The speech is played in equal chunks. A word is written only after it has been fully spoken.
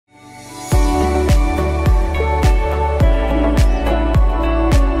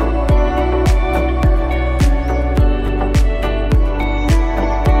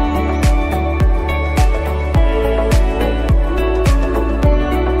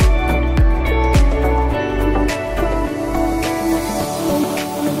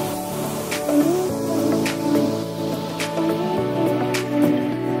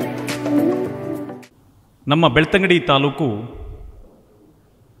ನಮ್ಮ ಬೆಳ್ತಂಗಡಿ ತಾಲೂಕು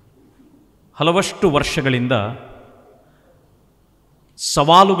ಹಲವಷ್ಟು ವರ್ಷಗಳಿಂದ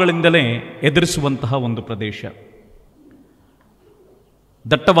ಸವಾಲುಗಳಿಂದಲೇ ಎದುರಿಸುವಂತಹ ಒಂದು ಪ್ರದೇಶ.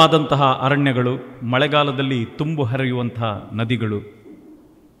 ದಟ್ಟವಾದಂತಹ ಅರಣ್ಯಗಳು, ಮಳೆಗಾಲದಲ್ಲಿ ತುಂಬು ಹರಿಯುವಂತಹ ನದಿಗಳು,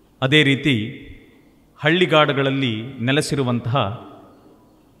 ಅದೇ ರೀತಿ ಹಳ್ಳಿಗಾಡುಗಳಲ್ಲಿ ನೆಲೆಸಿರುವಂತಹ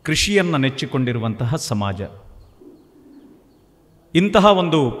ಕೃಷಿಯನ್ನು ನೆಚ್ಚಿಕೊಂಡಿರುವಂತಹ ಸಮಾಜ. ಇಂತಹ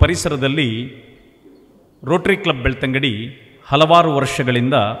ಒಂದು ಪರಿಸರದಲ್ಲಿ ರೋಟರಿ ಕ್ಲಬ್ ಬೆಳ್ತಂಗಡಿ ಹಲವಾರು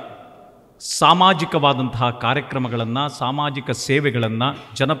ವರ್ಷಗಳಿಂದ ಸಾಮಾಜಿಕವಾದಂತಹ ಕಾರ್ಯಕ್ರಮಗಳನ್ನು, ಸಾಮಾಜಿಕ ಸೇವೆಗಳನ್ನು,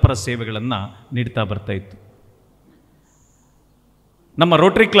 ಜನಪರ ಸೇವೆಗಳನ್ನು ನೀಡ್ತಾ ಬರ್ತಾಯಿತ್ತು. ನಮ್ಮ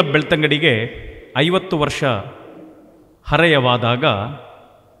ರೋಟರಿ ಕ್ಲಬ್ ಬೆಳ್ತಂಗಡಿಗೆ 50 ವರ್ಷ ಹರೆಯವಾದಾಗ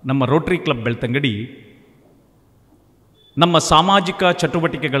ನಮ್ಮ ರೋಟರಿ ಕ್ಲಬ್ ಬೆಳ್ತಂಗಡಿ ನಮ್ಮ ಸಾಮಾಜಿಕ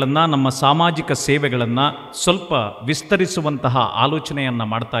ಚಟುವಟಿಕೆಗಳನ್ನು, ನಮ್ಮ ಸಾಮಾಜಿಕ ಸೇವೆಗಳನ್ನು ಸ್ವಲ್ಪ ವಿಸ್ತರಿಸುವಂತಹ ಆಲೋಚನೆಯನ್ನು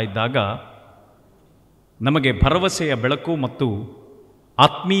ಮಾಡ್ತಾ ಇದ್ದಾಗ ನಮಗೆ ಭರವಸೆಯ ಬೆಳಕು ಮತ್ತು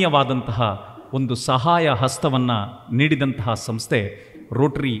ಆತ್ಮೀಯವಾದಂತಹ ಒಂದು ಸಹಾಯ ಹಸ್ತವನ್ನು ನೀಡಿದಂತಹ ಸಂಸ್ಥೆ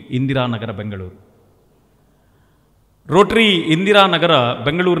ರೋಟರಿ ಇಂದಿರಾನಗರ ಬೆಂಗಳೂರು. ರೋಟರಿ ಇಂದಿರಾನಗರ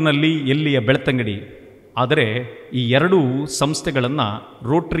ಬೆಂಗಳೂರಿನಲ್ಲಿ ಎಲ್ಲಿಯ ಬೆಳ್ತಂಗಡಿ. ಆದರೆ ಈ ಎರಡೂ ಸಂಸ್ಥೆಗಳನ್ನು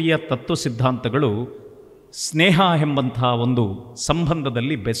ರೋಟರಿಯ ತತ್ವ ಸಿದ್ಧಾಂತಗಳು ಸ್ನೇಹ ಎಂಬಂತಹ ಒಂದು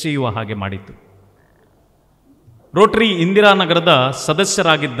ಸಂಬಂಧದಲ್ಲಿ ಬೆಸೆಯುವ ಹಾಗೆ ಮಾಡಿತು. ರೋಟರಿ ಇಂದಿರಾನಗರದ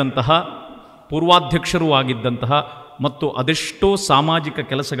ಸದಸ್ಯರಾಗಿದ್ದಂತಹ, ಪೂರ್ವಾಧ್ಯಕ್ಷರೂ ಆಗಿದ್ದಂತಹ ಮತ್ತು ಅದೆಷ್ಟೋ ಸಾಮಾಜಿಕ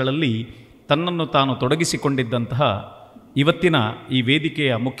ಕೆಲಸಗಳಲ್ಲಿ ತನ್ನನ್ನು ತಾನು ತೊಡಗಿಸಿಕೊಂಡಿದ್ದಂತಹ ಇವತ್ತಿನ ಈ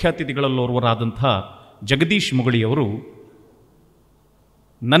ವೇದಿಕೆಯ ಮುಖ್ಯ ಅತಿಥಿಗಳಲ್ಲೋರ್ವರಾದಂತಹ ಜಗದೀಶ್ ಮುಗಳಿಯವರು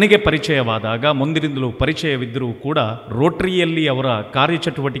ನನಗೆ ಪರಿಚಯವಾದಾಗ, ಮುಂದಿನಿಂದಲೂ ಪರಿಚಯವಿದ್ದರೂ ಕೂಡ ರೋಟರಿಯಲ್ಲಿ ಅವರ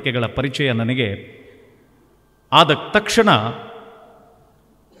ಕಾರ್ಯಚಟುವಟಿಕೆಗಳ ಪರಿಚಯ ನನಗೆ ಆದ ತಕ್ಷಣ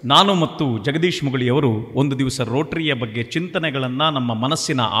ನಾನು ಮತ್ತು ಜಗದೀಶ್ ಮುಗಳಿಯವರು ಒಂದು ದಿವಸ ರೋಟರಿಯ ಬಗ್ಗೆ ಚಿಂತನೆಗಳನ್ನು, ನಮ್ಮ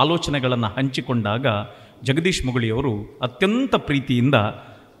ಮನಸ್ಸಿನ ಆಲೋಚನೆಗಳನ್ನು ಹಂಚಿಕೊಂಡಾಗ ಜಗದೀಶ್ ಮುಗಳಿಯವರು ಅತ್ಯಂತ ಪ್ರೀತಿಯಿಂದ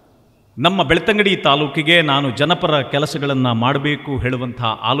ನಮ್ಮ ಬೆಳ್ತಂಗಡಿ ತಾಲೂಕಿಗೆ ನಾನು ಜನಪರ ಕೆಲಸಗಳನ್ನು ಮಾಡಬೇಕು ಹೇಳುವಂಥ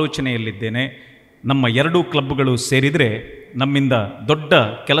ಆಲೋಚನೆಯಲ್ಲಿದ್ದೇನೆ. ನಮ್ಮ ಎರಡೂ ಕ್ಲಬ್ಗಳು ಸೇರಿದರೆ ನಮ್ಮಿಂದ ದೊಡ್ಡ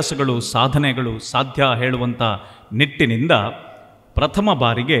ಕೆಲಸಗಳು, ಸಾಧನೆಗಳು ಸಾಧ್ಯ ಹೇಳುವಂಥ ನಿಟ್ಟಿನಿಂದ ಪ್ರಥಮ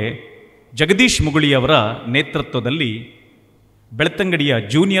ಬಾರಿಗೆ ಜಗದೀಶ್ ಮುಗಳಿಯವರ ನೇತೃತ್ವದಲ್ಲಿ ಬೆಳ್ತಂಗಡಿಯ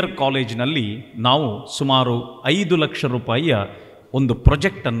ಜೂನಿಯರ್ ಕಾಲೇಜಿನಲ್ಲಿ ನಾವು ಸುಮಾರು 5 ಲಕ್ಷ ರೂಪಾಯಿಯ ಒಂದು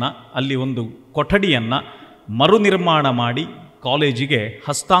ಪ್ರಾಜೆಕ್ಟನ್ನು, ಅಲ್ಲಿ ಒಂದು ಕೊಠಡಿಯನ್ನು ಮರುನಿರ್ಮಾಣ ಮಾಡಿ ಕಾಲೇಜಿಗೆ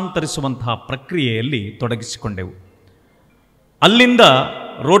ಹಸ್ತಾಂತರಿಸುವಂತಹ ಪ್ರಕ್ರಿಯೆಯಲ್ಲಿ ತೊಡಗಿಸಿಕೊಂಡೆವು. ಅಲ್ಲಿಂದ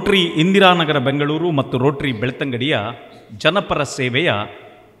ರೋಟರಿ ಇಂದಿರಾನಗರ ಬೆಂಗಳೂರು ಮತ್ತು ರೋಟರಿ ಬೆಳ್ತಂಗಡಿಯ ಜನಪರ ಸೇವೆಯ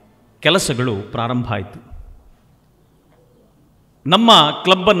ಕೆಲಸಗಳು ಪ್ರಾರಂಭ ಆಯಿತು. ನಮ್ಮ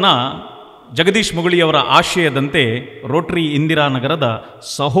ಕ್ಲಬ್ಬನ್ನು ಜಗದೀಶ್ ಮುಗಳಿಯವರ ಆಶಯದಂತೆ ರೋಟರಿ ಇಂದಿರಾನಗರದ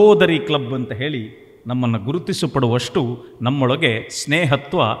ಸಹೋದರಿ ಕ್ಲಬ್ ಅಂತ ಹೇಳಿ ನಮ್ಮನ್ನು ಗುರುತಿಸಲ್ಪಡುವಷ್ಟು ನಮ್ಮೊಳಗೆ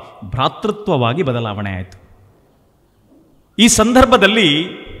ಸ್ನೇಹತ್ವ, ಭ್ರಾತೃತ್ವವಾಗಿ ಬದಲಾವಣೆ ಆಯಿತು. ಈ ಸಂದರ್ಭದಲ್ಲಿ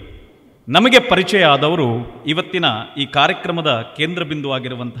ನಮಗೆ ಪರಿಚಯ ಆದವರು ಇವತ್ತಿನ ಈ ಕಾರ್ಯಕ್ರಮದ ಕೇಂದ್ರ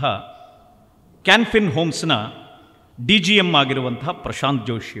ಬಿಂದುವಾಗಿರುವಂತಹ ಕ್ಯಾನ್ಫಿನ್ ಹೋಮ್ಸ್ನ DGM ಆಗಿರುವಂತಹ ಪ್ರಶಾಂತ್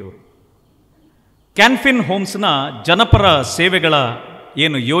ಜೋಶಿಯವರು. ಕ್ಯಾನ್ಫಿನ್ ಹೋಮ್ಸ್ನ ಜನಪರ ಸೇವೆಗಳ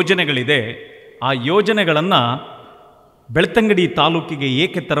ಏನು ಯೋಜನೆಗಳಿದೆ, ಆ ಯೋಜನೆಗಳನ್ನು ಬೆಳ್ತಂಗಡಿ ತಾಲೂಕಿಗೆ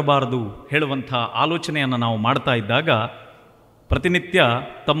ಏಕೆ ತರಬಾರದು ಹೇಳುವಂಥ ಆಲೋಚನೆಯನ್ನು ನಾವು ಮಾಡ್ತಾ ಇದ್ದಾಗ, ಪ್ರತಿನಿತ್ಯ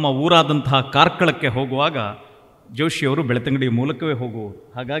ತಮ್ಮ ಊರಾದಂತಹ ಕಾರ್ಕಳಕ್ಕೆ ಹೋಗುವಾಗ ಜೋಶಿಯವರು ಬೆಳ್ತಂಗಡಿ ಮೂಲಕವೇ ಹೋಗುವರು.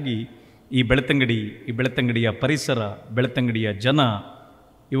 ಹಾಗಾಗಿ ಈ ಬೆಳ್ತಂಗಡಿಯ ಪರಿಸರ, ಬೆಳ್ತಂಗಡಿಯ ಜನ,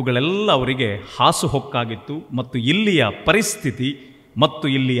 ಇವುಗಳೆಲ್ಲ ಅವರಿಗೆ ಹಾಸುಹೊಕ್ಕಾಗಿತ್ತು. ಮತ್ತು ಇಲ್ಲಿಯ ಪರಿಸ್ಥಿತಿ ಮತ್ತು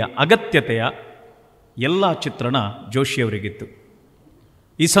ಇಲ್ಲಿಯ ಅಗತ್ಯತೆಯ ಎಲ್ಲ ಚಿತ್ರಣ ಜೋಶಿಯವರಿಗಿತ್ತು.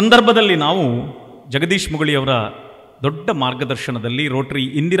 ಈ ಸಂದರ್ಭದಲ್ಲಿ ನಾವು ಜಗದೀಶ್ ಮುಗಳಿಯವರ ದೊಡ್ಡ ಮಾರ್ಗದರ್ಶನದಲ್ಲಿ, ರೋಟರಿ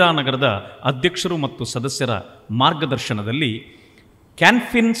ಇಂದಿರಾನಗರದ ಅಧ್ಯಕ್ಷರು ಮತ್ತು ಸದಸ್ಯರ ಮಾರ್ಗದರ್ಶನದಲ್ಲಿ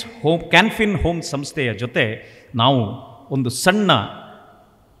ಕ್ಯಾನ್ಫಿನ್ ಹೋಮ್ ಸಂಸ್ಥೆಯ ಜೊತೆ ನಾವು ಒಂದು ಸಣ್ಣ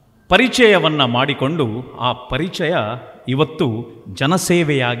ಪರಿಚಯವನ್ನು ಮಾಡಿಕೊಂಡು, ಆ ಪರಿಚಯ ಇವತ್ತು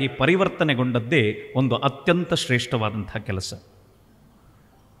ಜನಸೇವೆಯಾಗಿ ಪರಿವರ್ತನೆಗೊಂಡದ್ದೇ ಒಂದು ಅತ್ಯಂತ ಶ್ರೇಷ್ಠವಾದಂಥ ಕೆಲಸ.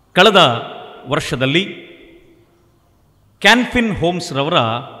 ಕಳೆದ ವರ್ಷದಲ್ಲಿ ಕ್ಯಾನ್ಫಿನ್ ಹೋಮ್ಸ್ರವರ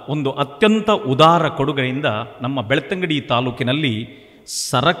ಒಂದು ಅತ್ಯಂತ ಉದಾರ ಕೊಡುಗೆಯಿಂದ ನಮ್ಮ ಬೆಳ್ತಂಗಡಿ ತಾಲೂಕಿನಲ್ಲಿ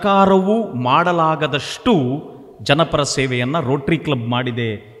ಸರಕಾರವೂ ಮಾಡಲಾಗದಷ್ಟು ಜನಪರ ಸೇವೆಯನ್ನು ರೋಟರಿ ಕ್ಲಬ್ ಮಾಡಿದೆ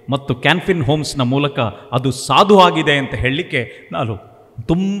ಮತ್ತು ಕ್ಯಾನ್ಫಿನ್ ಹೋಮ್ಸ್ನ ಮೂಲಕ ಅದು ಸಾಧು ಆಗಿದೆ ಅಂತ ಹೇಳಲಿಕ್ಕೆ ನಾನು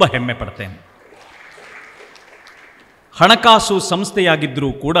ತುಂಬ ಹೆಮ್ಮೆ ಪಡ್ತೇನೆ. ಹಣಕಾಸು ಸಂಸ್ಥೆಯಾಗಿದ್ದರೂ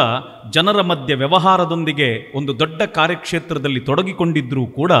ಕೂಡ, ಜನರ ಮಧ್ಯೆ ವ್ಯವಹಾರದೊಂದಿಗೆ ಒಂದು ದೊಡ್ಡ ಕಾರ್ಯಕ್ಷೇತ್ರದಲ್ಲಿ ತೊಡಗಿಕೊಂಡಿದ್ದರೂ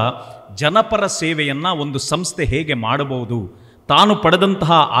ಕೂಡ, ಜನಪರ ಸೇವೆಯನ್ನು ಒಂದು ಸಂಸ್ಥೆ ಹೇಗೆ ಮಾಡಬಹುದು, ತಾನು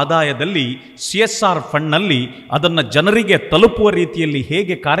ಪಡೆದಂತಹ ಆದಾಯದಲ್ಲಿ CSR ಫಂಡ್ನಲ್ಲಿ ಅದನ್ನು ಜನರಿಗೆ ತಲುಪುವ ರೀತಿಯಲ್ಲಿ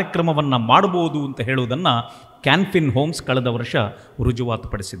ಹೇಗೆ ಕಾರ್ಯಕ್ರಮವನ್ನು ಮಾಡಬಹುದು ಅಂತ ಹೇಳುವುದನ್ನು ಕ್ಯಾನ್ಫಿನ್ ಹೋಮ್ಸ್ ಕಳೆದ ವರ್ಷ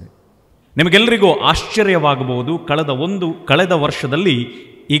ರುಜುವಾತುಪಡಿಸಿದೆ. ನಿಮಗೆಲ್ಲರಿಗೂ ಆಶ್ಚರ್ಯವಾಗಬಹುದು, ಕಳೆದ ವರ್ಷದಲ್ಲಿ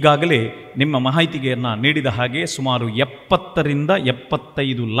ಈಗಾಗಲೇ ನಿಮ್ಮ ಮಾಹಿತಿಯನ್ನು ನೀಡಿದ ಹಾಗೆ ಸುಮಾರು 70ರಿಂದ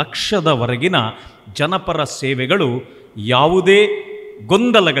 75 ಲಕ್ಷದವರೆಗಿನ ಜನಪರ ಸೇವೆಗಳು ಯಾವುದೇ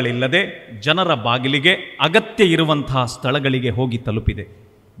ಗೊಂದಲಗಳಿಲ್ಲದೆ ಜನರ ಬಾಗಿಲಿಗೆ ಅಗತ್ಯ ಇರುವಂತಹ ಸ್ಥಳಗಳಿಗೆ ಹೋಗಿ ತಲುಪಿದೆ.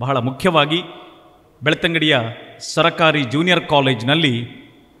 ಬಹಳ ಮುಖ್ಯವಾಗಿ ಬೆಳ್ತಂಗಡಿಯ ಸರಕಾರಿ ಜೂನಿಯರ್ ಕಾಲೇಜಿನಲ್ಲಿ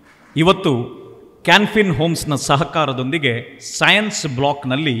ಇವತ್ತು ಕ್ಯಾನ್ಫಿನ್ ಹೋಮ್ಸ್ನ ಸಹಕಾರದೊಂದಿಗೆ ಸೈನ್ಸ್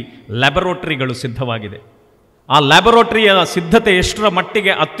ಬ್ಲಾಕ್ನಲ್ಲಿ ಲ್ಯಾಬೊರೇಟರಿಗಳು ಸಿದ್ಧವಾಗಿದೆ. ಆ ಲ್ಯಾಬೊರೇಟರಿಯ ಸಿದ್ಧತೆ ಎಷ್ಟರ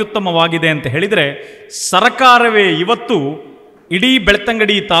ಮಟ್ಟಿಗೆ ಅತ್ಯುತ್ತಮವಾಗಿದೆ ಅಂತ ಹೇಳಿದರೆ, ಸರಕಾರವೇ ಇವತ್ತು ಇಡೀ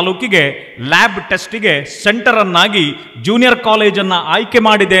ಬೆಳ್ತಂಗಡಿ ತಾಲೂಕಿಗೆ ಲ್ಯಾಬ್ ಟೆಸ್ಟಿಗೆ ಸೆಂಟರನ್ನಾಗಿ ಜೂನಿಯರ್ ಕಾಲೇಜನ್ನು ಆಯ್ಕೆ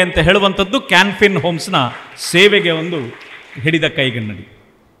ಮಾಡಿದೆ ಅಂತ ಹೇಳುವಂಥದ್ದು ಕ್ಯಾನ್ಫಿನ್ ಹೋಮ್ಸ್ನ ಸೇವೆಗೆ ಒಂದು ಹಿಡಿದ ಕೈಗನ್ನಡಿ.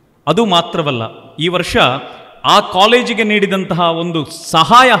 ಅದು ಮಾತ್ರವಲ್ಲ, ಈ ವರ್ಷ ಆ ಕಾಲೇಜಿಗೆ ನೀಡಿದಂತಹ ಒಂದು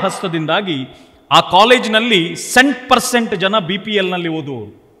ಸಹಾಯ ಹಸ್ತದಿಂದಾಗಿ ಆ ಕಾಲೇಜಿನಲ್ಲಿ 100% ಜನ BPLನಲ್ಲಿ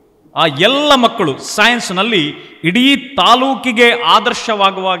ಓದುವವರು. ಆ ಎಲ್ಲ ಮಕ್ಕಳು ಸೈನ್ಸ್ನಲ್ಲಿ ಇಡೀ ತಾಲೂಕಿಗೆ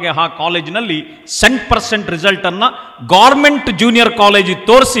ಆದರ್ಶವಾಗುವಾಗೆ ಆ ಕಾಲೇಜಿನಲ್ಲಿ 100% ರಿಸಲ್ಟನ್ನು ಗೌರ್ಮೆಂಟ್ ಜೂನಿಯರ್ ಕಾಲೇಜಿಗೆ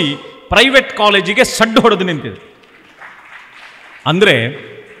ತೋರಿಸಿ ಪ್ರೈವೇಟ್ ಕಾಲೇಜಿಗೆ ಸಡ್ಡು ಹೊಡೆದು ನಿಂತಿದೆ. ಅಂದರೆ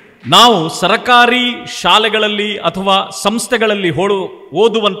ನಾವು ಸರಕಾರಿ ಶಾಲೆಗಳಲ್ಲಿ ಅಥವಾ ಸಂಸ್ಥೆಗಳಲ್ಲಿ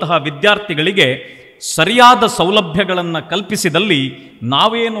ಓದುವಂತಹ ವಿದ್ಯಾರ್ಥಿಗಳಿಗೆ ಸರಿಯಾದ ಸೌಲಭ್ಯಗಳನ್ನು ಕಲ್ಪಿಸಿದಲ್ಲಿ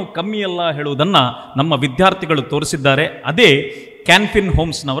ನಾವೇನು ಕಮ್ಮಿಯಲ್ಲ ಹೇಳುವುದನ್ನು ನಮ್ಮ ವಿದ್ಯಾರ್ಥಿಗಳು ತೋರಿಸಿದ್ದಾರೆ. ಅದೇ ಕ್ಯಾನ್ಫಿನ್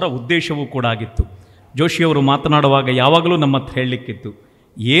ಹೋಮ್ಸ್ನವರ ಉದ್ದೇಶವೂ ಕೂಡ ಆಗಿತ್ತು. ಜೋಶಿಯವರು ಮಾತನಾಡುವಾಗ ಯಾವಾಗಲೂ ನಮ್ಮ ಹತ್ರ ಹೇಳಲಿಕ್ಕಿತ್ತು,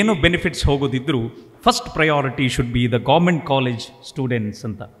 ಏನು benefits ಹೋಗೋದಿದ್ರೂ first priority should be the government college students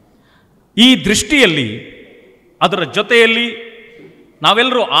ಅಂತ. ಈ ದೃಷ್ಟಿಯಲ್ಲಿ ಅದರ ಜೊತೆಯಲ್ಲಿ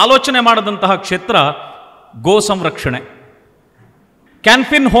ನಾವೆಲ್ಲರೂ ಆಲೋಚನೆ ಮಾಡದಂತಹ ಕ್ಷೇತ್ರ ಗೋ ಸಂರಕ್ಷಣೆ.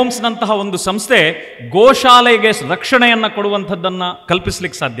 ಕ್ಯಾನ್ಫಿನ್ ಹೋಮ್ಸ್ನಂತಹ ಒಂದು ಸಂಸ್ಥೆ ಗೋಶಾಲೆಗೆ ರಕ್ಷಣೆಯನ್ನು ಕೊಡುವಂಥದ್ದನ್ನು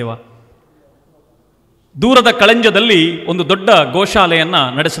ಕಲ್ಪಿಸ್ಲಿಕ್ಕೆ ಸಾಧ್ಯವ? ದೂರದ ಕಳಂಜದಲ್ಲಿ ಒಂದು ದೊಡ್ಡ ಗೋಶಾಲೆಯನ್ನು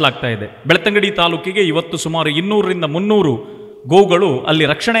ನಡೆಸಲಾಗ್ತಾ ಇದೆ. ಬೆಳ್ತಂಗಡಿ ತಾಲೂಕಿಗೆ ಇವತ್ತು ಸುಮಾರು 200ರಿಂದ 300 ಗೋಗಳು ಅಲ್ಲಿ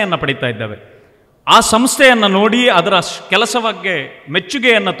ರಕ್ಷಣೆಯನ್ನು ಪಡೀತಾ ಇದ್ದಾವೆ. ಆ ಸಂಸ್ಥೆಯನ್ನು ನೋಡಿ ಅದರ ಕೆಲಸ ಬಗ್ಗೆ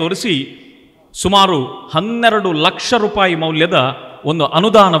ಮೆಚ್ಚುಗೆಯನ್ನು ತೋರಿಸಿ ಸುಮಾರು 12 ಲಕ್ಷ ರೂಪಾಯಿ ಮೌಲ್ಯದ ಒಂದು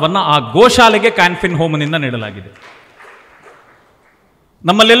ಅನುದಾನವನ್ನು ಆ ಗೋಶಾಲೆಗೆ ಕ್ಯಾನ್ಫಿನ್ ಹೋಮ್ನಿಂದ ನೀಡಲಾಗಿದೆ.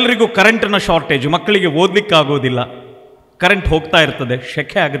 ನಮ್ಮಲ್ಲೆಲ್ಲರಿಗೂ ಕರೆಂಟಿನ ಶಾರ್ಟೇಜ್, ಮಕ್ಕಳಿಗೆ ಓದಲಿಕ್ಕಾಗೋದಿಲ್ಲ, ಕರೆಂಟ್ ಹೋಗ್ತಾ ಇರ್ತದೆ,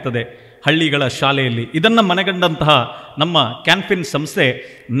 ಶೆಕೆ ಆಗುತ್ತದೆ ಹಳ್ಳಿಗಳ ಶಾಲೆಯಲ್ಲಿ. ಇದನ್ನು ಮನಗಂಡಂತಹ ನಮ್ಮ ಕ್ಯಾನ್ಫಿನ್ ಸಂಸ್ಥೆ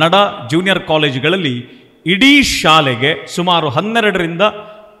ನಡ ಜೂನಿಯರ್ ಕಾಲೇಜುಗಳಲ್ಲಿ ಇಡೀ ಶಾಲೆಗೆ ಸುಮಾರು 12ರಿಂದ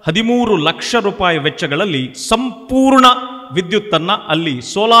 13 ಲಕ್ಷ ರೂಪಾಯಿ ವೆಚ್ಚಗಳಲ್ಲಿ ಸಂಪೂರ್ಣ ವಿದ್ಯುತ್ತನ್ನು ಅಲ್ಲಿ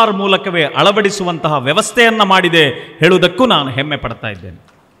ಸೋಲಾರ್ ಮೂಲಕವೇ ಅಳವಡಿಸುವಂತಹ ವ್ಯವಸ್ಥೆಯನ್ನು ಮಾಡಿದೆ ಹೇಳುವುದಕ್ಕೂ ನಾನು ಹೆಮ್ಮೆ ಪಡ್ತಾ ಇದ್ದೇನೆ.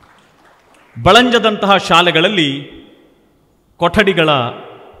 ಬಳಂಜದಂತಹ ಶಾಲೆಗಳಲ್ಲಿ ಕೊಠಡಿಗಳ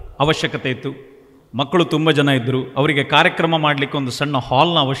ಅವಶ್ಯಕತೆ ಇತ್ತು. ಮಕ್ಕಳು ತುಂಬ ಜನ ಇದ್ದರು, ಅವರಿಗೆ ಕಾರ್ಯಕ್ರಮ ಮಾಡಲಿಕ್ಕೆ ಒಂದು ಸಣ್ಣ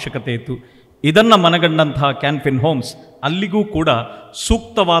ಹಾಲ್ನ ಅವಶ್ಯಕತೆ ಇತ್ತು. ಇದನ್ನು ಮನಗಂಡಂತಹ ಕ್ಯಾನ್ಫಿನ್ ಹೋಮ್ಸ್ ಅಲ್ಲಿಗೂ ಕೂಡ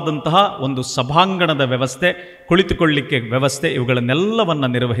ಸೂಕ್ತವಾದಂತಹ ಒಂದು ಸಭಾಂಗಣದ ವ್ಯವಸ್ಥೆ, ಕುಳಿತುಕೊಳ್ಳಲಿಕ್ಕೆ ವ್ಯವಸ್ಥೆ, ಇವುಗಳನ್ನೆಲ್ಲವನ್ನು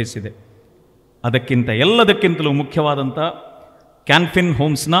ನಿರ್ವಹಿಸಿದೆ. ಎಲ್ಲದಕ್ಕಿಂತಲೂ ಮುಖ್ಯವಾದಂಥ ಕ್ಯಾನ್ಫಿನ್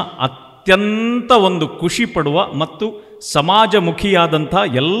ಹೋಮ್ಸ್ನ ಅತ್ಯಂತ ಒಂದು ಖುಷಿ ಪಡುವ ಮತ್ತು ಸಮಾಜಮುಖಿಯಾದಂಥ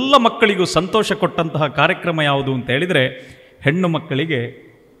ಎಲ್ಲ ಮಕ್ಕಳಿಗೂ ಸಂತೋಷ ಕೊಟ್ಟಂತಹ ಕಾರ್ಯಕ್ರಮ ಯಾವುದು ಅಂತ ಹೇಳಿದರೆ, ಹೆಣ್ಣು ಮಕ್ಕಳಿಗೆ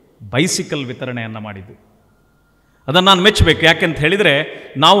ಬೈಸಿಕಲ್ ವಿತರಣೆಯನ್ನು ಮಾಡಿದ್ದು. ಅದನ್ನು ನಾನು ಮೆಚ್ಚಬೇಕು. ಯಾಕೆಂತ ಹೇಳಿದರೆ,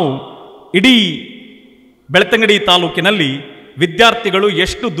 ನಾವು ಇಡೀ ಬೆಳ್ತಂಗಡಿ ತಾಲೂಕಿನಲ್ಲಿ ವಿದ್ಯಾರ್ಥಿಗಳು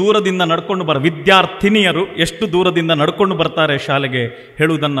ಎಷ್ಟು ದೂರದಿಂದ ವಿದ್ಯಾರ್ಥಿನಿಯರು ಎಷ್ಟು ದೂರದಿಂದ ನಡ್ಕೊಂಡು ಬರ್ತಾರೆ ಶಾಲೆಗೆ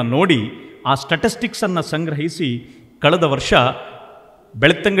ಹೇಳುವುದನ್ನು ನೋಡಿ ಆ ಸ್ಟ್ಯಾಟಿಸ್ಟಿಕ್ಸನ್ನು ಸಂಗ್ರಹಿಸಿ ಕಳೆದ ವರ್ಷ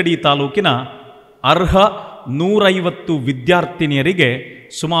ಬೆಳ್ತಂಗಡಿ ತಾಲೂಕಿನ ಅರ್ಹ 150 ವಿದ್ಯಾರ್ಥಿನಿಯರಿಗೆ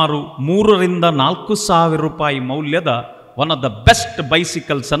ಸುಮಾರು 3ರಿಂದ 4 ಸಾವಿರ ರೂಪಾಯಿ ಮೌಲ್ಯದ one of the best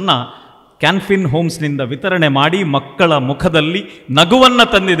ಬೈಸಿಕಲ್ಸನ್ನು Can Fin ಹೋಮ್ಸ್ನಿಂದ ವಿತರಣೆ ಮಾಡಿ ಮಕ್ಕಳ ಮುಖದಲ್ಲಿ ನಗುವನ್ನು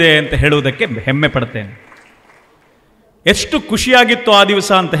ತಂದಿದೆ ಅಂತ ಹೇಳುವುದಕ್ಕೆ ಹೆಮ್ಮೆ ಪಡ್ತೇನೆ. ಎಷ್ಟು ಖುಷಿಯಾಗಿತ್ತು ಆ ದಿವಸ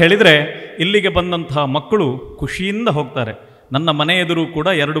ಅಂತ ಹೇಳಿದರೆ, ಇಲ್ಲಿಗೆ ಬಂದಂತಹ ಮಕ್ಕಳು ಖುಷಿಯಿಂದ ಹೋಗ್ತಾರೆ. ನನ್ನ ಮನೆ ಎದುರು ಕೂಡ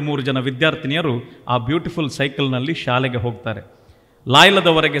 2-3 ಜನ ವಿದ್ಯಾರ್ಥಿನಿಯರು ಆ ಬ್ಯೂಟಿಫುಲ್ ಸೈಕಲ್ನಲ್ಲಿ ಶಾಲೆಗೆ ಹೋಗ್ತಾರೆ.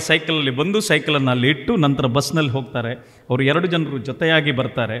 ಲಾಯ್ಲದವರೆಗೆ ಸೈಕಲಲ್ಲಿ ಬಂದು ಸೈಕಲನ್ನು ಅಲ್ಲಿ ಇಟ್ಟು ನಂತರ ಬಸ್ನಲ್ಲಿ ಹೋಗ್ತಾರೆ. ಅವರು 2 ಜನರು ಜೊತೆಯಾಗಿ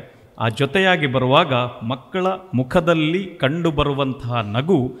ಬರ್ತಾರೆ. ಆ ಜೊತೆಯಾಗಿ ಬರುವಾಗ ಮಕ್ಕಳ ಮುಖದಲ್ಲಿ ಕಂಡುಬರುವಂತಹ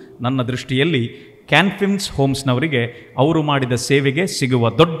ನಗು ನನ್ನ ದೃಷ್ಟಿಯಲ್ಲಿ ಕ್ಯಾನ್ಫಿನ್ಸ್ ಹೋಮ್ಸ್ನವರಿಗೆ ಅವರು ಮಾಡಿದ ಸೇವೆಗೆ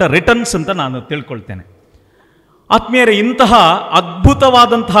ಸಿಗುವ ದೊಡ್ಡ ರಿಟರ್ನ್ಸ್ ಅಂತ ನಾನು ತಿಳ್ಕೊಳ್ತೇನೆ. ಆತ್ಮೀಯರೇ, ಇಂತಹ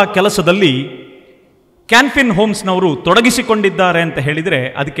ಅದ್ಭುತವಾದಂತಹ ಕೆಲಸದಲ್ಲಿ ಕ್ಯಾನ್ಫಿನ್ ಹೋಮ್ಸ್ನವರು ತೊಡಗಿಸಿಕೊಂಡಿದ್ದಾರೆ ಅಂತ ಹೇಳಿದರೆ,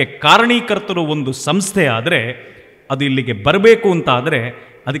 ಅದಕ್ಕೆ ಕಾರಣೀಕರ್ತರು ಒಂದು ಸಂಸ್ಥೆ ಆದರೆ, ಅದು ಇಲ್ಲಿಗೆ ಬರಬೇಕು ಅಂತ ಆದರೆ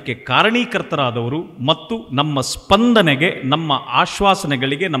ಅದಕ್ಕೆ ಕಾರಣೀಕರ್ತರಾದವರು ಮತ್ತು ನಮ್ಮ ಸ್ಪಂದನೆಗೆ, ನಮ್ಮ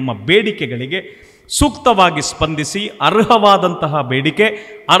ಆಶ್ವಾಸನೆಗಳಿಗೆ, ನಮ್ಮ ಬೇಡಿಕೆಗಳಿಗೆ ಸೂಕ್ತವಾಗಿ ಸ್ಪಂದಿಸಿ ಅರ್ಹವಾದಂತಹ ಬೇಡಿಕೆ,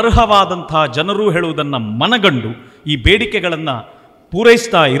 ಅರ್ಹವಾದಂತಹ ಜನರು ಹೇಳುವುದನ್ನು ಮನಗಂಡು ಈ ಬೇಡಿಕೆಗಳನ್ನು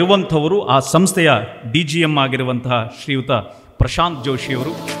ಪೂರೈಸ್ತಾ ಇರುವಂಥವರು ಆ ಸಂಸ್ಥೆಯ DGM ಆಗಿರುವಂತಹ ಶ್ರೀಯುತ ಪ್ರಶಾಂತ್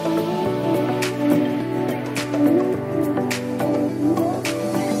ಜೋಶಿಯವರು.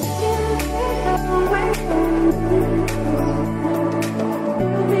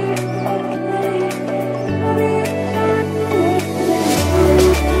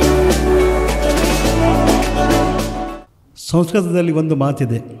 ಸಂಸ್ಕೃತದಲ್ಲಿ ಒಂದು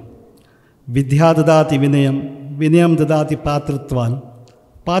ಮಾತಿದೆ, ವಿದ್ಯಾ ದದಾತಿ ವಿನಯಂ, ವಿನಯಂ ದದಾತಿ ಪಾತೃತ್ವಾನ್,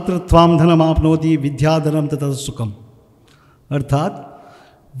 ಪಾತೃತ್ವಾಂ ಧನಮಾಪ್ನೋತಿ ವಿದ್ಯಾಧನಂ ತತ ಸುಖಂ. ಅರ್ಥಾತ್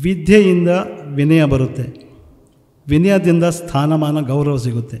ವಿದ್ಯೆಯಿಂದ ವಿನಯ ಬರುತ್ತೆ, ವಿನಯದಿಂದ ಸ್ಥಾನಮಾನ ಗೌರವ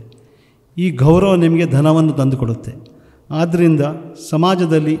ಸಿಗುತ್ತೆ. ಈ ಗೌರವ ನಿಮಗೆ ಧನವನ್ನು ತಂದುಕೊಡುತ್ತೆ. ಆದ್ದರಿಂದ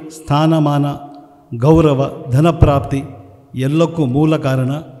ಸಮಾಜದಲ್ಲಿ ಸ್ಥಾನಮಾನ, ಗೌರವ, ಧನಪ್ರಾಪ್ತಿ ಎಲ್ಲಕ್ಕೂ ಮೂಲ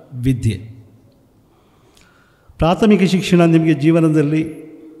ಕಾರಣ ವಿದ್ಯೆ. ಪ್ರಾಥಮಿಕ ಶಿಕ್ಷಣ ನಿಮಗೆ ಜೀವನದಲ್ಲಿ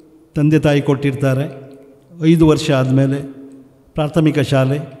ತಂದೆ ತಾಯಿ ಕೊಟ್ಟಿರ್ತಾರೆ. 5 ವರ್ಷ ಆದಮೇಲೆ ಪ್ರಾಥಮಿಕ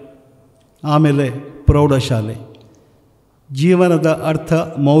ಶಾಲೆ, ಆಮೇಲೆ ಪ್ರೌಢಶಾಲೆ. ಜೀವನದ ಅರ್ಥ,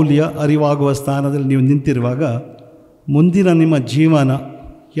 ಮೌಲ್ಯ ಅರಿವಾಗುವ ಸ್ಥಾನದಲ್ಲಿ ನೀವು ನಿಂತಿರುವಾಗ ಮುಂದಿನ ನಿಮ್ಮ ಜೀವನ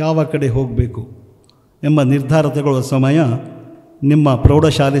ಯಾವ ಕಡೆ ಹೋಗಬೇಕು ಎಂಬ ನಿರ್ಧಾರ ತಗೊಳ್ಳುವ ಸಮಯ ನಿಮ್ಮ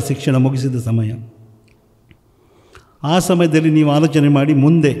ಪ್ರೌಢಶಾಲೆ ಶಿಕ್ಷಣ ಮುಗಿಸಿದ ಸಮಯ. ಆ ಸಮಯದಲ್ಲಿ ನೀವು ಆಲೋಚನೆ ಮಾಡಿ,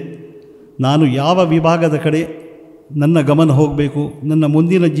 ಮುಂದೆ ನಾನು ಯಾವ ವಿಭಾಗದ ಕಡೆ ನನ್ನ ಗಮನ ಹೋಗಬೇಕು, ನನ್ನ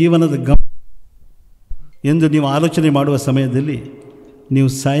ಮುಂದಿನ ಜೀವನದ ಎಂದು ನೀವು ಆಲೋಚನೆ ಮಾಡುವ ಸಮಯದಲ್ಲಿ ನೀವು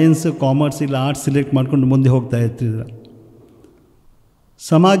ಸೈನ್ಸ್, ಕಾಮರ್ಸ್ ಇಲ್ಲ ಆರ್ಟ್ಸ್ ಸೆಲೆಕ್ಟ್ ಮಾಡಿಕೊಂಡು ಮುಂದೆ ಹೋಗ್ತಾ ಇರ್ತೀರ.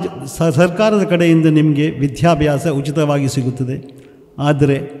 ಸರ್ಕಾರದ ಕಡೆಯಿಂದ ನಿಮಗೆ ವಿದ್ಯಾಭ್ಯಾಸ ಉಚಿತವಾಗಿ ಸಿಗುತ್ತದೆ.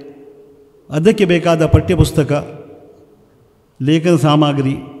 ಆದರೆ ಅದಕ್ಕೆ ಬೇಕಾದ ಪಠ್ಯಪುಸ್ತಕ, ಲೇಖನ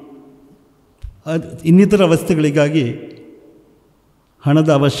ಸಾಮಗ್ರಿ, ಇನ್ನಿತರ ವಸ್ತುಗಳಿಗಾಗಿ ಹಣದ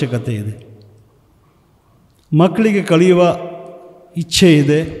ಅವಶ್ಯಕತೆ ಇದೆ. ಮಕ್ಕಳಿಗೆ ಕಲಿಯುವ ಇಚ್ಛೆ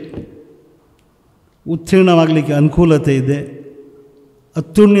ಇದೆ, ಉತ್ತೀರ್ಣವಾಗಲಿಕ್ಕೆ ಅನುಕೂಲತೆ ಇದೆ.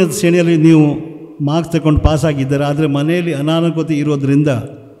 ಅತ್ಯುನ್ನತ ಶ್ರೇಣಿಯಲ್ಲಿ ನೀವು ಮಾರ್ಕ್ಸ್ ತಗೊಂಡು ಪಾಸಾಗಿದ್ದಾರೆ. ಆದರೆ ಮನೆಯಲ್ಲಿ ಅನಾನುಕೂಲತೆ ಇರೋದರಿಂದ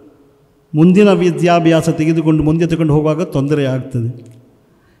ಮುಂದಿನ ವಿದ್ಯಾಭ್ಯಾಸ ತೆಗೆದುಕೊಂಡು ಮುಂದೆ ತಗೊಂಡು ಹೋಗುವಾಗ ತೊಂದರೆ ಆಗ್ತದೆ.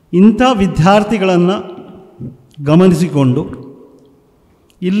 ಇಂಥ ವಿದ್ಯಾರ್ಥಿಗಳನ್ನು ಗಮನಿಸಿಕೊಂಡು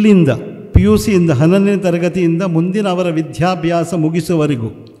ಇಲ್ಲಿಂದ PUCಯಿಂದ 12ನೇ ತರಗತಿಯಿಂದ ಮುಂದಿನ ಅವರ ವಿದ್ಯಾಭ್ಯಾಸ ಮುಗಿಸುವವರೆಗೂ,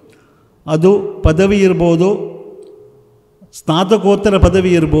 ಅದು ಪದವಿ ಇರ್ಬೋದು, ಸ್ನಾತಕೋತ್ತರ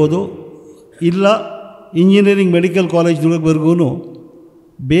ಪದವಿ ಇರ್ಬೋದು, ಇಲ್ಲ ಇಂಜಿನಿಯರಿಂಗ್ ಮೆಡಿಕಲ್ ಕಾಲೇಜ್ವರೆಗೂ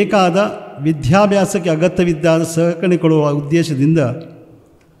ಬೇಕಾದ ವಿದ್ಯಾಭ್ಯಾಸಕ್ಕೆ ಅಗತ್ಯವಿದ್ದ ಸಹಕರಣೆ ಕೊಡುವ ಉದ್ದೇಶದಿಂದ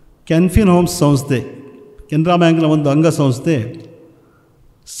ಕ್ಯಾನ್ಫಿನ್ ಹೋಮ್ಸ್ ಸಂಸ್ಥೆ, ಕೆನರಾ ಬ್ಯಾಂಕ್ನ ಒಂದು ಅಂಗಸಂಸ್ಥೆ,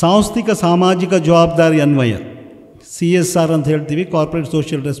 ಸಾಂಸ್ಥಿಕ ಸಾಮಾಜಿಕ ಜವಾಬ್ದಾರಿ ಅನ್ವಯ, CSR ಅಂತ ಹೇಳ್ತೀವಿ, ಕಾರ್ಪೊರೇಟ್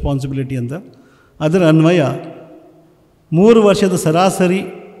ಸೋಷಿಯಲ್ ರೆಸ್ಪಾನ್ಸಿಬಿಲಿಟಿ ಅಂತ, ಅದರ ಅನ್ವಯ 3 ವರ್ಷದ ಸರಾಸರಿ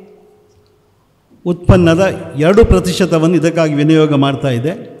ಉತ್ಪನ್ನದ 2% ಇದಕ್ಕಾಗಿ ವಿನಿಯೋಗ ಮಾಡ್ತಾ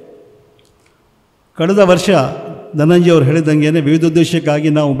ಇದೆ. ಕಳೆದ ವರ್ಷ ಧನಂಜಯ ಅವರು ಹೇಳಿದಂಗೆ ವಿವಿಧ ಉದ್ದೇಶಕ್ಕಾಗಿ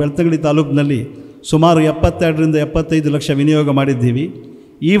ನಾವು ಬೆಳ್ತಂಗಡಿ ತಾಲೂಕಿನಲ್ಲಿ ಸುಮಾರು 72ರಿಂದ 75 ಲಕ್ಷ ವಿನಿಯೋಗ ಮಾಡಿದ್ದೀವಿ.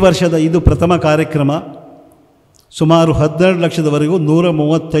 ಈ ವರ್ಷದ ಇದು ಪ್ರಥಮ ಕಾರ್ಯಕ್ರಮ. ಸುಮಾರು 12 ಲಕ್ಷದವರೆಗೂ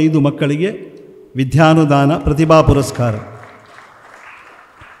 135 ಮಕ್ಕಳಿಗೆ ವಿದ್ಯಾನುದಾನ, ಪ್ರತಿಭಾ ಪುರಸ್ಕಾರ.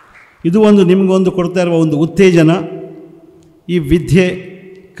 ಇದು ಒಂದು ನಿಮಗೊಂದು ಕೊಡ್ತಾ ಇರುವ ಒಂದು ಉತ್ತೇಜನ. ಈ ವಿದ್ಯೆ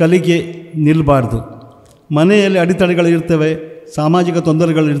ಕಲಿಕೆ ನಿಲ್ಲಬಾರ್ದು. ಮನೆಯಲ್ಲಿ ಅಡೆತಡೆಗಳಿರ್ತವೆ, ಸಾಮಾಜಿಕ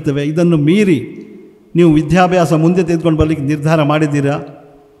ತೊಂದರೆಗಳಿರ್ತವೆ. ಇದನ್ನು ಮೀರಿ ನೀವು ವಿದ್ಯಾಭ್ಯಾಸ ಮುಂದೆ ತೆಗೆದುಕೊಂಡು ಬರಲಿಕ್ಕೆ ನಿರ್ಧಾರ ಮಾಡಿದ್ದೀರಾ,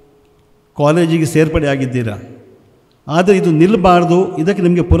 ಕಾಲೇಜಿಗೆ ಸೇರ್ಪಡೆ ಆಗಿದ್ದೀರಾ. ಆದರೆ ಇದು ನಿಲ್ಲಬಾರ್ದು. ಇದಕ್ಕೆ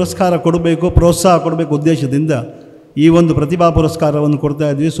ನಿಮಗೆ ಪುರಸ್ಕಾರ ಕೊಡಬೇಕು, ಪ್ರೋತ್ಸಾಹ ಕೊಡಬೇಕು ಉದ್ದೇಶದಿಂದ ಈ ಒಂದು ಪ್ರತಿಭಾ ಪುರಸ್ಕಾರವನ್ನು ಕೊಡ್ತಾ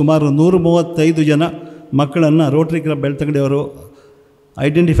ಇದ್ವಿ. ಸುಮಾರು 135 ಜನ ಮಕ್ಕಳನ್ನು ರೋಟರಿ ಕ್ಲಬ್ ಬೆಳ್ತಂಗಡಿಯವರು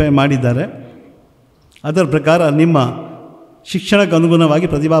ಐಡೆಂಟಿಫೈ ಮಾಡಿದ್ದಾರೆ. ಅದರ ಪ್ರಕಾರ ನಿಮ್ಮ ಶಿಕ್ಷಣಕ್ಕೆ ಅನುಗುಣವಾಗಿ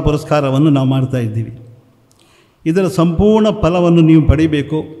ಪ್ರತಿಭಾ ಪುರಸ್ಕಾರವನ್ನು ನಾವು ಮಾಡ್ತಾಯಿದ್ದೀವಿ. ಇದರ ಸಂಪೂರ್ಣ ಫಲವನ್ನು ನೀವು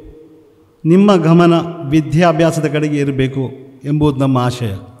ಪಡಿಬೇಕು. ನಿಮ್ಮ ಗಮನ ವಿದ್ಯಾಭ್ಯಾಸದ ಕಡೆಗೆ ಇರಬೇಕು ಎಂಬುದು ನಮ್ಮ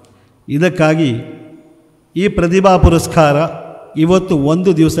ಆಶಯ. ಇದಕ್ಕಾಗಿ ಈ ಪ್ರತಿಭಾ ಪುರಸ್ಕಾರ ಇವತ್ತು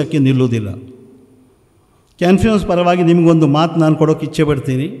ಒಂದು ದಿವಸಕ್ಕೆ ನಿಲ್ಲುವುದಿಲ್ಲ. ಕ್ಯಾನ್ಫಿನ್ಸ್ ಪರವಾಗಿ ನಿಮಗೊಂದು ಮಾತು ನಾನು ಕೊಡೋಕ್ಕೆ ಇಚ್ಛೆ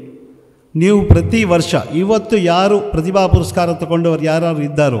ಪಡ್ತೀನಿ. ನೀವು ಪ್ರತಿ ವರ್ಷ, ಇವತ್ತು ಯಾರು ಪ್ರತಿಭಾ ಪುರಸ್ಕಾರ ತಗೊಂಡವರು ಯಾರು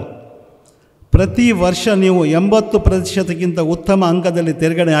ಇದ್ದಾರೋ, ಪ್ರತಿ ವರ್ಷ ನೀವು 80%ಕ್ಕಿಂತ ಉತ್ತಮ ಅಂಕದಲ್ಲಿ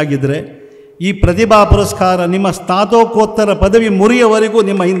ತೇರ್ಗಡೆ ಆಗಿದ್ದರೆ ಈ ಪ್ರತಿಭಾ ಪುರಸ್ಕಾರ ನಿಮ್ಮ ಸ್ನಾತಕೋತ್ತರ ಪದವಿ ಮುರಿಯವರೆಗೂ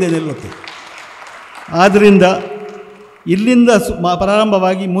ನಿಮ್ಮ ಹಿಂದೆ ನಿಲ್ಲುತ್ತೆ. ಆದ್ದರಿಂದ ಇಲ್ಲಿಂದ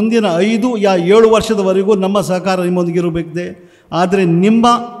ಪ್ರಾರಂಭವಾಗಿ ಮುಂದಿನ 5 ಯಾ 7 ವರ್ಷದವರೆಗೂ ನಮ್ಮ ಸಹಕಾರ ನಿಮ್ಮೊಂದಿಗಿರಬೇಕಿದೆ. ಆದರೆ ನಿಮ್ಮ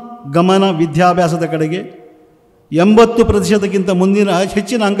ಗಮನ ವಿದ್ಯಾಭ್ಯಾಸದ ಕಡೆಗೆ 80%ಕ್ಕಿಂತ ಮುಂದಿನ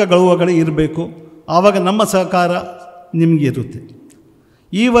ಹೆಚ್ಚಿನ ಅಂಕ ಗಳಿಸುವ ಕಡೆ ಇರಬೇಕು. ಆವಾಗ ನಮ್ಮ ಸಹಕಾರ ನಿಮಗೆ ಇರುತ್ತೆ.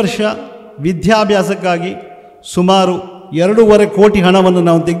 ಈ ವರ್ಷ ವಿದ್ಯಾಭ್ಯಾಸಕ್ಕಾಗಿ ಸುಮಾರು 2.5 ಕೋಟಿ ಹಣವನ್ನು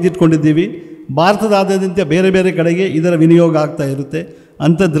ನಾವು ತೆಗೆದಿಟ್ಕೊಂಡಿದ್ದೀವಿ. ಭಾರತದಾದ್ಯಂತ ಬೇರೆ ಬೇರೆ ಕಡೆಗೆ ಇದರ ವಿನಿಯೋಗ ಆಗ್ತಾ ಇರುತ್ತೆ.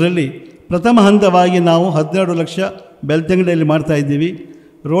 ಅಂಥದ್ರಲ್ಲಿ ಪ್ರಥಮ ಹಂತವಾಗಿ ನಾವು 12 ಲಕ್ಷ ಬೆಳ್ತಂಗಡಿಯಲ್ಲಿ ಮಾಡ್ತಾಯಿದ್ದೀವಿ.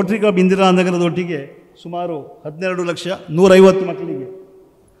 ರೋಟರಿ ಕ್ಲಬ್ ಇಂದಿರಾನಗರದೊಟ್ಟಿಗೆ ಸುಮಾರು 12 ಲಕ್ಷ 150 ಮಕ್ಕಳಿಗೆ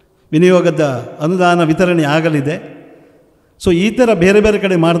ವಿನಿಯೋಗದ ಅನುದಾನ ವಿತರಣೆ ಆಗಲಿದೆ. ಸೊ ಈ ಥರ ಬೇರೆ ಬೇರೆ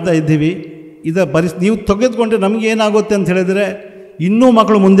ಕಡೆ ಮಾಡ್ತಾ ಇದ್ದೀವಿ. ನೀವು ತೆಗೆದುಕೊಂಡ್ರೆ ನಮಗೆ ಏನಾಗುತ್ತೆ ಅಂತ ಹೇಳಿದರೆ, ಇನ್ನೂ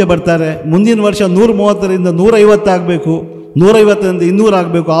ಮಕ್ಕಳು ಮುಂದೆ ಬರ್ತಾರೆ. ಮುಂದಿನ ವರ್ಷ 130ರಿಂದ 150 ಆಗಬೇಕು, 150ರಿಂದ 200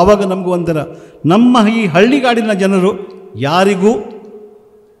 ಆಗಬೇಕು. ಆವಾಗ ನಮಗೂ ಒಂಥರ ನಮ್ಮ ಈ ಹಳ್ಳಿಗಾಡಿನ ಜನರು ಯಾರಿಗೂ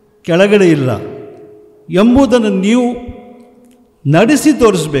ಕೆಳಗಡೆ ಇಲ್ಲ ಎಂಬುದನ್ನು ನೀವು ನಡೆಸಿ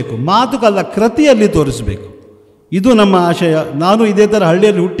ತೋರಿಸಬೇಕು, ಮಾತುಕಲ್ಲ ಕೃತಿಯಲ್ಲಿ ತೋರಿಸಬೇಕು. ಇದು ನಮ್ಮ ಆಶಯ. ನಾನು ಇದೇ ಥರ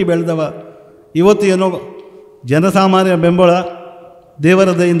ಹಳ್ಳಿಯಲ್ಲಿ ಹುಟ್ಟಿ ಬೆಳೆದವ. ಇವತ್ತು ಏನೋ ಜನಸಾಮಾನ್ಯ ಬೆಂಬಲ ದೇವರ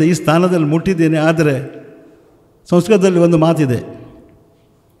ದಯಿಂದ ಈ ಸ್ಥಾನದಲ್ಲಿ ಮುಟ್ಟಿದ್ದೇನೆ. ಆದರೆ ಸಂಸ್ಕೃತದಲ್ಲಿ ಒಂದು ಮಾತಿದೆ,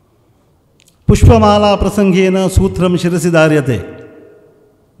 ಪುಷ್ಪಮಾಲಾ ಪ್ರಸಂಗೇನ ಸೂತ್ರಂ ಶಿರಸಿದಾರ್ಯತೆ.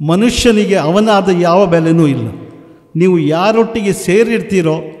 ಮನುಷ್ಯನಿಗೆ ಅವನಾದ ಯಾವ ಬೆಲೆನೂ ಇಲ್ಲ. ನೀವು ಯಾರೊಟ್ಟಿಗೆ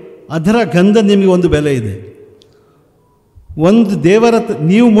ಸೇರಿರ್ತೀರೋ ಅದರ ಗಂಧ ನಿಮಗೆ ಒಂದು ಬೆಲೆ ಇದೆ. ಒಂದು ದೇವರ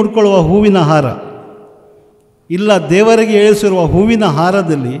ನೀವು ಮುಡ್ಕೊಳ್ಳುವ ಹೂವಿನ ಹಾರ ಇಲ್ಲ, ದೇವರಿಗೆ ಏಳಿಸಿರುವ ಹೂವಿನ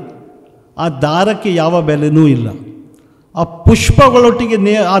ಹಾರದಲ್ಲಿ ಆ ದಾರಕ್ಕೆ ಯಾವ ಬೆಲೆನೂ ಇಲ್ಲ. ಆ ಪುಷ್ಪಗಳೊಟ್ಟಿಗೆ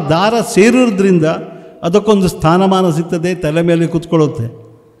ಆ ದಾರ ಸೇರೋದ್ರಿಂದ ಅದಕ್ಕೊಂದು ಸ್ಥಾನಮಾನ ಸಿಗ್ತದೆ, ತಲೆ ಮೇಲೆ ಕೂತ್ಕೊಳ್ಳುತ್ತೆ.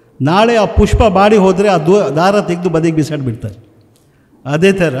 ನಾಳೆ ಆ ಪುಷ್ಪ ಬಾಡಿ ಹೋದರೆ ಆ ದಾರ ತೆಗೆದು ಬದಿಗೆ ಬಿಸಾಡಿಬಿಡ್ತಾರೆ.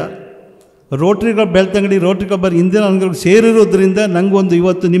 ಅದೇ ಥರ ರೋಟ್ರಿ ಕ್ಲಬ್ ಬೆಳ್ತಂಗಡಿ ರೋಟ್ರಿ ಕ್ಲಬ್ಬರ್ ಇಂದಿನ ಅಂಗಗಳಿಗೆ ಸೇರಿರೋದ್ರಿಂದ ನನಗೊಂದು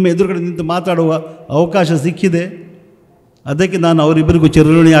ಇವತ್ತು ನಿಮ್ಮ ಎದುರುಗಡೆ ನಿಂತು ಮಾತಾಡುವ ಅವಕಾಶ ಸಿಕ್ಕಿದೆ. ಅದಕ್ಕೆ ನಾನು ಅವರಿಬ್ಬರಿಗೂ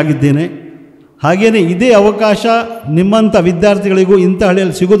ಚಿರಋಣಿಯಾಗಿದ್ದೇನೆ. ಹಾಗೆಯೇ ಇದೇ ಅವಕಾಶ ನಿಮ್ಮಂಥ ವಿದ್ಯಾರ್ಥಿಗಳಿಗೂ ಇಂಥ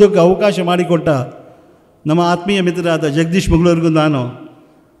ಹಳ್ಳಿಯಲ್ಲಿ ಸಿಗೋದಕ್ಕೆ ಅವಕಾಶ ಮಾಡಿಕೊಟ್ಟ ನಮ್ಮ ಆತ್ಮೀಯ ಮಿತ್ರರಾದ ಜಗದೀಶ್ ಮಂಗಳೂರಿಗೂ ನಾನು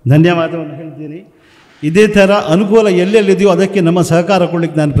ಧನ್ಯವಾದವನ್ನು ಹೇಳ್ತೀನಿ. ಇದೇ ಥರ ಅನುಕೂಲ ಎಲ್ಲೆಲ್ಲಿದೆಯೋ ಅದಕ್ಕೆ ನಮ್ಮ ಸಹಕಾರ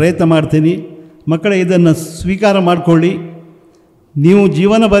ಕೊಡಲಿಕ್ಕೆ ನಾನು ಪ್ರಯತ್ನ ಮಾಡ್ತೀನಿ. ಮಕ್ಕಳೇ, ಇದನ್ನು ಸ್ವೀಕಾರ ಮಾಡಿಕೊಳ್ಳಿ. ನೀವು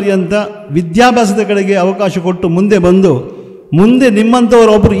ಜೀವನ ಪರ್ಯಂತ ವಿದ್ಯಾಭ್ಯಾಸದ ಕಡೆಗೆ ಅವಕಾಶ ಕೊಟ್ಟು ಮುಂದೆ ಬಂದು ಮುಂದೆ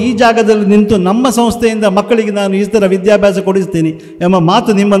ನಿಮ್ಮಂಥವರೊಬ್ಬರು ಈ ಜಾಗದಲ್ಲಿ ನಿಂತು ನಮ್ಮ ಸಂಸ್ಥೆಯಿಂದ ಮಕ್ಕಳಿಗೆ ನಾನು ಈ ಥರ ವಿದ್ಯಾಭ್ಯಾಸ ಕೊಡಿಸ್ತೀನಿ ಎಂಬ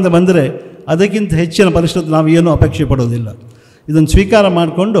ಮಾತು ನಿಮ್ಮಂದ ಬಂದರೆ ಅದಕ್ಕಿಂತ ಹೆಚ್ಚಿನ ಪರಿಶ್ರಮ ನಾವು ಏನೂ ಅಪೇಕ್ಷೆ ಪಡೋದಿಲ್ಲ. ಇದನ್ನು ಸ್ವೀಕಾರ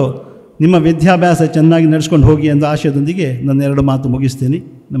ಮಾಡಿಕೊಂಡು ನಿಮ್ಮ ವಿದ್ಯಾಭ್ಯಾಸ ಚೆನ್ನಾಗಿ ನಡೆಸ್ಕೊಂಡು ಹೋಗಿ ಎಂಬ ಆಶಯದೊಂದಿಗೆ ನನ್ನ ಎರಡು ಮಾತು ಮುಗಿಸ್ತೀನಿ.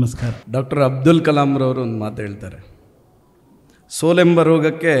 ನಮಸ್ಕಾರ. ಡಾಕ್ಟರ್ ಅಬ್ದುಲ್ ಕಲಾಂರವರು ಒಂದು ಮಾತು ಹೇಳ್ತಾರೆ, ಸೋಲೆಂಬ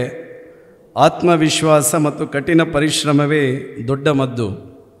ರೋಗಕ್ಕೆ ಆತ್ಮವಿಶ್ವಾಸ ಮತ್ತು ಕಠಿಣ ಪರಿಶ್ರಮವೇ ದೊಡ್ಡ ಮದ್ದು.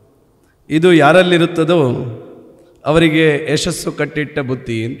 ಇದು ಯಾರಲ್ಲಿರುತ್ತದೋ ಅವರಿಗೆ ಯಶಸ್ಸು ಕಟ್ಟಿಟ್ಟ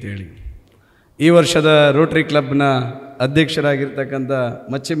ಬುತ್ತಿ ಅಂತೇಳಿ ಈ ವರ್ಷದ ರೋಟ್ರಿ ಕ್ಲಬ್ನ ಅಧ್ಯಕ್ಷರಾಗಿರ್ತಕ್ಕಂಥ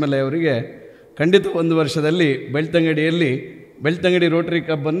ಮಚ್ಚಿಮಲೆಯವರಿಗೆ ಖಂಡಿತ ಒಂದು ವರ್ಷದಲ್ಲಿ ಬೆಳ್ತಂಗಡಿ ರೋಟ್ರಿ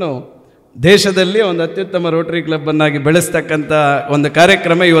ಕ್ಲಬ್ಬನ್ನು ದೇಶದಲ್ಲಿ ಒಂದು ಅತ್ಯುತ್ತಮ ರೋಟ್ರಿ ಕ್ಲಬ್ಬನ್ನಾಗಿ ಬೆಳೆಸ್ತಕ್ಕಂಥ ಒಂದು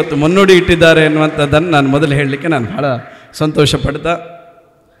ಕಾರ್ಯಕ್ರಮ ಇವತ್ತು ಮುನ್ನುಡಿ ಇಟ್ಟಿದ್ದಾರೆ ಎನ್ನುವಂಥದ್ದನ್ನು ನಾನು ಮೊದಲು ಹೇಳಲಿಕ್ಕೆ ನಾನು ಬಹಳ ಸಂತೋಷ ಪಡ್ತಾ,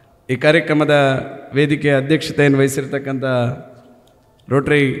 ಈ ಕಾರ್ಯಕ್ರಮದ ವೇದಿಕೆಯ ಅಧ್ಯಕ್ಷತೆಯನ್ನು ವಹಿಸಿರ್ತಕ್ಕಂಥ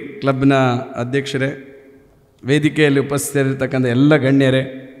ರೋಟ್ರಿ ಕ್ಲಬ್ನ ಅಧ್ಯಕ್ಷರೇ, ವೇದಿಕೆಯಲ್ಲಿ ಉಪಸ್ಥಿತರಿರ್ತಕ್ಕಂಥ ಎಲ್ಲ ಗಣ್ಯರೇ,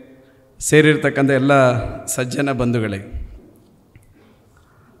 ಸೇರಿರ್ತಕ್ಕಂಥ ಎಲ್ಲ ಸಜ್ಜನ ಬಂಧುಗಳೇ,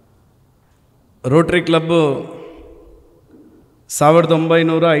 ರೋಟ್ರಿ ಕ್ಲಬ್ಬು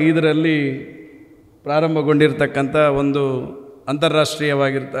 1905ರಲ್ಲಿ ಪ್ರಾರಂಭಗೊಂಡಿರ್ತಕ್ಕಂಥ ಒಂದು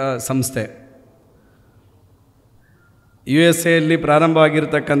ಅಂತಾರಾಷ್ಟ್ರೀಯವಾಗಿರ್ತ ಸಂಸ್ಥೆ. USA ಪ್ರಾರಂಭ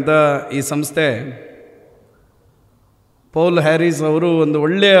ಆಗಿರ್ತಕ್ಕಂಥ ಈ ಸಂಸ್ಥೆ ಪೌಲ್ ಹ್ಯಾರಿಸ್ ಅವರು ಒಂದು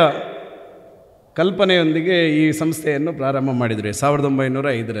ಒಳ್ಳೆಯ ಕಲ್ಪನೆಯೊಂದಿಗೆ ಈ ಸಂಸ್ಥೆಯನ್ನು ಪ್ರಾರಂಭ ಮಾಡಿದರು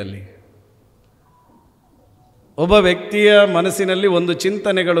 1905ರಲ್ಲಿ. ಒಬ್ಬ ವ್ಯಕ್ತಿಯ ಮನಸ್ಸಿನಲ್ಲಿ ಒಂದು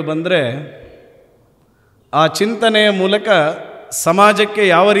ಚಿಂತನೆಗಳು ಬಂದರೆ ಆ ಚಿಂತನೆಯ ಮೂಲಕ ಸಮಾಜಕ್ಕೆ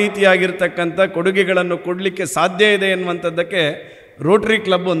ಯಾವ ರೀತಿಯಾಗಿರ್ತಕ್ಕಂಥ ಕೊಡುಗೆಗಳನ್ನು ಕೊಡಲಿಕ್ಕೆ ಸಾಧ್ಯ ಇದೆ ಎನ್ನುವಂಥದ್ದಕ್ಕೆ ರೋಟ್ರಿ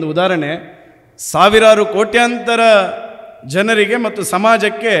ಕ್ಲಬ್ ಒಂದು ಉದಾಹರಣೆ. ಸಾವಿರಾರು ಕೋಟ್ಯಾಂತರ ಜನರಿಗೆ ಮತ್ತು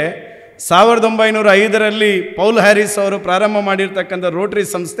ಸಮಾಜಕ್ಕೆ 1905ರಲ್ಲಿ ಪೌಲ್ ಹ್ಯಾರಿಸ್ ಅವರು ಪ್ರಾರಂಭ ಮಾಡಿರ್ತಕ್ಕಂಥ ರೋಟ್ರಿ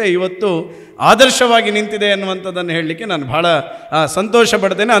ಸಂಸ್ಥೆ ಇವತ್ತು ಆದರ್ಶವಾಗಿ ನಿಂತಿದೆ ಎನ್ನುವಂಥದ್ದನ್ನು ಹೇಳಲಿಕ್ಕೆ ನಾನು ಬಹಳ ಸಂತೋಷ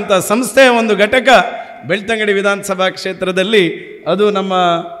ಪಡ್ತೇನೆ. ಅಂಥ ಸಂಸ್ಥೆಯ ಒಂದು ಘಟಕ ಬೆಳ್ತಂಗಡಿ ವಿಧಾನಸಭಾ ಕ್ಷೇತ್ರದಲ್ಲಿ, ಅದು ನಮ್ಮ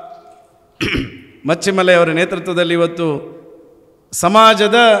ಮಚ್ಚಿಮಲೆಯವರ ನೇತೃತ್ವದಲ್ಲಿ ಇವತ್ತು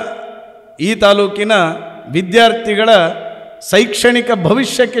ಸಮಾಜದ ಈ ತಾಲೂಕಿನ ವಿದ್ಯಾರ್ಥಿಗಳ ಶೈಕ್ಷಣಿಕ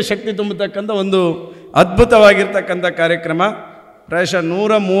ಭವಿಷ್ಯಕ್ಕೆ ಶಕ್ತಿ ತುಂಬತಕ್ಕಂಥ ಒಂದು ಅದ್ಭುತವಾಗಿರ್ತಕ್ಕಂಥ ಕಾರ್ಯಕ್ರಮ. ಪ್ರಾಯಶಃ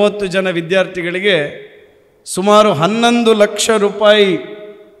 130 ಜನ ವಿದ್ಯಾರ್ಥಿಗಳಿಗೆ ಸುಮಾರು 11 ಲಕ್ಷ ರೂಪಾಯಿ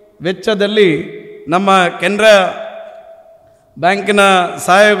ವೆಚ್ಚದಲ್ಲಿ ನಮ್ಮ ಕೆನರಾ ಬ್ಯಾಂಕಿನ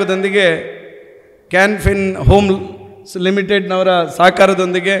ಸಹಯೋಗದೊಂದಿಗೆ ಕ್ಯಾನ್ಫಿನ್ ಹೋಮ್ಸ್ ಲಿಮಿಟೆಡ್ನವರ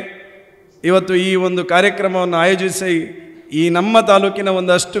ಸಹಕಾರದೊಂದಿಗೆ ಇವತ್ತು ಈ ಒಂದು ಕಾರ್ಯಕ್ರಮವನ್ನು ಆಯೋಜಿಸಿ ಈ ನಮ್ಮ ತಾಲೂಕಿನ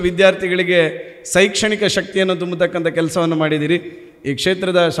ಒಂದಷ್ಟು ವಿದ್ಯಾರ್ಥಿಗಳಿಗೆ ಶೈಕ್ಷಣಿಕ ಶಕ್ತಿಯನ್ನು ತುಂಬತಕ್ಕಂಥ ಕೆಲಸವನ್ನು ಮಾಡಿದ್ದೀರಿ. ಈ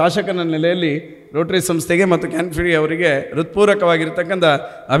ಕ್ಷೇತ್ರದ ಶಾಸಕನ ನೆಲೆಯಲ್ಲಿ ರೋಟರಿ ಸಂಸ್ಥೆಗೆ ಮತ್ತು ಕ್ಯಾನ್ಫಿರಿ ಅವರಿಗೆ ಹೃತ್ಪೂರ್ವಕವಾಗಿರ್ತಕ್ಕಂಥ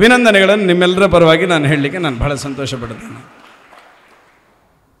ಅಭಿನಂದನೆಗಳನ್ನು ನಿಮ್ಮೆಲ್ಲರ ಪರವಾಗಿ ನಾನು ಹೇಳಲಿಕ್ಕೆ ನಾನು ಬಹಳ ಸಂತೋಷ ಪಡ್ತೇನೆ.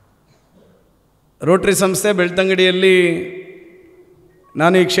 ರೋಟರಿ ಸಂಸ್ಥೆ ಬೆಳ್ತಂಗಡಿಯಲ್ಲಿ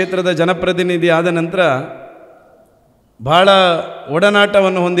ನಾನು ಈ ಕ್ಷೇತ್ರದ ಜನಪ್ರತಿನಿಧಿ ಆದ ನಂತರ ಬಹಳ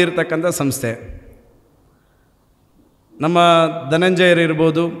ಒಡನಾಟವನ್ನು ಹೊಂದಿರತಕ್ಕಂಥ ಸಂಸ್ಥೆ. ನಮ್ಮ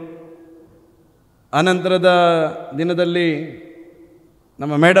ಧನಂಜಯರಿರ್ಬೋದು, ಆನಂತರದ ದಿನದಲ್ಲಿ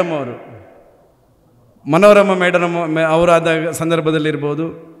ನಮ್ಮ ಮೇಡಮ್ ಅವರು ಮನೋರಮ ಮೇಡಮ್ ಅವರಾದ ಸಂದರ್ಭದಲ್ಲಿರ್ಬೋದು,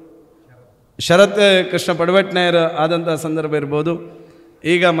 ಶರತ್ ಕೃಷ್ಣ ಪಡವಟ್ನಾಯರ್ ಆದಂಥ ಸಂದರ್ಭ ಇರ್ಬೋದು,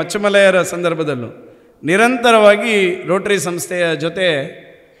 ಈಗ ಮಚ್ಚಮಲೆಯರ ಸಂದರ್ಭದಲ್ಲೂ ನಿರಂತರವಾಗಿ ರೋಟರಿ ಸಂಸ್ಥೆಯ ಜೊತೆ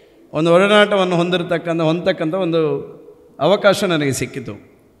ಒಂದು ಒಡನಾಟವನ್ನು ಹೊಂದತಕ್ಕಂಥ ಒಂದು ಅವಕಾಶ ನನಗೆ ಸಿಕ್ಕಿತು.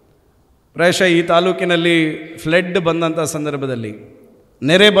 ಪ್ರಾಯಶಃ ಈ ತಾಲೂಕಿನಲ್ಲಿ ಫ್ಲಡ್ ಬಂದಂಥ ಸಂದರ್ಭದಲ್ಲಿ,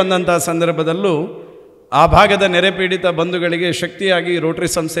 ನೆರೆ ಬಂದಂಥ ಸಂದರ್ಭದಲ್ಲೂ ಆ ಭಾಗದ ನೆರೆ ಪೀಡಿತ ಬಂಧುಗಳಿಗೆ ಶಕ್ತಿಯಾಗಿ ರೋಟರಿ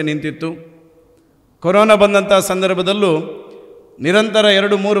ಸಂಸ್ಥೆ ನಿಂತಿತ್ತು. ಕೊರೋನಾ ಬಂದಂಥ ಸಂದರ್ಭದಲ್ಲೂ ನಿರಂತರ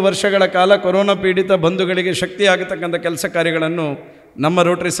 2-3 ವರ್ಷಗಳ ಕಾಲ ಕೊರೋನಾ ಪೀಡಿತ ಬಂಧುಗಳಿಗೆ ಶಕ್ತಿಯಾಗತಕ್ಕಂಥ ಕೆಲಸ ಕಾರ್ಯಗಳನ್ನು ನಮ್ಮ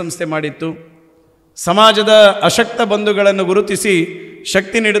ರೋಟರಿ ಸಂಸ್ಥೆ ಮಾಡಿತ್ತು. ಸಮಾಜದ ಅಶಕ್ತ ಬಂಧುಗಳನ್ನು ಗುರುತಿಸಿ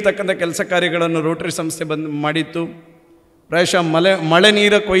ಶಕ್ತಿ ನೀಡತಕ್ಕಂಥ ಕೆಲಸ ಕಾರ್ಯಗಳನ್ನು ರೋಟರಿ ಸಂಸ್ಥೆ ಮಾಡಿತ್ತು. ಪ್ರಾಯಶಃ ಮಳೆ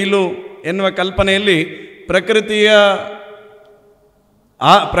ನೀರ ಕೊಯ್ಲು ಎನ್ನುವ ಕಲ್ಪನೆಯಲ್ಲಿ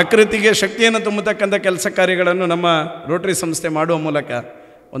ಪ್ರಕೃತಿಗೆ ಶಕ್ತಿಯನ್ನು ತುಂಬತಕ್ಕಂಥ ಕೆಲಸ ಕಾರ್ಯಗಳನ್ನು ನಮ್ಮ ರೋಟರಿ ಸಂಸ್ಥೆ ಮಾಡುವ ಮೂಲಕ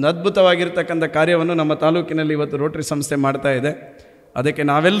ಒಂದು ಅದ್ಭುತವಾಗಿರ್ತಕ್ಕಂಥ ಕಾರ್ಯವನ್ನು ನಮ್ಮ ತಾಲೂಕಿನಲ್ಲಿ ಇವತ್ತು ರೋಟರಿ ಸಂಸ್ಥೆ ಮಾಡ್ತಾ ಇದೆ. ಅದಕ್ಕೆ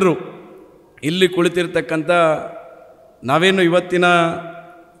ನಾವೆಲ್ಲರೂ ಇಲ್ಲಿ ಕುಳಿತಿರ್ತಕ್ಕಂಥ ನಾವೇನು ಇವತ್ತಿನ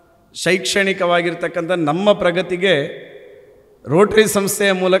ಶೈಕ್ಷಣಿಕವಾಗಿರ್ತಕ್ಕಂಥ ನಮ್ಮ ಪ್ರಗತಿಗೆ ರೋಟರಿ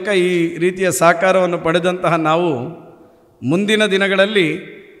ಸಂಸ್ಥೆಯ ಮೂಲಕ ಈ ರೀತಿಯ ಸಹಕಾರವನ್ನು ಪಡೆದಂತಹ ನಾವು ಮುಂದಿನ ದಿನಗಳಲ್ಲಿ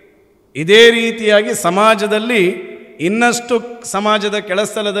ಇದೇ ರೀತಿಯಾಗಿ ಸಮಾಜದಲ್ಲಿ ಇನ್ನಷ್ಟು ಸಮಾಜದ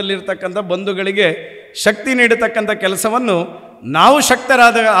ಕೆಳಸ್ಥಲದಲ್ಲಿರ್ತಕ್ಕಂಥ ಬಂಧುಗಳಿಗೆ ಶಕ್ತಿ ನೀಡತಕ್ಕಂಥ ಕೆಲಸವನ್ನು ನಾವು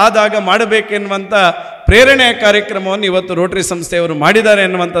ಆದಾಗ ಮಾಡಬೇಕೆನ್ನುವಂಥ ಪ್ರೇರಣೆಯ ಕಾರ್ಯಕ್ರಮವನ್ನು ಇವತ್ತು ರೋಟರಿ ಸಂಸ್ಥೆಯವರು ಮಾಡಿದ್ದಾರೆ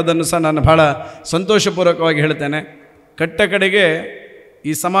ಎನ್ನುವಂಥದ್ದನ್ನು ಸಹ ನಾನು ಭಾಳ ಸಂತೋಷಪೂರ್ವಕವಾಗಿ ಹೇಳ್ತೇನೆ. ಕಡೆಗೆ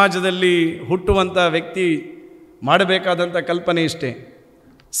ಈ ಸಮಾಜದಲ್ಲಿ ಹುಟ್ಟುವಂಥ ವ್ಯಕ್ತಿ ಮಾಡಬೇಕಾದಂಥ ಕಲ್ಪನೆ ಇಷ್ಟೇ,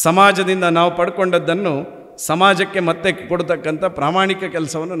 ಸಮಾಜದಿಂದ ನಾವು ಪಡ್ಕೊಂಡದ್ದನ್ನು ಸಮಾಜಕ್ಕೆ ಮತ್ತೆ ಕೊಡತಕ್ಕಂಥ ಪ್ರಾಮಾಣಿಕ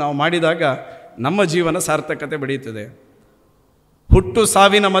ಕೆಲಸವನ್ನು ನಾವು ಮಾಡಿದಾಗ ನಮ್ಮ ಜೀವನ ಸಾರ್ಥಕತೆ ಬೆಳೆಯುತ್ತದೆ. ಹುಟ್ಟು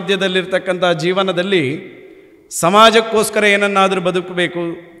ಸಾವಿನ ಮಧ್ಯದಲ್ಲಿರ್ತಕ್ಕಂಥ ಜೀವನದಲ್ಲಿ ಸಮಾಜಕ್ಕೋಸ್ಕರ ಏನನ್ನಾದರೂ ಬದುಕಬೇಕು,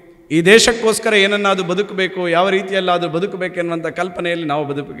 ಈ ದೇಶಕ್ಕೋಸ್ಕರ ಏನನ್ನಾದರೂ ಬದುಕಬೇಕು, ಯಾವ ರೀತಿಯಲ್ಲಾದರೂ ಬದುಕಬೇಕೆನ್ನುವಂಥ ಕಲ್ಪನೆಯಲ್ಲಿ ನಾವು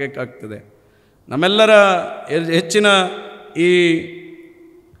ಬದುಕಬೇಕಾಗ್ತದೆ. ನಮ್ಮೆಲ್ಲರ ಹೆಚ್ಚಿನ ಈ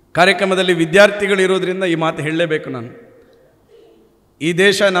ಕಾರ್ಯಕ್ರಮದಲ್ಲಿ ವಿದ್ಯಾರ್ಥಿಗಳಿರೋದ್ರಿಂದ ಈ ಮಾತು ಹೇಳಲೇಬೇಕು ನಾನು. ಈ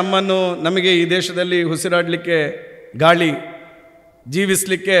ದೇಶ ನಮಗೆ ಈ ದೇಶದಲ್ಲಿ ಉಸಿರಾಡಲಿಕ್ಕೆ ಗಾಳಿ,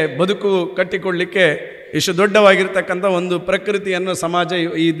 ಜೀವಿಸಲಿಕ್ಕೆ, ಬದುಕು ಕಟ್ಟಿಕೊಳ್ಳಲಿಕ್ಕೆ ಇಷ್ಟು ದೊಡ್ಡವಾಗಿರ್ತಕ್ಕಂಥ ಒಂದು ಪ್ರಕೃತಿಯನ್ನು ಸಮಾಜ,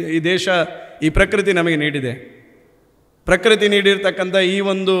 ಈ ದೇಶ, ಈ ಪ್ರಕೃತಿ ನಮಗೆ ನೀಡಿದೆ. ಪ್ರಕೃತಿ ನೀಡಿರ್ತಕ್ಕಂಥ ಈ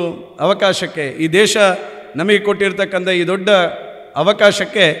ಒಂದು ಅವಕಾಶಕ್ಕೆ, ಈ ದೇಶ ನಮಗೆ ಕೊಟ್ಟಿರ್ತಕ್ಕಂಥ ಈ ದೊಡ್ಡ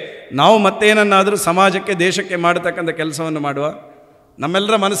ಅವಕಾಶಕ್ಕೆ ನಾವು ಮತ್ತೇನನ್ನಾದರೂ ಸಮಾಜಕ್ಕೆ, ದೇಶಕ್ಕೆ ಮಾಡತಕ್ಕಂಥ ಕೆಲಸವನ್ನು ಮಾಡುವ.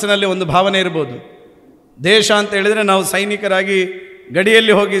 ನಮ್ಮೆಲ್ಲರ ಮನಸ್ಸಿನಲ್ಲಿ ಒಂದು ಭಾವನೆ ಇರ್ಬೋದು, ದೇಶ ಅಂತ ಹೇಳಿದರೆ ನಾವು ಸೈನಿಕರಾಗಿ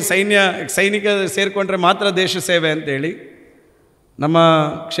ಗಡಿಯಲ್ಲಿ ಹೋಗಿ ಸೈನಿಕ ಸೇರಿಕೊಂಡ್ರೆ ಮಾತ್ರ ದೇಶ ಸೇವೆ ಅಂತೇಳಿ. ನಮ್ಮ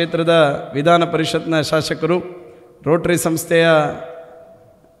ಕ್ಷೇತ್ರದ ವಿಧಾನ ಪರಿಷತ್ನ ಶಾಸಕರು, ರೋಟರಿ ಸಂಸ್ಥೆಯ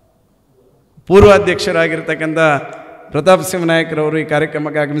ಪೂರ್ವಾಧ್ಯಕ್ಷರಾಗಿರ್ತಕ್ಕಂಥ ಪ್ರತಾಪ್ ಸಿಂಹ ನಾಯಕರವರು ಈ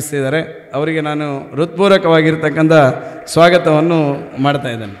ಕಾರ್ಯಕ್ರಮಕ್ಕೆ ಆಗಮಿಸ್ತಿದ್ದಾರೆ. ಅವರಿಗೆ ನಾನು ಹೃತ್ಪೂರ್ವಕವಾಗಿರ್ತಕ್ಕಂಥ ಸ್ವಾಗತವನ್ನು ಮಾಡ್ತಾ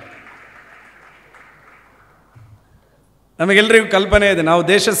ಇದ್ದೇನೆ. ನಮಗೆಲ್ಲರಿಗೂ ಕಲ್ಪನೆ ಇದೆ, ನಾವು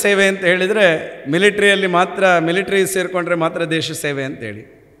ದೇಶ ಸೇವೆ ಅಂತ ಹೇಳಿದರೆ ಮಿಲಿಟರಿ ಸೇರಿಕೊಂಡ್ರೆ ಮಾತ್ರ ದೇಶ ಸೇವೆ ಅಂತೇಳಿ.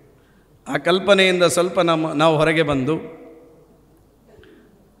 ಆ ಕಲ್ಪನೆಯಿಂದ ಸ್ವಲ್ಪ ನಾವು ಹೊರಗೆ ಬಂದು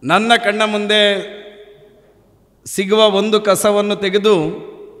ನನ್ನ ಕಣ್ಣ ಮುಂದೆ ಸಿಗುವ ಒಂದು ಕಸವನ್ನು ತೆಗೆದು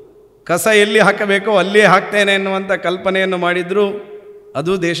ಕಸ ಎಲ್ಲಿ ಹಾಕಬೇಕೋ ಅಲ್ಲಿಯೇ ಹಾಕ್ತೇನೆ ಎನ್ನುವಂಥ ಕಲ್ಪನೆಯನ್ನು ಮಾಡಿದರೂ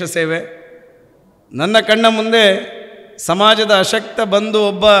ಅದು ದೇಶ ಸೇವೆ. ನನ್ನ ಕಣ್ಣ ಮುಂದೆ ಸಮಾಜದ ಅಶಕ್ತ ಬಂಧು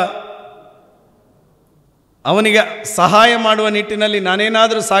ಒಬ್ಬ, ಅವನಿಗೆ ಸಹಾಯ ಮಾಡುವ ನಿಟ್ಟಿನಲ್ಲಿ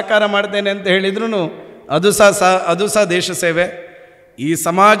ನಾನೇನಾದರೂ ಸಹಕಾರ ಮಾಡ್ತೇನೆ ಅಂತ ಹೇಳಿದ್ರೂ ಅದು ಸಹ ದೇಶ ಸೇವೆ. ಈ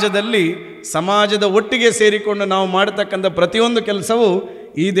ಸಮಾಜದ ಒಟ್ಟಿಗೆ ಸೇರಿಕೊಂಡು ನಾವು ಮಾಡತಕ್ಕಂಥ ಪ್ರತಿಯೊಂದು ಕೆಲಸವೂ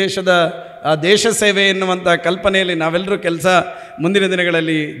ಈ ದೇಶ ಸೇವೆ ಎನ್ನುವಂಥ ಕಲ್ಪನೆಯಲ್ಲಿ ನಾವೆಲ್ಲರೂ ಮುಂದಿನ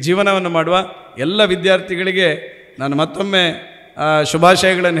ದಿನಗಳಲ್ಲಿ ಜೀವನವನ್ನು ಮಾಡುವ. ಎಲ್ಲ ವಿದ್ಯಾರ್ಥಿಗಳಿಗೆ ನಾನು ಮತ್ತೊಮ್ಮೆ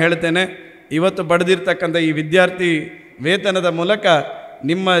ಶುಭಾಶಯಗಳನ್ನು ಹೇಳ್ತೇನೆ. ಇವತ್ತು ಪಡೆದಿರ್ತಕ್ಕಂಥ ಈ ವಿದ್ಯಾರ್ಥಿ ವೇತನದ ಮೂಲಕ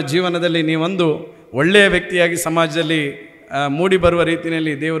ನಿಮ್ಮ ಜೀವನದಲ್ಲಿ ನೀವೊಂದು ಒಳ್ಳೆಯ ವ್ಯಕ್ತಿಯಾಗಿ ಸಮಾಜದಲ್ಲಿ ಮೂಡಿ ಬರುವ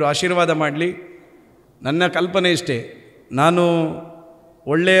ರೀತಿಯಲ್ಲಿ ದೇವರು ಆಶೀರ್ವಾದ ಮಾಡಲಿ. ನನ್ನ ಕಲ್ಪನೆ ಇಷ್ಟೇ, ನಾನು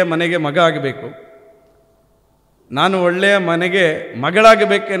ಒಳ್ಳೆಯ ಮನೆಗೆ ಮಗ ಆಗಬೇಕು, ನಾನು ಒಳ್ಳೆಯ ಮನೆಗೆ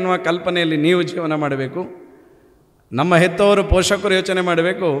ಮಗಳಾಗಬೇಕೆನ್ನುವ ಕಲ್ಪನೆಯಲ್ಲಿ ನೀವು ಜೀವನ ಮಾಡಬೇಕು. ನಮ್ಮ ಹೆತ್ತವರು, ಪೋಷಕರು ಯೋಚನೆ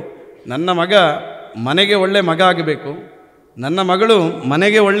ಮಾಡಬೇಕು, ನನ್ನ ಮಗ ಮನೆಗೆ ಒಳ್ಳೆಯ ಮಗ ಆಗಬೇಕು, ನನ್ನ ಮಗಳು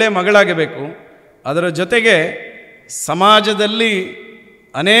ಮನೆಗೆ ಒಳ್ಳೆಯ ಮಗಳಾಗಬೇಕು. ಅದರ ಜೊತೆಗೆ ಸಮಾಜದಲ್ಲಿ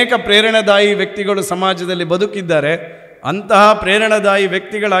ಅನೇಕ ಪ್ರೇರಣಾದಾಯಿ ವ್ಯಕ್ತಿಗಳು ಸಮಾಜದಲ್ಲಿ ಬದುಕಿದ್ದಾರೆ, ಅಂತಹ ಪ್ರೇರಣಾದಾಯಿ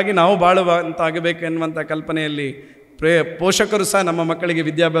ವ್ಯಕ್ತಿಗಳಾಗಿ ನಾವು ಬಾಳುವಂತಾಗಬೇಕು ಎನ್ನುವಂಥ ಕಲ್ಪನೆಯಲ್ಲಿ ಪೋಷಕರು ಸಹ ನಮ್ಮ ಮಕ್ಕಳಿಗೆ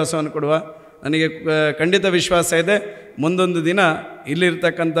ವಿದ್ಯಾಭ್ಯಾಸವನ್ನು ಕೊಡುವ. ನನಗೆ ಖಂಡಿತ ವಿಶ್ವಾಸ ಇದೆ, ಮುಂದೊಂದು ದಿನ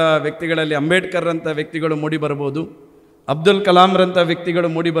ಇಲ್ಲಿರ್ತಕ್ಕಂಥ ವ್ಯಕ್ತಿಗಳಲ್ಲಿ ಅಂಬೇಡ್ಕರ್ರಂಥ ವ್ಯಕ್ತಿಗಳು ಮೂಡಿ ಬರ್ಬೋದು, ಅಬ್ದುಲ್ ಕಲಾಂರಂಥ ವ್ಯಕ್ತಿಗಳು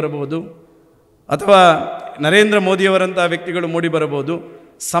ಮೂಡಿ ಬರಬಹುದು, ಅಥವಾ ನರೇಂದ್ರ ಮೋದಿಯವರಂಥ ವ್ಯಕ್ತಿಗಳು ಮೂಡಿ ಬರಬಹುದು.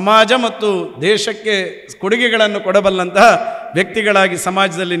 ಸಮಾಜ ಮತ್ತು ದೇಶಕ್ಕೆ ಕೊಡುಗೆಗಳನ್ನು ಕೊಡಬಲ್ಲಂತಹ ವ್ಯಕ್ತಿಗಳಾಗಿ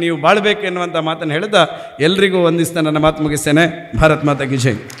ಸಮಾಜದಲ್ಲಿ ನೀವು ಬಾಳಬೇಕು ಎನ್ನುವಂಥ ಮಾತನ್ನು ಹೇಳ್ತಾ ಎಲ್ರಿಗೂ ವಂದಿಸ್ತಾ ನನ್ನ ಮಾತು ಮುಗಿಸ್ತೇನೆ. ಭಾರತ್ ಮಾತಾ ಕಿ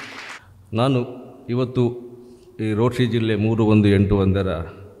ಜೈ. ನಾನು ಇವತ್ತು ಈ ರೋಟರಿ ಜಿಲ್ಲೆ 3181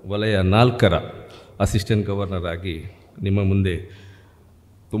 ವಲಯ 4ರ ಅಸಿಸ್ಟೆಂಟ್ ಗವರ್ನರ್ ಆಗಿ ನಿಮ್ಮ ಮುಂದೆ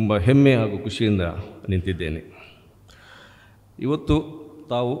ತುಂಬ ಹೆಮ್ಮೆ ಹಾಗೂ ಖುಷಿಯಿಂದ ನಿಂತಿದ್ದೇನೆ. ಇವತ್ತು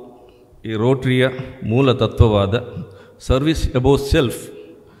ತಾವು ಈ ರೋಟರಿಯ ಮೂಲ ತತ್ವವಾದ ಸರ್ವಿಸ್ ಅಬೌವ್ ಸೆಲ್ಫ್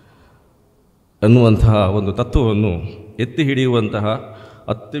ಅನ್ನುವಂತಹ ಒಂದು ತತ್ವವನ್ನು ಎತ್ತಿ ಹಿಡಿಯುವಂತಹ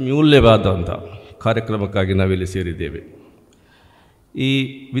ಅತ್ಯಮೂಲ್ಯವಾದಂಥ ಕಾರ್ಯಕ್ರಮಕ್ಕಾಗಿ ನಾವಿಲ್ಲಿ ಸೇರಿದ್ದೇವೆ. ಈ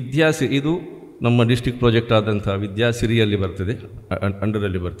ಇದು ನಮ್ಮ ಡಿಸ್ಟ್ರಿಕ್ಟ್ ಪ್ರಾಜೆಕ್ಟ್ ಆದಂಥ ವಿದ್ಯಾಸಿರಿಯಲ್ಲಿ ಬರ್ತದೆ,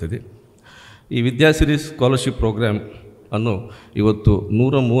 ಅಂಡರಲ್ಲಿ ಬರ್ತದೆ. ಈ ವಿದ್ಯಾಸಿರಿ ಸ್ಕಾಲರ್ಶಿಪ್ ಪ್ರೋಗ್ರಾಮ್ ಅನ್ನು ಇವತ್ತು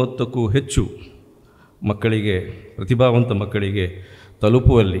 130ಕ್ಕೂ ಹೆಚ್ಚು ಮಕ್ಕಳಿಗೆ, ಪ್ರತಿಭಾವಂತ ಮಕ್ಕಳಿಗೆ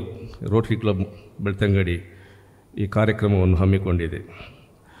ತಲುಪುವಲ್ಲಿ ರೋಟರಿ ಕ್ಲಬ್ ಬೆಳ್ತಂಗಡಿ ಈ ಕಾರ್ಯಕ್ರಮವನ್ನು ಹಮ್ಮಿಕೊಂಡಿದೆ.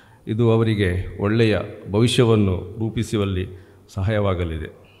 ಇದು ಅವರಿಗೆ ಒಳ್ಳೆಯ ಭವಿಷ್ಯವನ್ನು ರೂಪಿಸುವಲ್ಲಿ ಸಹಾಯವಾಗಲಿದೆ.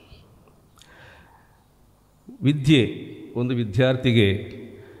 ವಿದ್ಯೆ ಒಂದು ವಿದ್ಯಾರ್ಥಿಗೆ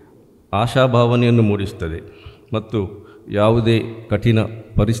ಆಶಾಭಾವನೆಯನ್ನು ಮೂಡಿಸುತ್ತದೆ ಮತ್ತು ಯಾವುದೇ ಕಠಿಣ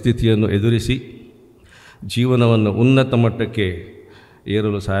ಪರಿಸ್ಥಿತಿಯನ್ನು ಎದುರಿಸಿ ಜೀವನವನ್ನು ಉನ್ನತ ಮಟ್ಟಕ್ಕೆ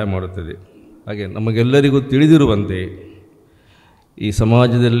ಏರಲು ಸಹಾಯ ಮಾಡುತ್ತದೆ. ಹಾಗೆ ನಮಗೆಲ್ಲರಿಗೂ ತಿಳಿದಿರುವಂತೆ ಈ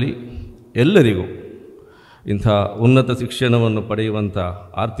ಸಮಾಜದಲ್ಲಿ ಎಲ್ಲರಿಗೂ ಇಂಥ ಉನ್ನತ ಶಿಕ್ಷಣವನ್ನು ಪಡೆಯುವಂಥ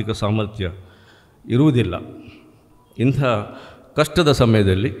ಆರ್ಥಿಕ ಸಾಮರ್ಥ್ಯ ಇರುವುದಿಲ್ಲ. ಇಂಥ ಕಷ್ಟದ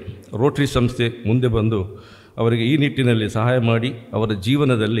ಸಮಯದಲ್ಲಿ ರೋಟರಿ ಸಂಸ್ಥೆ ಮುಂದೆ ಬಂದು ಅವರಿಗೆ ಈ ನಿಟ್ಟಿನಲ್ಲಿ ಸಹಾಯ ಮಾಡಿ ಅವರ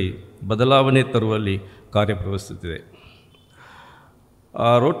ಜೀವನದಲ್ಲಿ ಬದಲಾವಣೆ ತರುವಲ್ಲಿ ಕಾರ್ಯಪ್ರವಹಿಸುತ್ತಿದೆ.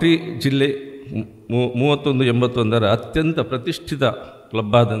 ರೋಟರಿ ಜಿಲ್ಲೆ 3181 ಅತ್ಯಂತ ಪ್ರತಿಷ್ಠಿತ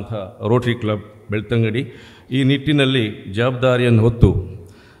ಕ್ಲಬ್ ಆದಂಥ ರೋಟರಿ ಕ್ಲಬ್ ಬೆಳ್ತಂಗಡಿ ಈ ನಿಟ್ಟಿನಲ್ಲಿ ಜವಾಬ್ದಾರಿಯನ್ನು ಹೊತ್ತು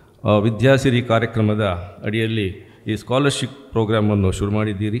ವಿದ್ಯಾಸಿರಿ ಕಾರ್ಯಕ್ರಮದ ಅಡಿಯಲ್ಲಿ ಈ ಸ್ಕಾಲರ್ಶಿಪ್ ಪ್ರೋಗ್ರಾಮನ್ನು ಶುರು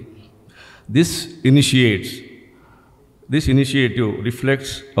ಮಾಡಿದ್ದೀರಿ. This initiative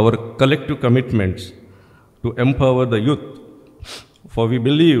reflects hour collective commitments to empower the youth, for we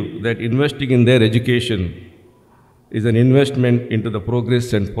believe that investing in their education is an investment into the progress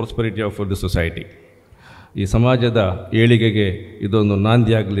and prosperity of the society. ಈ ಸಮಾಜದ ಏಳಿಗೆಗೆ ಇದೊಂದು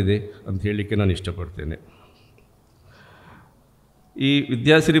ನಾಂದಿಯಾಗಲಿದೆ ಅಂತ ಹೇಳಲಿಕ್ಕೆ ನಾನು ಇಷ್ಟಪಡ್ತೇನೆ. ಈ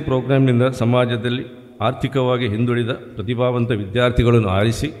ವಿದ್ಯಾಸಿರಿ ಪ್ರೋಗ್ರಾಮ್ನಿಂದ ಸಮಾಜದಲ್ಲಿ ಆರ್ಥಿಕವಾಗಿ ಹಿಂದುಳಿದ ಪ್ರತಿಭಾವಂತ ವಿದ್ಯಾರ್ಥಿಗಳನ್ನು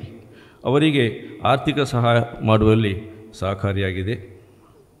ಆರಿಸಿ ಅವರಿಗೆ ಆರ್ಥಿಕ ಸಹಾಯ ಮಾಡುವಲ್ಲಿ ಸಹಕಾರಿಯಾಗಿದೆ.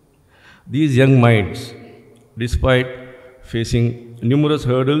 These young minds, despite facing numerous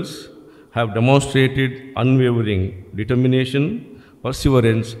hurdles, have demonstrated unwavering determination,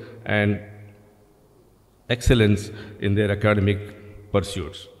 perseverance, and excellence in their academic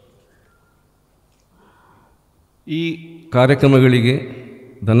pursuits. ಈ ಕಾರ್ಯಕ್ರಮಗಳಿಗೆ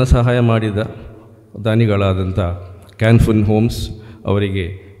ಧನ ಸಹಾಯ ಮಾಡಿದ ದಾನಿಗಳಾದಂಥ ಕ್ಯಾನ್ಫುನ್ ಹೋಮ್ಸ್ ಅವರಿಗೆ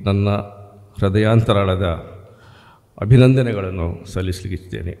ನನ್ನ ಹೃದಯಾಂತರಾಳದ ಅಭಿನಂದನೆಗಳನ್ನು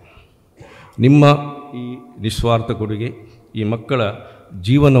ಸಲ್ಲಿಸಲಿದ್ದೇನೆ. ನಿಮ್ಮ ಈ ನಿಸ್ವಾರ್ಥ ಕೊಡುಗೆ ಈ ಮಕ್ಕಳ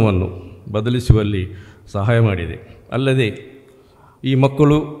ಜೀವನವನ್ನು ಬದಲಿಸುವಲ್ಲಿ ಸಹಾಯ ಮಾಡಿದೆ. ಅಲ್ಲದೆ ಈ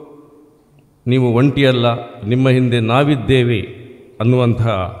ಮಕ್ಕಳು ನೀವು ಒಂಟಿಯಲ್ಲ, ನಿಮ್ಮ ಹಿಂದೆ ನಾವಿದ್ದೇವೆ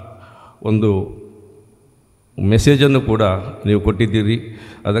ಅನ್ನುವಂತಹ ಒಂದು ಮೆಸೇಜನ್ನು ಕೂಡ ನೀವು ಕೊಟ್ಟಿದ್ದೀರಿ.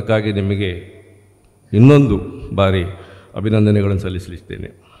 ಅದಕ್ಕಾಗಿ ನಿಮಗೆ ಇನ್ನೊಂದು ಬಾರಿ ಅಭಿನಂದನೆಗಳನ್ನು ಸಲ್ಲಿಸಲಿದ್ದೇನೆ.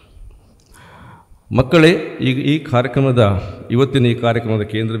 ಮಕ್ಕಳೇ, ಈಗ ಇವತ್ತಿನ ಈ ಕಾರ್ಯಕ್ರಮದ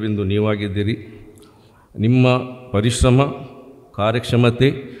ಕೇಂದ್ರ ಬಿಂದು ನೀವಾಗಿದ್ದೀರಿ. ನಿಮ್ಮ ಪರಿಶ್ರಮ, ಕಾರ್ಯಕ್ಷಮತೆ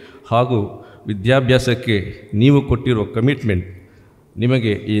ಹಾಗೂ ವಿದ್ಯಾಭ್ಯಾಸಕ್ಕೆ ನೀವು ಕೊಟ್ಟಿರುವ ಕಮಿಟ್ಮೆಂಟ್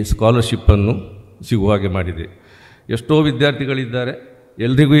ನಿಮಗೆ ಈ ಸ್ಕಾಲರ್ಶಿಪ್ಪನ್ನು ಸಿಗುವ ಹಾಗೆ ಮಾಡಿದೆ. ಎಷ್ಟೋ ವಿದ್ಯಾರ್ಥಿಗಳಿದ್ದಾರೆ,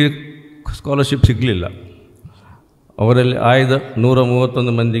 ಎಲ್ರಿಗೂ ಈ ಸ್ಕಾಲರ್ಶಿಪ್ ಸಿಗಲಿಲ್ಲ. ಅವರಲ್ಲಿ ಆಯ್ದ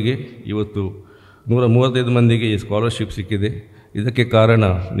 131 ಮಂದಿಗೆ ಇವತ್ತು 135 ಮಂದಿಗೆ ಈ ಸ್ಕಾಲರ್ಶಿಪ್ ಸಿಕ್ಕಿದೆ. ಇದಕ್ಕೆ ಕಾರಣ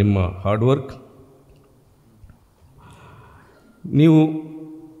ನಿಮ್ಮ ಹಾರ್ಡ್ ವರ್ಕ್. ನೀವು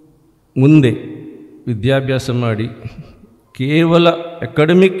ಮುಂದೆ ವಿದ್ಯಾಭ್ಯಾಸ ಮಾಡಿ ಕೇವಲ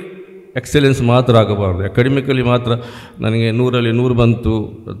ಅಕಾಡೆಮಿಕ್ ಎಕ್ಸಲೆನ್ಸ್ ಮಾತ್ರ ಆಗಬಾರ್ದು. ಅಕಾಡೆಮಿಕಲಿ ಮಾತ್ರ ನನಗೆ 100ರಲ್ಲಿ 100 ಬಂತು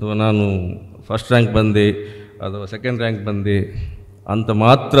ಅಥವಾ ನಾನು ಫಸ್ಟ್ ರ್ಯಾಂಕ್ ಬಂದೆ ಅಥವಾ ಸೆಕೆಂಡ್ ರ್ಯಾಂಕ್ ಬಂದೆ ಅಂತ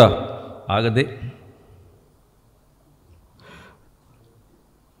ಮಾತ್ರ ಆಗದೆ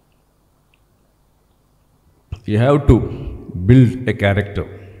you have to build A character.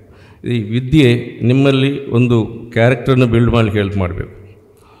 ಈ ವಿದ್ಯೆ ನಿಮ್ಮಲ್ಲಿ ಒಂದು ಕ್ಯಾರೆಕ್ಟರನ್ನು ಬಿಲ್ಡ್ ಮಾಡಲಿಕ್ಕೆ ಹೆಲ್ಪ್ ಮಾಡಬೇಕು.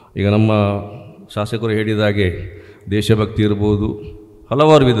 ಈಗ ನಮ್ಮ ಶಾಸಕರು ಹೇಳಿದ ಹಾಗೆ ದೇಶಭಕ್ತಿ ಇರ್ಬೋದು,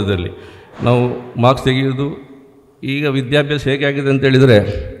 ಹಲವಾರು ವಿಧದಲ್ಲಿ ನಾವು ಮಾರ್ಕ್ಸ್ ತೆಗೆಯೋದು. ಈಗ ವಿದ್ಯಾಭ್ಯಾಸ ಹೇಗೆ ಆಗಿದೆ ಅಂತೇಳಿದರೆ,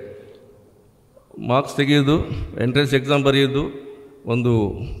 ಮಾರ್ಕ್ಸ್ ತೆಗೆಯೋದು, ಎಂಟ್ರೆನ್ಸ್ ಎಕ್ಸಾಮ್ ಬರೆಯೋದು, ಒಂದು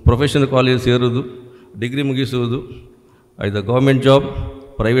ಪ್ರೊಫೆಷನಲ್ ಕಾಲೇಜ್ ಸೇರೋದು, ಡಿಗ್ರಿ ಮುಗಿಸುವುದು, ಐದು ಗೌರ್ಮೆಂಟ್ ಜಾಬ್,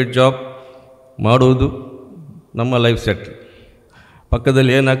 ಪ್ರೈವೇಟ್ ಜಾಬ್ ಮಾಡುವುದು, ನಮ್ಮ ಲೈಫ್ ಸೆಟ್.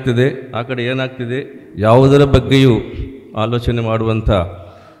 ಪಕ್ಕದಲ್ಲಿ ಏನಾಗ್ತಿದೆ, ಆ ಕಡೆ ಏನಾಗ್ತಿದೆ, ಯಾವುದರ ಬಗ್ಗೆಯೂ ಆಲೋಚನೆ ಮಾಡುವಂಥ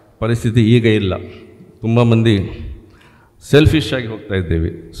ಪರಿಸ್ಥಿತಿ ಈಗ ಇಲ್ಲ. ತುಂಬ ಮಂದಿ ಸೆಲ್ಫಿಶ್ ಆಗಿ ಹೋಗ್ತಾ ಇದ್ದೇವೆ.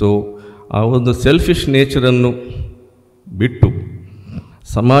 ಸೊ ಆ ಒಂದು ಸೆಲ್ಫಿಶ್ ನೇಚರನ್ನು ಬಿಟ್ಟು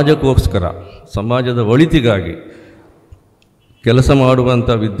ಸಮಾಜಕ್ಕೋಸ್ಕರ, ಸಮಾಜದ ಒಳಿತಿಗಾಗಿ ಕೆಲಸ ಮಾಡುವಂಥ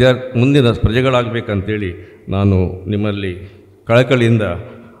ಮುಂದಿನ ಪ್ರಜೆಗಳಾಗಬೇಕಂತೇಳಿ ನಾನು ನಿಮ್ಮಲ್ಲಿ ಕಳಕಳಿಯಿಂದ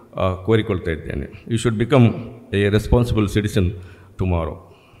ಕೋರಿಕೊಳ್ತಾ ಇದ್ದೇನೆ. You should become A responsible citizen tomorrow.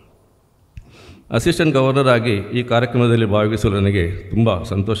 Assistant governor ಆಗಿ ಈ ಕಾರ್ಯಕ್ರಮದಲ್ಲಿ ಭಾಗವಹಿಸಲು ನನಗೆ ತುಂಬ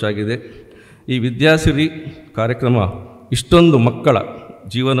ಸಂತೋಷ ಆಗಿದೆ. ಈ ವಿದ್ಯಾಸಿರಿ ಕಾರ್ಯಕ್ರಮ ಇಷ್ಟೊಂದು ಮಕ್ಕಳ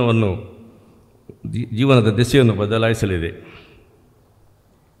ಜೀವನದ ದಿಸೆಯನ್ನು ಬದಲಾಯಿಸಲಿದೆ.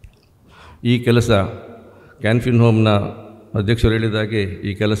 ಈ ಕೆಲಸ ಕ್ಯಾನ್ಫಿನ್ ಹೋಮ್ನ ಅಧ್ಯಕ್ಷರು ಹೇಳಿದಾಗೆ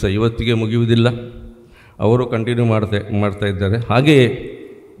ಈ ಕೆಲಸ ಇವತ್ತಿಗೆ ಮುಗಿಯುವುದಿಲ್ಲ, ಅವರು ಕಂಟಿನ್ಯೂ ಮಾಡ್ತಾ ಇದ್ದಾರೆ. ಹಾಗೆಯೇ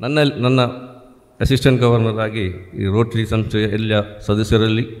ನನ್ನ ಅಸಿಸ್ಟೆಂಟ್ ಗವರ್ನರ್ ಆಗಿ ಈ ರೋಟರಿ ಸಂಸ್ಥೆಯ ಎಲ್ಲ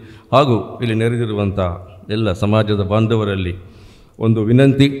ಸದಸ್ಯರಲ್ಲಿ ಹಾಗೂ ಇಲ್ಲಿ ನೆರೆದಿರುವಂಥ ಎಲ್ಲ ಸಮಾಜದ ಬಾಂಧವರಲ್ಲಿ ಒಂದು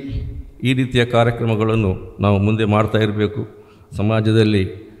ವಿನಂತಿ, ಈ ರೀತಿಯ ಕಾರ್ಯಕ್ರಮಗಳನ್ನು ನಾವು ಮುಂದೆ ಮಾಡ್ತಾ ಇರಬೇಕು. ಸಮಾಜದಲ್ಲಿ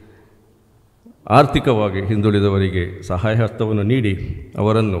ಆರ್ಥಿಕವಾಗಿ ಹಿಂದುಳಿದವರಿಗೆ ಸಹಾಯ ಹಸ್ತವನ್ನು ನೀಡಿ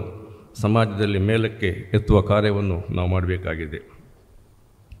ಅವರನ್ನು ಸಮಾಜದಲ್ಲಿ ಮೇಲಕ್ಕೆ ಎತ್ತುವ ಕಾರ್ಯವನ್ನು ನಾವು ಮಾಡಬೇಕಾಗಿದೆ.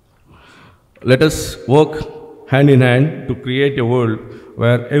 Let us work hand in hand to create A world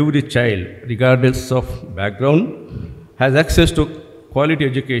wear every child, regardless of background, has access to quality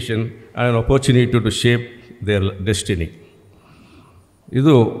education and opportunity to shape there destiny.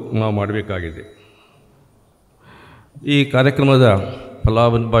 ಇದು ನಾವು ಮಾಡಬೇಕಾಗಿದೆ. ಈ ಕಾರ್ಯಕ್ರಮದ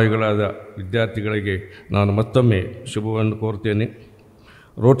ಫಲಾನುಭವಿಗಳಾದ ವಿದ್ಯಾರ್ಥಿಗಳಿಗೆ ನಾನು ಮತ್ತೊಮ್ಮೆ ಶುಭವನ್ನು ಕೋರ್ತೇನೆ.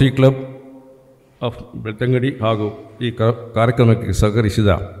 ರೋಟರಿ ಕ್ಲಬ್ ಆಫ್ ಬೆಳ್ತಂಗಡಿ ಹಾಗೂ ಈ ಕಾರ್ಯಕ್ರಮಕ್ಕೆ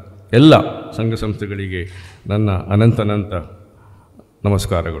ಸಹಕರಿಸಿದ ಎಲ್ಲ ಸಂಘ ಸಂಸ್ಥೆಗಳಿಗೆ ನನ್ನ ಅನಂತ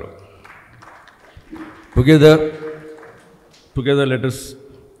ನಮಸ್ಕಾರಗಳು. Together let us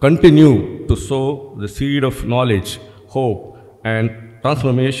continue to sow the seed of knowledge, hope and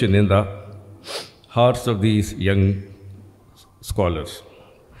transformation in the hearts of these young scholars.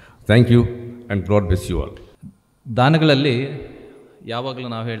 Thank you and God bless you all. ದಾನಗಳಲ್ಲಿ ಯಾವಾಗಲೂ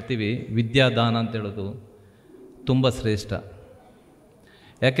ನಾವು ಹೇಳ್ತೀವಿ ವಿದ್ಯಾದಾನ ಅಂತ ಹೇಳೋದು ತುಂಬ ಶ್ರೇಷ್ಠ.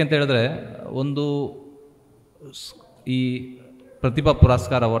 ಯಾಕೆಂತ ಹೇಳಿದ್ರೆ ಒಂದು ಈ ಪ್ರತಿಭಾ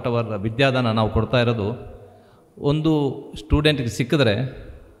ಪುರಸ್ಕಾರ ವಾಟವರ್ ವಿದ್ಯಾದಾನ ನಾವು ಕೊಡ್ತಾ ಇರೋದು ಒಂದು ಸ್ಟೂಡೆಂಟ್ಗೆ ಸಿಕ್ಕಿದ್ರೆ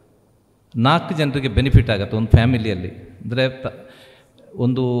 4 ಜನರಿಗೆ ಬೆನಿಫಿಟ್ ಆಗುತ್ತೆ. ಒಂದು ಫ್ಯಾಮಿಲಿಯಲ್ಲಿ ಅಂದರೆ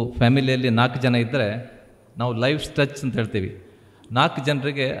ಒಂದು ಫ್ಯಾಮಿಲಿಯಲ್ಲಿ 4 ಜನ ಇದ್ದರೆ ನಾವು ಲೈಫ್ ಟಚ್ ಅಂತ ಹೇಳ್ತೀವಿ. 4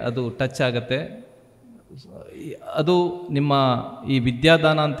 ಜನರಿಗೆ ಅದು ಟಚ್ ಆಗುತ್ತೆ. ಅದು ನಿಮ್ಮ ಈ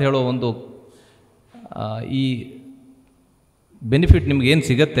ವಿದ್ಯಾದಾನ ಅಂತ ಹೇಳೋ ಒಂದು ಈ ಬೆನಿಫಿಟ್ ನಿಮ್ಗೆ ಏನು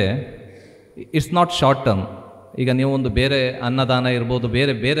ಸಿಗತ್ತೆ, ಇಟ್ಸ್ ನಾಟ್ ಶಾರ್ಟ್ ಟರ್ಮ್. ಈಗ ನೀವು ಒಂದು ಬೇರೆ ಅನ್ನದಾನ ಇರ್ಬೋದು,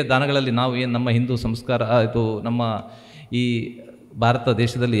 ಬೇರೆ ಬೇರೆ ದಾನಗಳಲ್ಲಿ ನಾವು ಏನು ನಮ್ಮ ಹಿಂದೂ ಸಂಸ್ಕಾರ ಇದು ನಮ್ಮ ಈ ಭಾರತ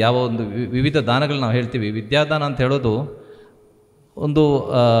ದೇಶದಲ್ಲಿ ಯಾವ ಒಂದು ವಿವಿಧ ದಾನಗಳು ನಾವು ಹೇಳ್ತೀವಿ, ವಿದ್ಯಾದಾನ ಅಂತ ಹೇಳೋದು ಒಂದು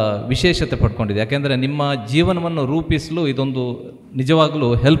ವಿಶೇಷತೆ ಪಡ್ಕೊಂಡಿದೆ. ಯಾಕೆಂದರೆ ನಿಮ್ಮ ಜೀವನವನ್ನು ರೂಪಿಸಲು ಇದೊಂದು ನಿಜವಾಗಲೂ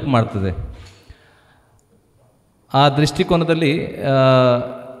ಹೆಲ್ಪ್ ಮಾಡ್ತದೆ. ಆ ದೃಷ್ಟಿಕೋನದಲ್ಲಿ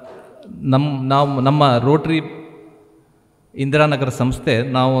ನಮ್ಮ ರೋಟರಿ ಇಂದಿರಾನಗರ ಸಂಸ್ಥೆ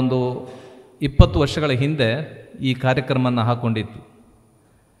ನಾವು ಒಂದು 20 ವರ್ಷಗಳ ಹಿಂದೆ ಈ ಕಾರ್ಯಕ್ರಮವನ್ನು ಹಾಕ್ಕೊಂಡಿತ್ತು.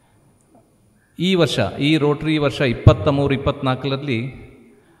 ಈ ರೋಟರಿ ವರ್ಷ 23-24ರಲ್ಲಿ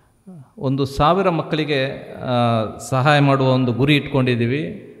 1,000 ಮಕ್ಕಳಿಗೆ ಸಹಾಯ ಮಾಡುವ ಒಂದು ಗುರಿ ಇಟ್ಕೊಂಡಿದ್ದೀವಿ.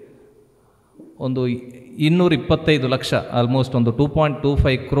 ಒಂದು 225 ಲಕ್ಷ, ಆಲ್ಮೋಸ್ಟ್ ಒಂದು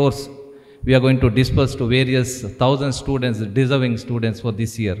 2.25 crores we are going to disperse to various 1,000 students, deserving students for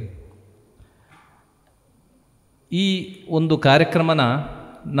this year. ಈ ಒಂದು ಕಾರ್ಯಕ್ರಮನ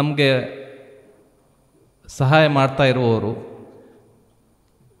ನಮಗೆ ಸಹಾಯ ಮಾಡ್ತಾ ಇರುವವರು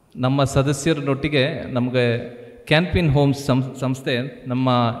ನಮ್ಮ ಸದಸ್ಯರೊಟ್ಟಿಗೆ ನಮಗೆ ಕ್ಯಾನ್ಫಿನ್ ಹೋಮ್ಸ್ ಸಂಸ್ಥೆ ನಮ್ಮ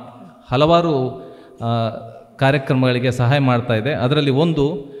ಹಲವಾರು ಕಾರ್ಯಕ್ರಮಗಳಿಗೆ ಸಹಾಯ ಮಾಡ್ತಾ ಇದೆ. ಅದರಲ್ಲಿ ಒಂದು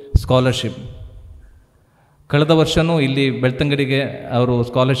ಸ್ಕಾಲರ್ಶಿಪ್. ಕಳೆದ ವರ್ಷವೂ ಇಲ್ಲಿ ಬೆಳ್ತಂಗಡಿಗೆ ಅವರು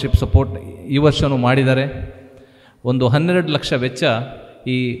ಸ್ಕಾಲರ್ಶಿಪ್ ಸಪೋರ್ಟ್ ಈ ವರ್ಷವೂ ಮಾಡಿದ್ದಾರೆ. ಒಂದು 12 ಲಕ್ಷ ವೆಚ್ಚ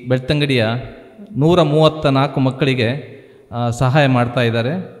ಈ ಬೆಳ್ತಂಗಡಿಯ 134 ಮಕ್ಕಳಿಗೆ ಸಹಾಯ ಮಾಡ್ತಾ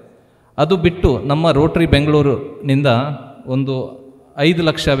ಇದ್ದಾರೆ. ಅದು ಬಿಟ್ಟು ನಮ್ಮ ರೋಟರಿ ಬೆಂಗಳೂರಿನಿಂದ ಒಂದು 5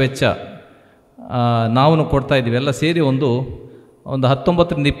 ಲಕ್ಷ ವೆಚ್ಚ ನಾವು ಕೊಡ್ತಾ ಇದ್ದೀವಿ. ಎಲ್ಲ ಸೇರಿ ಒಂದು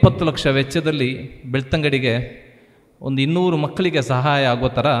 19-20 ಲಕ್ಷ ವೆಚ್ಚದಲ್ಲಿ ಬೆಳ್ತಂಗಡಿಗೆ ಒಂದು 200 ಮಕ್ಕಳಿಗೆ ಸಹಾಯ ಆಗೋ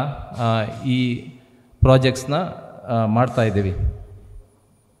ಥರ ಈ ಪ್ರಾಜೆಕ್ಟ್ಸ್ನ ಮಾಡ್ತಾ ಇದ್ದೀವಿ.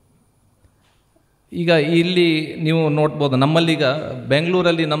 ಈಗ ಇಲ್ಲಿ ನೀವು ನೋಡ್ಬೋದು, ನಮ್ಮಲ್ಲೀಗ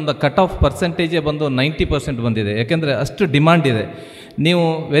ಬೆಂಗಳೂರಲ್ಲಿ ನಮ್ಮದು ಕಟ್ ಆಫ್ ಪರ್ಸೆಂಟೇಜೇ ಬಂದು 90% ಬಂದಿದೆ. ಯಾಕೆಂದರೆ ಅಷ್ಟು ಡಿಮಾಂಡ್ ಇದೆ. ನೀವು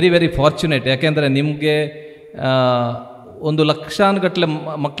ವೆರಿ ಫಾರ್ಚುನೇಟ್. ಯಾಕೆಂದರೆ ನಿಮಗೆ 1 ಲಕ್ಷಾನುಗಟ್ಟಲೆ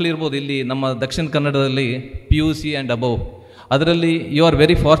ಮಕ್ಕಳಿರ್ಬೋದು ಇಲ್ಲಿ ನಮ್ಮ ದಕ್ಷಿಣ ಕನ್ನಡದಲ್ಲಿ PUC ಆ್ಯಂಡ್ ಅಬವ್. ಅದರಲ್ಲಿ you are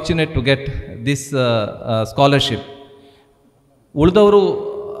very fortunate to get this scholarship. ಉಳಿದವರು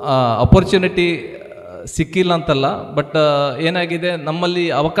ಅಪರ್ಚುನಿಟಿ ಸಿಕ್ಕಿಲ್ಲ ಅಂತಲ್ಲ, ಬಟ್ ಏನಾಗಿದೆ, ನಮ್ಮಲ್ಲಿ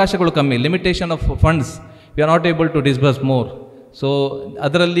ಅವಕಾಶಗಳು ಕಮ್ಮಿ, limitation of funds, we are not able to disburse more. So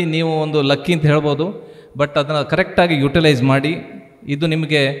ಅದರಲ್ಲಿ ನೀವು ಒಂದು ಲಕ್ಕಿ ಅಂತ ಹೇಳ್ಬೋದು, ಬಟ್ ಅದನ್ನು ಕರೆಕ್ಟಾಗಿ ಯುಟಿಲೈಸ್ ಮಾಡಿ. ಇದು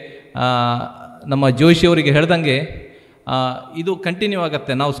ನಿಮಗೆ ನಮ್ಮ ಜೋಶಿಯವರಿಗೆ ಹೇಳ್ದಂಗೆ ಇದು ಕಂಟಿನ್ಯೂ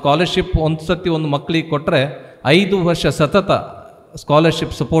ಆಗುತ್ತೆ. ನಾವು ಸ್ಕಾಲರ್ಶಿಪ್ ಒಂದು ಸತಿ ಒಂದು ಮಕ್ಕಳಿಗೆ ಕೊಟ್ಟರೆ 5 ವರ್ಷ ಸತತ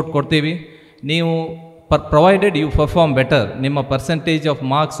ಸ್ಕಾಲರ್ಶಿಪ್ ಸಪೋರ್ಟ್ ಕೊಡ್ತೀವಿ. ನೀವು ಪ್ರೊವೈಡೆಡ್ ಯು ಪರ್ಫಾರ್ಮ್ ಬೆಟರ್, ನಿಮ್ಮ ಪರ್ಸೆಂಟೇಜ್ ಆಫ್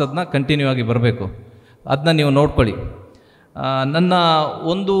ಮಾರ್ಕ್ಸ್ ಅದನ್ನ ಕಂಟಿನ್ಯೂ ಆಗಿ ಬರಬೇಕು, ಅದನ್ನ ನೀವು ನೋಡ್ಕೊಳ್ಳಿ. ನನ್ನ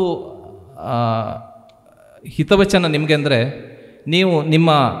ಒಂದು ಹಿತವಚನ ನಿಮಗೆ ಅಂದರೆ, ನೀವು ನಿಮ್ಮ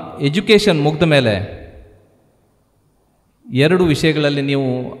ಎಜುಕೇಷನ್ ಮುಗಿದ ಮೇಲೆ 2 ವಿಷಯಗಳಲ್ಲಿ ನೀವು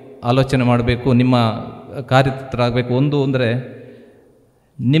ಆಲೋಚನೆ ಮಾಡಬೇಕು, ನಿಮ್ಮ ಕಾರ್ಯತರಾಗಬೇಕು. ಒಂದು ಅಂದರೆ,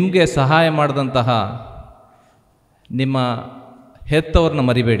 ನಿಮಗೆ ಸಹಾಯ ಮಾಡಿದಂತಹ ನಿಮ್ಮ ಹೆತ್ತವ್ರನ್ನ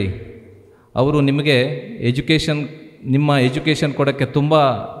ಮರಿಬೇಡಿ. ಅವರು ನಿಮಗೆ ನಿಮ್ಮ ಎಜುಕೇಷನ್ ಕೊಡೋಕ್ಕೆ ತುಂಬ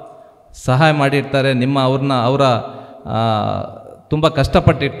ಸಹಾಯ ಮಾಡಿರ್ತಾರೆ, ಅವರ ತುಂಬ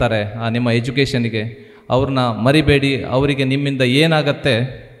ಕಷ್ಟಪಟ್ಟಿರ್ತಾರೆ ನಿಮ್ಮ ಎಜುಕೇಷನಿಗೆ. ಅವ್ರನ್ನ ಮರಿಬೇಡಿ. ಅವರಿಗೆ ನಿಮ್ಮಿಂದ ಏನಾಗತ್ತೆ,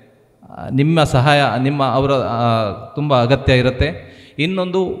 ನಿಮ್ಮ ಸಹಾಯ ಅವರ ತುಂಬ ಅಗತ್ಯ ಇರುತ್ತೆ.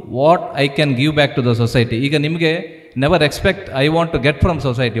 ಇನ್ನೊಂದು, what I can give back to the society. ಈಗ ನಿಮಗೆ never expect I want to get from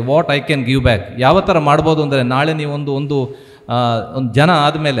society, what I can give back. ಯಾವ ಥರ ಮಾಡ್ಬೋದು ಅಂದರೆ, ನಾಳೆ ನೀವು ಒಂದು ಜನ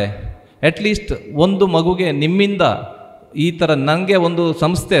ಆದಮೇಲೆ ಅಟ್ಲೀಸ್ಟ್ ಒಂದು ಮಗುಗೆ ನಿಮ್ಮಿಂದ ಈ ಥರ ನನಗೆ ಒಂದು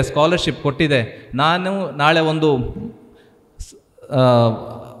ಸಂಸ್ಥೆ ಸ್ಕಾಲರ್ಶಿಪ್ ಕೊಟ್ಟಿದೆ, ನಾನು ನಾಳೆ ಒಂದು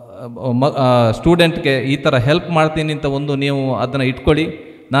ಸ್ಟೂಡೆಂಟ್ಗೆ ಈ ಥರ ಹೆಲ್ಪ್ ಮಾಡ್ತೀನಿ ಅಂತ ನೀವು ಅದನ್ನು ಇಟ್ಕೊಳ್ಳಿ.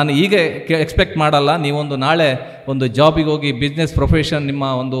 ನಾನು ಈಗ ಎಕ್ಸ್ಪೆಕ್ಟ್ ಮಾಡಲ್ಲ, ನೀವೊಂದು ನಾಳೆ ಒಂದು ಜಾಬಿಗೆ ಹೋಗಿ ಬಿಸ್ನೆಸ್ ಪ್ರೊಫೆಷನ್ ನಿಮ್ಮ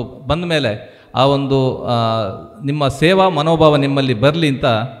ಬಂದ ಮೇಲೆ ನಿಮ್ಮ ಸೇವಾ ಮನೋಭಾವ ನಿಮ್ಮಲ್ಲಿ ಬರಲಿ ಅಂತ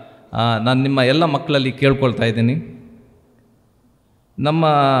ನಾನು ನಿಮ್ಮ ಎಲ್ಲ ಮಕ್ಕಳಲ್ಲಿ ಕೇಳ್ಕೊಳ್ತಾ ಇದ್ದೀನಿ. ನಮ್ಮ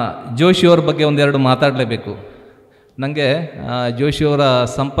ಜೋಶಿಯವ್ರ ಬಗ್ಗೆ 1-2 ಮಾತಾಡಲೇಬೇಕು. ನನಗೆ ಜೋಶಿಯವರ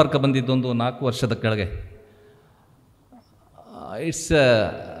ಸಂಪರ್ಕ ಬಂದಿದ್ದೊಂದು 4 ವರ್ಷದ ಕೆಳಗೆ. It's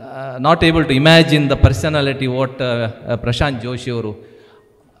not able to imagine the personality what Prashant ಜೋಶಿಯವರು.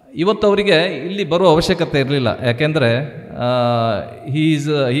 ಇವತ್ತು ಅವರಿಗೆ ಇಲ್ಲಿ ಬರೋ ಅವಶ್ಯಕತೆ ಇರಲಿಲ್ಲ, ಯಾಕೆಂದರೆ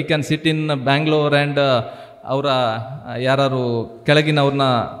he can sit in Bangalore and ಅವರ ಯಾರು ಕೆಳಗಿನವ್ರನ್ನ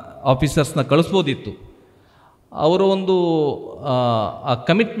ಆಫೀಸರ್ಸ್ನ ಕಳಿಸ್ಬೋದಿತ್ತು. ಅವರ ಒಂದು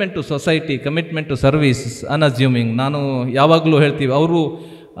commitment to society, commitment to service, ಅನ್ಅಸ್ಯೂಮಿಂಗ್. ನಾನು ಯಾವಾಗಲೂ ಹೇಳ್ತೀವಿ,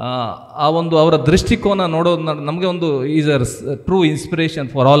 ಅವರ ದೃಷ್ಟಿಕೋನ ನೋಡೋದು ನಮಗೆ ಒಂದು is a true inspiration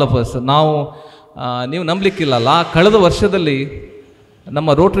for all of us. ನೀವು ನಂಬಲಿಕ್ಕಿಲ್ಲ, ಕಳೆದ ವರ್ಷದಲ್ಲಿ ನಮ್ಮ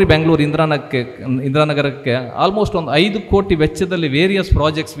ರೋಟ್ರಿ ಬ್ಯಾಂಗ್ಳೂರ್ ಇಂದಿರಾನಗರಕ್ಕೆ ಆಲ್ಮೋಸ್ಟ್ ಒಂದು 5 ಕೋಟಿ ವೆಚ್ಚದಲ್ಲಿ various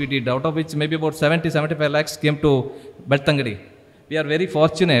projects we did, out of which may be about 70-75 lakhs came to Belthangady. We are very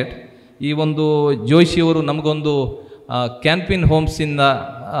fortunate. ಈ ಒಂದು ಜೋಶಿಯವರು ನಮಗೊಂದು ಕ್ಯಾನ್ಪಿನ್ ಹೋಮ್ಸಿಂದ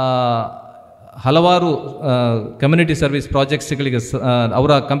ಹಲವಾರು ಕಮ್ಯುನಿಟಿ ಸರ್ವಿಸ್ ಪ್ರಾಜೆಕ್ಟ್ಸ್ಗಳಿಗೆ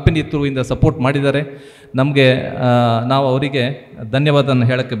ಅವರ ಕಂಪನಿ ಥ್ರೂಯಿಂದ ಸಪೋರ್ಟ್ ಮಾಡಿದ್ದಾರೆ. ನಾವು ಅವರಿಗೆ ಧನ್ಯವಾದವನ್ನು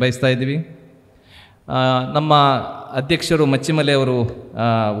ಹೇಳೋಕ್ಕೆ ಬಯಸ್ತಾ ಇದ್ದೀವಿ. ನಮ್ಮ ಅಧ್ಯಕ್ಷರು ಮಚ್ಚಿಮಲೆ ಅವರು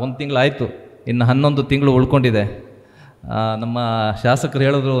 1 ತಿಂಗಳಾಯಿತು, ಇನ್ನು 11 ತಿಂಗಳು ಉಳ್ಕೊಂಡಿದೆ. ನಮ್ಮ ಶಾಸಕರು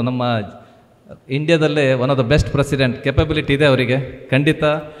ಹೇಳಿದ್ರು, ನಮ್ಮ ಇಂಡಿಯಾದಲ್ಲೇ one of the best president, capability ಇದೆ ಅವರಿಗೆ. ಖಂಡಿತ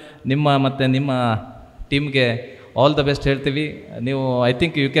ಮತ್ತು ನಿಮ್ಮ ಟೀಮ್ಗೆ ಆಲ್ ದ ಬೆಸ್ಟ್ ಹೇಳ್ತೀವಿ. ನೀವು I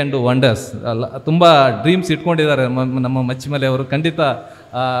think you can do wonders. ತುಂಬ ಡ್ರೀಮ್ಸ್ ಇಟ್ಕೊಂಡಿದ್ದಾರೆ ನಮ್ಮ ಮಚ್ಚಿಮಲೆ ಅವರು. ಖಂಡಿತ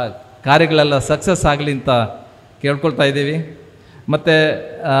ಕಾರ್ಯಗಳೆಲ್ಲ ಸಕ್ಸಸ್ ಆಗಲಿ ಅಂತ ಕೇಳ್ಕೊಳ್ತಾ ಇದ್ದೀವಿ. ಮತ್ತು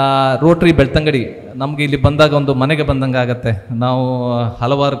ರೋಟ್ರಿ ಬೆಳ್ತಂಗಡಿ ನಮಗೆ ಇಲ್ಲಿ ಬಂದಾಗ ಒಂದು ಮನೆಗೆ ಬಂದಂಗೆ ಆಗುತ್ತೆ. ನಾವು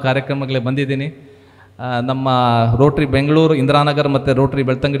ಹಲವಾರು ಕಾರ್ಯಕ್ರಮಗಳಿಗೆ ಬಂದಿದ್ದೀನಿ. ನಮ್ಮ ರೋಟ್ರಿ ಬೆಂಗಳೂರು, ಇಂದಿರಾನಗರ್ ಮತ್ತು rotary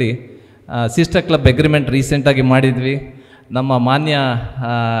Belthangady sister club agreement ರೀಸೆಂಟಾಗಿ ಮಾಡಿದ್ವಿ. ನಮ್ಮ ಮಾನ್ಯ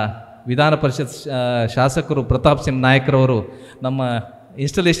ವಿಧಾನ ಪರಿಷತ್ ಶಾಸಕರು ಪ್ರತಾಪ್ ಸಿಂಗ್ ನಾಯಕ್ರವರು ನಮ್ಮ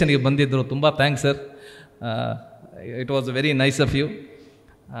ಇನ್ಸ್ಟಾಲೇಷನ್ಗೆ ಬಂದಿದ್ದರು. ತುಂಬ thanks sir, it was very nice of you.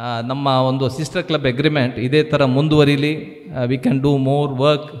 ನಮ್ಮ ಒಂದು ಸಿಸ್ಟರ್ ಕ್ಲಬ್ ಅಗ್ರಿಮೆಂಟ್ ಇದೇ ಥರ ಮುಂದುವರಿಲಿ. We can do more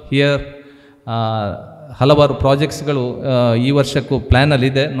work here. ಹಲವಾರು ಪ್ರಾಜೆಕ್ಟ್ಸ್ಗಳು ಈ ವರ್ಷಕ್ಕೂ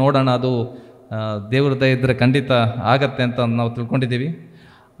ಪ್ಲ್ಯಾನಲ್ಲಿದೆ, ನೋಡೋಣ. ಅದು ದೇವ್ರ ದಯೆ ಇದ್ದರೆ ಖಂಡಿತ ಆಗತ್ತೆ ಅಂತ ನಾವು ತಿಳ್ಕೊಂಡಿದ್ದೀವಿ.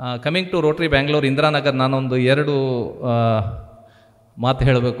 Coming to rotary Bangalore Indiranagar, ನಾನೊಂದು 2 ಮಾತು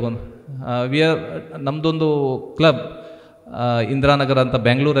ಹೇಳಬೇಕು. ನಮ್ಮದೊಂದು ಕ್ಲಬ್ ಇಂದಿರಾನಗರ ಅಂತ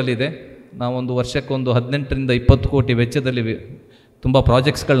ಬೆಂಗಳೂರಲ್ಲಿದೆ. ನಾವೊಂದು ವರ್ಷಕ್ಕೊಂದು 18-20 ಕೋಟಿ ವೆಚ್ಚದಲ್ಲಿ ತುಂಬ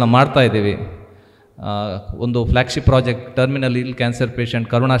ಪ್ರಾಜೆಕ್ಟ್ಸ್ಗಳನ್ನ ಮಾಡ್ತಾಯಿದ್ದೀವಿ. ಒಂದು ಫ್ಲ್ಯಾಗ್ಶಿಪ್ ಪ್ರಾಜೆಕ್ಟ್ ಟರ್ಮಿನಲ್ ಇಲ್ ಕ್ಯಾನ್ಸರ್ ಪೇಷಂಟ್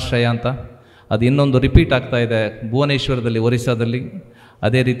ಕರುಣಾಶ್ರಯ ಅಂತ, ಅದು ಇನ್ನೊಂದು ರಿಪೀಟ್ ಆಗ್ತಾಯಿದೆ ಭುವನೇಶ್ವರದಲ್ಲಿ, ಒರಿಸ್ಸಾದಲ್ಲಿ.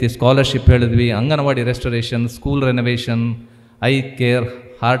 ಅದೇ ರೀತಿ ಸ್ಕಾಲರ್ಶಿಪ್ ಹೇಳಿದ್ವಿ, anganwadi restoration, school renovation, I care,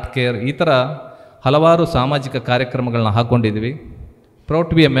 heart care, ಈ ಥರ ಹಲವಾರು ಸಾಮಾಜಿಕ ಕಾರ್ಯಕ್ರಮಗಳನ್ನ ಹಾಕ್ಕೊಂಡಿದ್ವಿ. Proud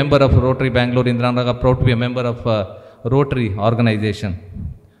to B A member of rotary Bangalore Indiranagar, proud to B A member of rotary organisation.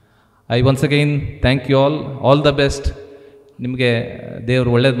 I once again thank you all the best. ನಿಮಗೆ ದೇವರು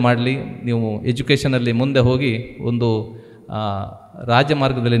ಒಳ್ಳೇದು ಮಾಡಲಿ. ನೀವು ಎಜುಕೇಷನಲ್ಲಿ ಮುಂದೆ ಹೋಗಿ ಒಂದು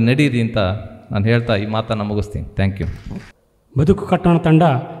ರಾಜಮಾರ್ಗದಲ್ಲಿ ನಡೀರಿ ಅಂತ ನಾನು ಹೇಳ್ತಾ ಈ ಮಾತನ್ನು ಮುಗಿಸ್ತೀನಿ. Thank you. ಬದುಕು ಕಟ್ಟೋಣ ತಂಡ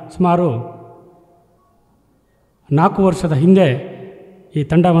ಸುಮಾರು 4 ವರ್ಷದ ಹಿಂದೆ ಈ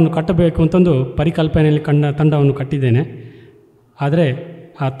ತಂಡವನ್ನು ಕಟ್ಟಬೇಕು ಅಂತಂದು ಪರಿಕಲ್ಪನೆಯಲ್ಲಿ ತಂಡವನ್ನು ಕಟ್ಟಿದ್ದೇನೆ. ಆದರೆ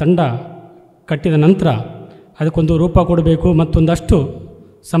ಆ ತಂಡ ಕಟ್ಟಿದ ನಂತರ ಅದಕ್ಕೊಂದು ರೂಪ ಕೊಡಬೇಕು, ಮತ್ತೊಂದಷ್ಟು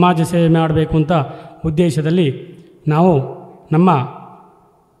ಸಮಾಜ ಸೇವೆ ಮಾಡಬೇಕು ಅಂತ ಉದ್ದೇಶದಲ್ಲಿ ನಾವು ನಮ್ಮ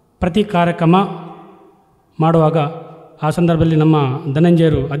ಪ್ರತಿ ಕಾರ್ಯಕ್ರಮ ಮಾಡುವಾಗ ಆ ಸಂದರ್ಭದಲ್ಲಿ ನಮ್ಮ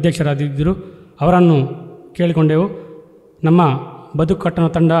ಧನಂಜಯರು ಅಧ್ಯಕ್ಷರಾಗಿದ್ದರು. ಅವರನ್ನು ಕೇಳಿಕೊಂಡೆವು. ನಮ್ಮ ಬದುಕು ಕಟ್ಟೋಣ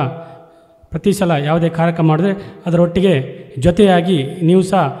ತಂಡ ಪ್ರತಿ ಸಲ ಯಾವುದೇ ಕಾರ್ಯಕ್ರಮ ಮಾಡಿದ್ರೆ ಅದರೊಟ್ಟಿಗೆ ಜೊತೆಯಾಗಿ ನೀವು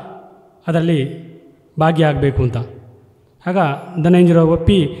ಸಹ ಅದರಲ್ಲಿ ಭಾಗಿಯಾಗಬೇಕು ಅಂತ. ಆಗ ಧನಂಜಯರು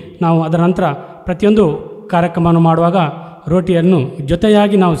ಒಪ್ಪಿ ನಾವು ಅದರ ನಂತರ ಪ್ರತಿಯೊಂದು ಕಾರ್ಯಕ್ರಮವನ್ನು ಮಾಡುವಾಗ ರೋಟಿಯನ್ನು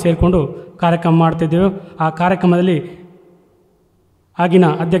ಜೊತೆಯಾಗಿ ನಾವು ಸೇರಿಕೊಂಡು ಕಾರ್ಯಕ್ರಮ ಮಾಡ್ತಿದ್ದೆವು. ಆ ಕಾರ್ಯಕ್ರಮದಲ್ಲಿ ಆಗಿನ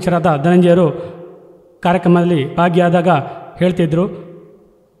ಅಧ್ಯಕ್ಷರಾದ ಧನಂಜಯರು ಕಾರ್ಯಕ್ರಮದಲ್ಲಿ ಭಾಗಿಯಾದಾಗ ಹೇಳ್ತಿದ್ದರು,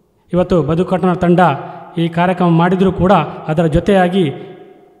 ಇವತ್ತು ಬದುಕು ಕಟ್ಟೋಣ ತಂಡ ಈ ಕಾರ್ಯಕ್ರಮ ಮಾಡಿದರೂ ಕೂಡ ಅದರ ಜೊತೆಯಾಗಿ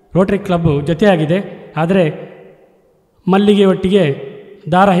ರೋಟರಿ ಕ್ಲಬ್ ಜೊತೆಯಾಗಿದೆ. ಆದರೆ ಮಲ್ಲಿಗೆ ಒಟ್ಟಿಗೆ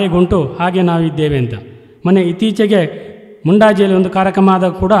ದಾರ ಹೇಗುಂಟು ಹಾಗೆ ನಾವಿದ್ದೇವೆ ಅಂತ. ಮೊನ್ನೆ ಇತ್ತೀಚೆಗೆ ಮುಂಡಾಜಿಯಲ್ಲಿ ಒಂದು ಕಾರ್ಯಕ್ರಮ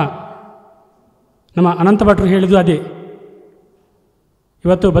ಆದಾಗ ಕೂಡ ನಮ್ಮ ಅನಂತ ಭಟ್ರು ಹೇಳಿದ್ದು ಅದೇ,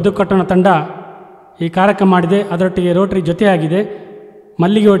 ಇವತ್ತು ಬದುಕು ಕಟ್ಟೋಣ ತಂಡ ಈ ಕಾರ್ಯಕ್ರಮ ಮಾಡಿದೆ, ಅದರೊಟ್ಟಿಗೆ ರೋಟರಿ ಜೊತೆಯಾಗಿದೆ,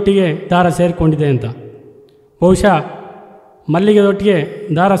 ಮಲ್ಲಿಗೆ ಒಟ್ಟಿಗೆ ದಾರ ಸೇರಿಕೊಂಡಿದೆ ಅಂತ. ಬಹುಶಃ ಮಲ್ಲಿಗೆ ಒಟ್ಟಿಗೆ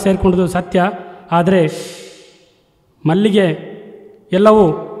ದಾರ ಸೇರಿಕೊಂಡಿದ್ದು ಸತ್ಯ. ಆದರೆ ಮಲ್ಲಿಗೆ ಎಲ್ಲವೂ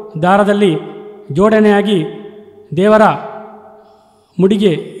ದಾರದಲ್ಲಿ ಜೋಡಣೆಯಾಗಿ ದೇವರ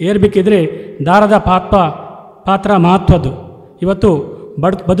ಮುಡಿಗೆ ಏರಬೇಕಿದ್ರೆ ದಾರದ ಪಾತ್ರ ಮಹತ್ವದ್ದು. ಇವತ್ತು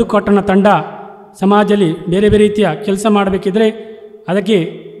ಬದುಕು ಕಟ್ಟೋಣ ತಂಡ ಸಮಾಜದಲ್ಲಿ ಬೇರೆ ಬೇರೆ ರೀತಿಯ ಕೆಲಸ ಮಾಡಬೇಕಿದ್ರೆ ಅದಕ್ಕೆ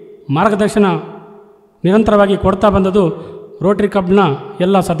ಮಾರ್ಗದರ್ಶನ ನಿರಂತರವಾಗಿ ಕೊಡ್ತಾ ಬಂದದ್ದು ರೋಟರಿ ಕ್ಲಬ್ನ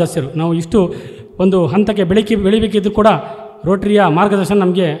ಎಲ್ಲ ಸದಸ್ಯರು. ನಾವು ಇಷ್ಟು ಒಂದು ಹಂತಕ್ಕೆ ಬೆಳಿಬೇಕಿದ್ದು ಕೂಡ ರೋಟರಿಯ ಮಾರ್ಗದರ್ಶನ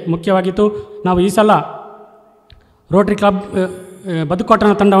ನಮಗೆ ಮುಖ್ಯವಾಗಿತ್ತು. ನಾವು ಈ ಸಲ ರೋಟರಿ ಕ್ಲಬ್ ಬದುಕು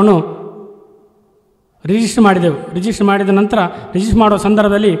ಕಟ್ಟೋಣ ತಂಡವನ್ನು ರಿಜಿಸ್ಟರ್ ಮಾಡಿದೆವು. ರಿಜಿಸ್ಟರ್ ಮಾಡಿದ ನಂತರ ರಿಜಿಸ್ಟರ್ ಮಾಡುವ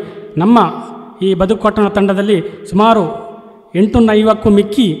ಸಂದರ್ಭದಲ್ಲಿ ನಮ್ಮ ಈ ಬದುಕು ಕಟ್ಟೋಣ ತಂಡದಲ್ಲಿ ಸುಮಾರು 850ಕ್ಕೂ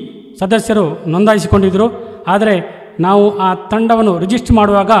ಮಿಕ್ಕಿ ಸದಸ್ಯರು ನೋಂದಾಯಿಸಿಕೊಂಡಿದ್ದರು. ಆದರೆ ನಾವು ಆ ತಂಡವನ್ನು ರಿಜಿಸ್ಟರ್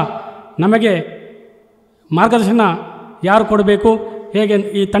ಮಾಡುವಾಗ ನಮಗೆ ಮಾರ್ಗದರ್ಶನ ಯಾರು ಕೊಡಬೇಕು, ಹೇಗೆ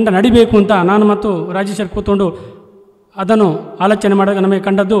ಈ ತಂಡ ನಡಿಬೇಕು ಅಂತ ನಾನು ಮತ್ತು ರಾಜೇಶರ್ ಕೂತ್ಕೊಂಡು ಅದನ್ನು ಆಲೋಚನೆ ಮಾಡಿದಾಗ ನಮಗೆ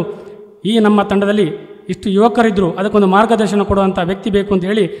ಕಂಡದ್ದು, ಈ ನಮ್ಮ ತಂಡದಲ್ಲಿ ಇಷ್ಟು ಯುವಕರಿದ್ದರು, ಅದಕ್ಕೊಂದು ಮಾರ್ಗದರ್ಶನ ಕೊಡುವಂಥ ವ್ಯಕ್ತಿ ಬೇಕು ಅಂತ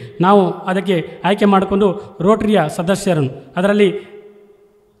ಹೇಳಿ ನಾವು ಅದಕ್ಕೆ ಆಯ್ಕೆ ಮಾಡಿಕೊಂಡು ರೋಟರಿಯ ಸದಸ್ಯರನ್ನು, ಅದರಲ್ಲಿ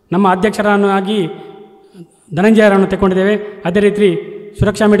ನಮ್ಮ ಅಧ್ಯಕ್ಷರನ್ನಾಗಿ ಧನಂಜಯರನ್ನು ತಗೊಂಡಿದ್ದೇವೆ. ಅದೇ ರೀತಿ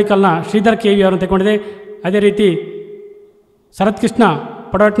ಸುರಕ್ಷಾ ಮೆಡಿಕಲ್ನ ಶ್ರೀಧರ್ ಕೆ ವಿ ಅವರನ್ನು ತಗೊಂಡಿದೆ. ಅದೇ ರೀತಿ ಶರತ್ ಕೃಷ್ಣ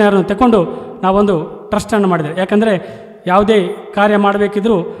ಪಡವಟ್ನೆಯವರನ್ನು ತಗೊಂಡು ನಾವೊಂದು ಟ್ರಸ್ಟನ್ನು ಮಾಡಿದ್ದೇವೆ. ಯಾಕಂದರೆ ಯಾವುದೇ ಕಾರ್ಯ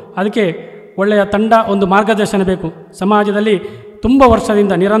ಮಾಡಬೇಕಿದ್ರೂ ಅದಕ್ಕೆ ಒಳ್ಳೆಯ ತಂಡ, ಒಂದು ಮಾರ್ಗದರ್ಶನ ಬೇಕು. ಸಮಾಜದಲ್ಲಿ ತುಂಬ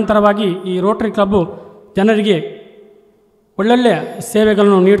ವರ್ಷದಿಂದ ನಿರಂತರವಾಗಿ ಈ ರೋಟರಿ ಕ್ಲಬ್ಬು ಜನರಿಗೆ ಒಳ್ಳೊಳ್ಳೆಯ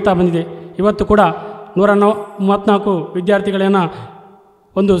ಸೇವೆಗಳನ್ನು ನೀಡ್ತಾ ಬಂದಿದೆ. ಇವತ್ತು ಕೂಡ 134 ವಿದ್ಯಾರ್ಥಿಗಳನ್ನು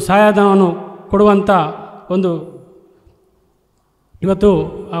ಒಂದು ಸಹಾಯಧನವನ್ನು ಕೊಡುವಂಥ ಇವತ್ತು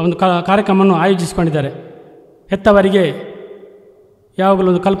ಒಂದು ಕಾರ್ಯಕ್ರಮವನ್ನು ಆಯೋಜಿಸಿಕೊಂಡಿದ್ದಾರೆ. ಹೆತ್ತವರಿಗೆ ಯಾವಾಗಲೂ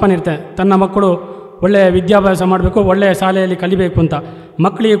ಒಂದು ಕಲ್ಪನೆ ಇರುತ್ತೆ, ತನ್ನ ಮಕ್ಕಳು ಒಳ್ಳೆಯ ವಿದ್ಯಾಭ್ಯಾಸ ಮಾಡಬೇಕು, ಒಳ್ಳೆಯ ಶಾಲೆಯಲ್ಲಿ ಕಲಿಬೇಕು ಅಂತ.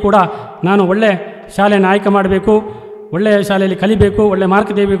 ಮಕ್ಕಳಿಗೆ ಕೂಡ ನಾನು ಒಳ್ಳೆಯ ಶಾಲೆಯನ್ನು ಆಯ್ಕೆ ಮಾಡಬೇಕು, ಒಳ್ಳೆಯ ಶಾಲೆಯಲ್ಲಿ ಕಲಿಬೇಕು, ಒಳ್ಳೆಯ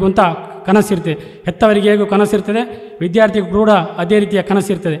ಮಾರ್ಕ್ ತೆಗಿಬೇಕು ಅಂತ ಕನಸಿರ್ತದೆ. ಹೆತ್ತವರಿಗೆ ಹೇಗೂ ಕನಸಿರ್ತದೆ, ವಿದ್ಯಾರ್ಥಿಗೂ ಕೂಡ ಅದೇ ರೀತಿಯ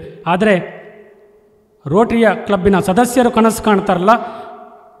ಕನಸಿರ್ತದೆ. ಆದರೆ ರೋಟರಿಯ ಕ್ಲಬ್ಬಿನ ಸದಸ್ಯರು ಕನಸು ಕಾಣ್ತಾರಲ್ಲ,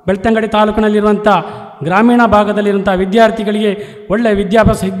 ಬೆಳ್ತಂಗಡಿ ತಾಲೂಕಿನಲ್ಲಿರುವಂಥ ಗ್ರಾಮೀಣ ಭಾಗದಲ್ಲಿರುವಂಥ ವಿದ್ಯಾರ್ಥಿಗಳಿಗೆ ಒಳ್ಳೆಯ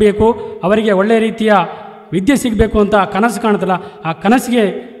ವಿದ್ಯಾಭ್ಯಾಸ ಸಿಗಬೇಕು, ಅವರಿಗೆ ಒಳ್ಳೆಯ ರೀತಿಯ ವಿದ್ಯೆ ಸಿಗಬೇಕು ಅಂತ ಕನಸು ಕಾಣ್ತಲ್ಲ, ಆ ಕನಸಿಗೆ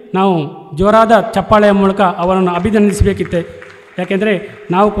ನಾವು ಜೋರಾದ ಚಪ್ಪಾಳೆಯ ಮೂಲಕ ಅವರನ್ನು ಅಭಿನಂದಿಸಬೇಕಿತ್ತೆ. ಯಾಕೆಂದರೆ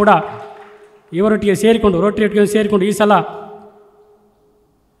ನಾವು ಕೂಡ ಇವರೊಟ್ಟಿಗೆ ಸೇರಿಕೊಂಡು, ರೋಟರಿಯೊಟ್ಟಿಗೆ ಸೇರಿಕೊಂಡು ಈ ಸಲ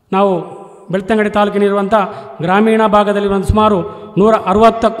ನಾವು ಬೆಳ್ತಂಗಡಿ ತಾಲೂಕಿನಿರುವಂಥ ಗ್ರಾಮೀಣ ಭಾಗದಲ್ಲಿರುವಂಥ ಸುಮಾರು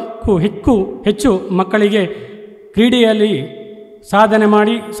 160ಕ್ಕೂ ಹೆಚ್ಚು ಮಕ್ಕಳಿಗೆ ಕ್ರೀಡೆಯಲ್ಲಿ ಸಾಧನೆ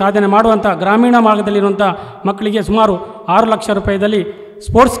ಮಾಡುವಂಥ ಗ್ರಾಮೀಣ ಭಾಗದಲ್ಲಿರುವಂಥ ಮಕ್ಕಳಿಗೆ ಸುಮಾರು 6 ಲಕ್ಷ ರೂಪಾಯಿದಲ್ಲಿ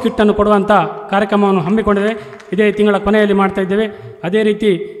ಸ್ಪೋರ್ಟ್ಸ್ ಕಿಟ್ಟನ್ನು ಕೊಡುವಂಥ ಕಾರ್ಯಕ್ರಮವನ್ನು ಹಮ್ಮಿಕೊಂಡಿದ್ದೇವೆ. ಇದೇ ತಿಂಗಳ ಕೊನೆಯಲ್ಲಿ ಮಾಡ್ತಾಯಿದ್ದೇವೆ. ಅದೇ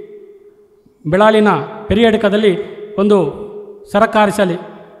ರೀತಿ ಬೆಳಾಲಿನ ಪೆರಿಯಡ್ಕದಲ್ಲಿ ಒಂದು ಸರಕಾರಿ ಶಾಲೆ,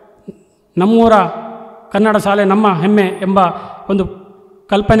 ನಮ್ಮೂರ ಕನ್ನಡ ಶಾಲೆ ನಮ್ಮ ಹೆಮ್ಮೆ ಎಂಬ ಒಂದು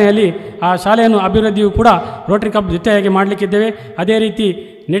ಕಲ್ಪನೆಯಲ್ಲಿ ಆ ಶಾಲೆಯನ್ನು ಅಭಿವೃದ್ಧಿಯೂ ಕೂಡ ರೋಟರಿ ಕ್ಲಬ್ ಜೊತೆಯಾಗಿ ಮಾಡಲಿಕ್ಕಿದ್ದೇವೆ. ಅದೇ ರೀತಿ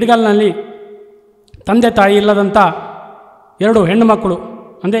ನಿಡಗಲ್ನಲ್ಲಿ ತಂದೆ ತಾಯಿ ಇಲ್ಲದಂಥ 2 ಹೆಣ್ಣು ಮಕ್ಕಳು,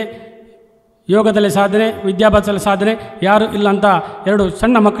 ಅಂದರೆ ಯೋಗದಲ್ಲಿ ಸಾಧನೆ, ವಿದ್ಯಾಭ್ಯಾಸದಲ್ಲಿ ಸಾಧನೆ ಯಾರು ಇಲ್ಲಂತ 2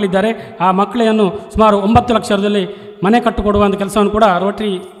 ಸಣ್ಣ ಮಕ್ಕಳಿದ್ದಾರೆ. ಆ ಮಕ್ಕಳನ್ನು ಸುಮಾರು 9 ಲಕ್ಷದಲ್ಲಿ ಮನೆ ಕಟ್ಟಿಕೊಡುವಂಥ ಕೆಲಸವನ್ನು ಕೂಡ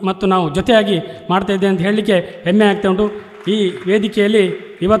ರೋಟರಿ ಮತ್ತು ನಾವು ಜೊತೆಯಾಗಿ ಮಾಡ್ತಾಯಿದ್ದೇವೆ ಅಂತ ಹೇಳಲಿಕ್ಕೆ ಹೆಮ್ಮೆ ಆಗ್ತಾ ಉಂಟು. ಈ ವೇದಿಕೆಯಲ್ಲಿ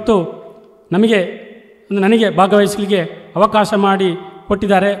ಇವತ್ತು ನನಗೆ ಭಾಗವಹಿಸಲಿಕ್ಕೆ ಅವಕಾಶ ಮಾಡಿ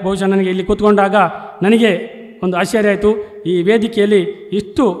ಕೊಟ್ಟಿದ್ದಾರೆ. ಬಹುಶಃ ನನಗೆ ಇಲ್ಲಿ ಕೂತ್ಕೊಂಡಾಗ ನನಗೆ ಒಂದು ಆಶ್ಚರ್ಯ ಆಯಿತು. ಈ ವೇದಿಕೆಯಲ್ಲಿ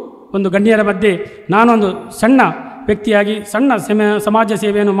ಇಷ್ಟು ಒಂದು ಗಣ್ಯರ ಮಧ್ಯೆ ನಾನೊಂದು ಸಣ್ಣ ವ್ಯಕ್ತಿಯಾಗಿ ಸಣ್ಣ ಸಮಾಜ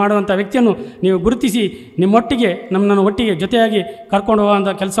ಸೇವೆಯನ್ನು ಮಾಡುವಂಥ ವ್ಯಕ್ತಿಯನ್ನು ನೀವು ಗುರುತಿಸಿ ನಿಮ್ಮೊಟ್ಟಿಗೆ ನಮ್ಮನ್ನು ಒಟ್ಟಿಗೆ ಜೊತೆಯಾಗಿ ಕರ್ಕೊಂಡು ಹೋಗುವಂಥ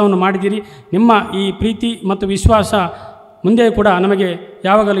ಕೆಲಸವನ್ನು ಮಾಡಿದ್ದೀರಿ. ನಿಮ್ಮ ಈ ಪ್ರೀತಿ ಮತ್ತು ವಿಶ್ವಾಸ ಮುಂದೆ ಕೂಡ ನಮಗೆ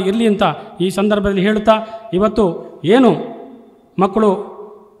ಯಾವಾಗಲೂ ಇರಲಿ ಅಂತ ಈ ಸಂದರ್ಭದಲ್ಲಿ ಹೇಳುತ್ತಾ, ಇವತ್ತು ಏನು ಮಕ್ಕಳು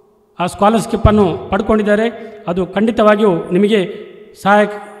ಆ ಸ್ಕಾಲರ್ಶಿಪ್ಪನ್ನು ಪಡ್ಕೊಂಡಿದ್ದಾರೆ ಅದು ಖಂಡಿತವಾಗಿಯೂ ನಿಮಗೆ ಸಹಾಯ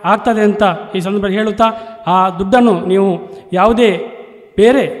ಆಗ್ತದೆ ಅಂತ ಈ ಸಂದರ್ಭದಲ್ಲಿ ಹೇಳುತ್ತಾ, ಆ ದುಡ್ಡನ್ನು ನೀವು ಯಾವುದೇ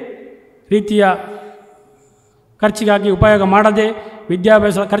ಬೇರೆ ರೀತಿಯ ಖರ್ಚಿಗಾಗಿ ಉಪಯೋಗ ಮಾಡದೆ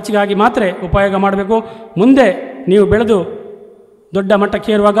ವಿದ್ಯಾಭ್ಯಾಸ ಖರ್ಚಿಗಾಗಿ ಮಾತ್ರ ಉಪಯೋಗ ಮಾಡಬೇಕು. ಮುಂದೆ ನೀವು ಬೆಳೆದು ದೊಡ್ಡ ಮಟ್ಟಕ್ಕೆ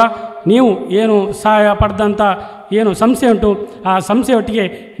ಏರುವಾಗ ನೀವು ಏನು ಸಹಾಯ ಪಡೆದಂಥ ಏನು ಸಂಸ್ಥೆ ಉಂಟು ಆ ಸಂಸ್ಥೆಯೊಟ್ಟಿಗೆ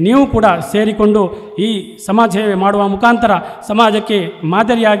ನೀವು ಕೂಡ ಸೇರಿಕೊಂಡು ಈ ಸಮಾಜ ಸೇವೆ ಮಾಡುವ ಮುಖಾಂತರ ಸಮಾಜಕ್ಕೆ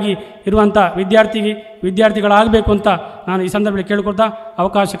ಮಾದರಿಯಾಗಿ ಇರುವಂಥ ವಿದ್ಯಾರ್ಥಿಗಳಾಗಬೇಕು ಅಂತ ನಾನು ಈ ಸಂದರ್ಭದಲ್ಲಿ ಕೇಳಿಕೊಳ್ತಾ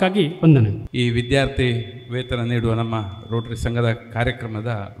ಅವಕಾಶಕ್ಕಾಗಿ ವಂದನೆ. ಈ ವಿದ್ಯಾರ್ಥಿ ವೇತನ ನೀಡುವ ನಮ್ಮ ರೋಟರಿ ಸಂಘದ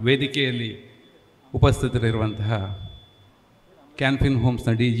ಕಾರ್ಯಕ್ರಮದ ವೇದಿಕೆಯಲ್ಲಿ ಉಪಸ್ಥಿತರಿರುವಂತಹ ಕ್ಯಾನ್ಫಿನ್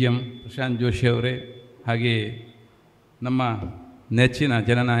ಹೋಮ್ಸ್ನ DGM ಪ್ರಶಾಂತ್ ಜೋಶಿ ಅವರೇ, ಹಾಗೆಯೇ ನಮ್ಮ ನೆಚ್ಚಿನ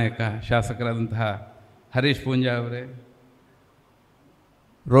ಜನನಾಯಕ ಶಾಸಕರಾದಂತಹ ಹರೀಶ್ ಪೂಂಜಾ ಅವರೇ,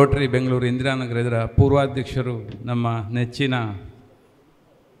 ರೋಟರಿ ಬೆಂಗಳೂರು ಇಂದಿರಾನಗರದ ಪೂರ್ವಾಧ್ಯಕ್ಷರು ನಮ್ಮ ನೆಚ್ಚಿನ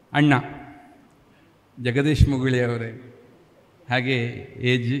ಅಣ್ಣ ಜಗದೀಶ್ ಮುಗುಳಿ ಅವರೇ, ಹಾಗೆ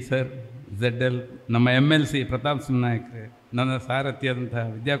AG ಸರ್, ZL ನಮ್ಮ MLC ಪ್ರತಾಪ್ ಸಿಂಗ್ ನಾಯಕ್ರೆ, ನನ್ನ ಸಾರಥಿಯಾದಂತಹ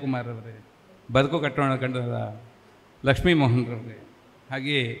ವಿದ್ಯಾಕುಮಾರ್ ಅವರೇ, ಬದುಕು ಕಟ್ಟೋಣ ಕಂಡದ ಲಕ್ಷ್ಮೀ ಮೋಹನ್ ರವರೇ,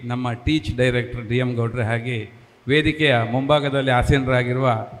 ಹಾಗೆಯೇ ನಮ್ಮ ಟೀಚ್ ಡೈರೆಕ್ಟರ್ DM ಗೌಡ್ರೆ, ಹಾಗೆ ವೇದಿಕೆಯ ಮುಂಭಾಗದಲ್ಲಿ ಆಸೀನರಾಗಿರುವ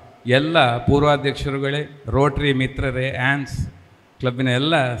ಎಲ್ಲ ಪೂರ್ವಾಧ್ಯಕ್ಷರುಗಳೇ, ರೋಟರಿ ಮಿತ್ರರೇ, ಆ್ಯನ್ಸ್ ಕ್ಲಬ್ಬಿನ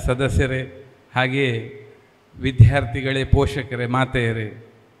ಎಲ್ಲ ಸದಸ್ಯರೇ, ಹಾಗೆಯೇ ವಿದ್ಯಾರ್ಥಿಗಳೇ, ಪೋಷಕರೇ, ಮಾತೆಯರೇ,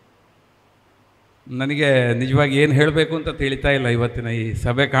 ನನಗೆ ನಿಜವಾಗಿ ಏನು ಹೇಳಬೇಕು ಅಂತ ತಿಳಿತಾ ಇಲ್ಲ. ಇವತ್ತಿನ ಈ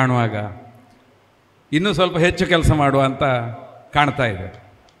ಸಭೆ ಕಾಣುವಾಗ ಇನ್ನೂ ಸ್ವಲ್ಪ ಹೆಚ್ಚು ಕೆಲಸ ಮಾಡುವ ಅಂತ ಕಾಣ್ತಾ ಇದೆ.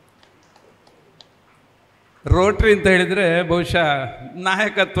 ರೋಟ್ರಿ ಅಂತ ಹೇಳಿದರೆ ಬಹುಶಃ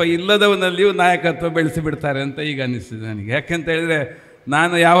ನಾಯಕತ್ವ ಇಲ್ಲದವನಲ್ಲಿಯೂ ನಾಯಕತ್ವ ಬೆಳೆಸಿಬಿಡ್ತಾರೆ ಅಂತ ಈಗ ಅನ್ನಿಸ್ತಿದೆ ನನಗೆ. ಯಾಕೆಂತ ಹೇಳಿದರೆ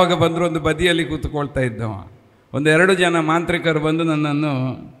ನಾನು ಯಾವಾಗ ಬಂದರೂ ಒಂದು ಬದಿಯಲ್ಲಿ ಕೂತ್ಕೊಳ್ತಾ ಇದ್ದವ, ಒಂದೆರಡು ಜನ ಮಾಂತ್ರಿಕರು ಬಂದು ನನ್ನನ್ನು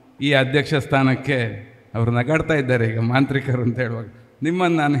ಈ ಅಧ್ಯಕ್ಷ ಸ್ಥಾನಕ್ಕೆ ಅವರು ನಗಾಡ್ತಾ ಇದ್ದಾರೆ ಈಗ ಮಾಂತ್ರಿಕರು ಅಂತ ಹೇಳುವಾಗ.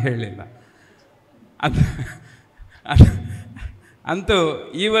 ನಿಮ್ಮನ್ನು ನಾನು ಹೇಳಿಲ್ಲ. ಅಂತೂ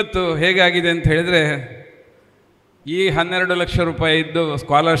ಇವತ್ತು ಹೇಗಾಗಿದೆ ಅಂತ ಹೇಳಿದರೆ, ಈ 12 ಲಕ್ಷ ರೂಪಾಯಿ ಇದ್ದು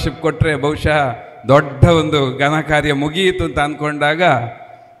ಸ್ಕಾಲರ್ಶಿಪ್ ಕೊಟ್ಟರೆ ಬಹುಶಃ ದೊಡ್ಡ ಒಂದು ಘನ ಕಾರ್ಯ ಮುಗಿಯಿತು ಅಂತ ಅಂದ್ಕೊಂಡಾಗ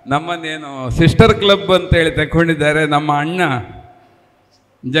ನಮ್ಮನ್ನೇನು ಸಿಸ್ಟರ್ ಕ್ಲಬ್ ಅಂತೇಳಿ ತಗೊಂಡಿದ್ದಾರೆ. ನಮ್ಮ ಅಣ್ಣ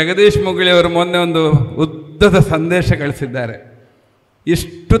ಜಗದೀಶ್ ಮುಗುಳಿಯವರು ಮೊನ್ನೆ ಒಂದು ಉದ್ದದ ಸಂದೇಶ ಕಳಿಸಿದ್ದಾರೆ,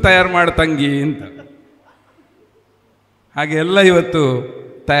 ಇಷ್ಟು ತಯಾರು ಮಾಡು ತಂಗಿ ಅಂತ. ಹಾಗೆ ಎಲ್ಲ ಇವತ್ತು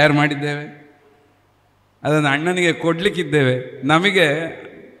ತಯಾರು ಮಾಡಿದ್ದೇವೆ, ಅದನ್ನು ಅಣ್ಣನಿಗೆ ಕೊಡಲಿಕ್ಕಿದ್ದೇವೆ. ನಮಗೆ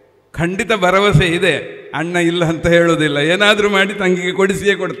ಖಂಡಿತ ಭರವಸೆ ಇದೆ, ಅಣ್ಣ ಇಲ್ಲ ಅಂತ ಹೇಳೋದಿಲ್ಲ, ಏನಾದರೂ ಮಾಡಿ ತಂಗಿಗೆ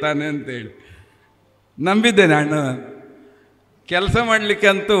ಕೊಡಿಸಿಯೇ ಕೊಡ್ತಾನೆ ಅಂತೇಳಿ ನಂಬಿದ್ದೇನೆ. ಅಣ್ಣ ಕೆಲಸ ಮಾಡಲಿಕ್ಕೆ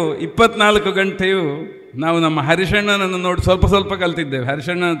ಅಂತೂ 24 ಗಂಟೆಯೂ ನಾವು ನಮ್ಮ ಹರಿಶಣ್ಣನನ್ನು ನೋಡಿ ಸ್ವಲ್ಪ ಕಲ್ತಿದ್ದೇವೆ.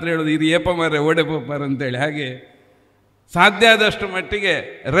 ಹರಿಶಣ್ಣ ಅಂತ ಹೇಳೋದು ಇದು ಏಪ ಮರೆ ಓಡೆ ಪೋಪಾರ ಅಂತೇಳಿ. ಹಾಗೆ ಸಾಧ್ಯ ಆದಷ್ಟು ಮಟ್ಟಿಗೆ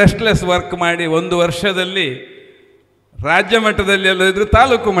ರೆಸ್ಟ್ಲೆಸ್ ವರ್ಕ್ ಮಾಡಿ 1 ವರ್ಷದಲ್ಲಿ ರಾಜ್ಯ ಮಟ್ಟದಲ್ಲಿ ಎಲ್ಲ ಇದ್ದರೂ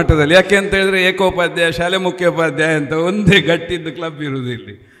ತಾಲೂಕು ಮಟ್ಟದಲ್ಲಿ, ಯಾಕೆ ಅಂತ ಹೇಳಿದ್ರೆ ಏಕೋಪಾಧ್ಯಾಯ, ಶಾಲೆ ಮುಖ್ಯೋಪಾಧ್ಯಾಯ ಅಂತ ಒಂದೇ ಗಟ್ಟಿದ್ದು ಕ್ಲಬ್ ಇರುವುದು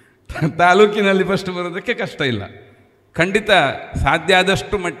ಇಲ್ಲಿ. ತಾಲೂಕಿನಲ್ಲಿ ಫಸ್ಟ್ ಬರೋದಕ್ಕೆ ಕಷ್ಟ ಇಲ್ಲ. ಖಂಡಿತ ಸಾಧ್ಯ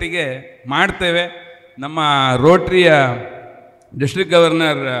ಆದಷ್ಟು ಮಟ್ಟಿಗೆ ಮಾಡ್ತೇವೆ. ನಮ್ಮ ರೋಟ್ರಿಯ ಡಿಸ್ಟ್ರಿಕ್ಟ್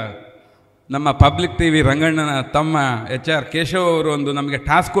ಗವರ್ನರ್ ನಮ್ಮ ಪಬ್ಲಿಕ್ TV ರಂಗಣ್ಣನ ತಮ್ಮ HR ಕೇಶವ್ ಅವರು ಒಂದು ನಮಗೆ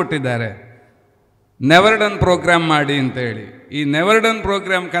ಟಾಸ್ಕ್ ಕೊಟ್ಟಿದ್ದಾರೆ, ನೆವರ್ ಡನ್ ಪ್ರೋಗ್ರಾಮ್ ಮಾಡಿ ಅಂತೇಳಿ. ಈ ನೆವರ್ ಡನ್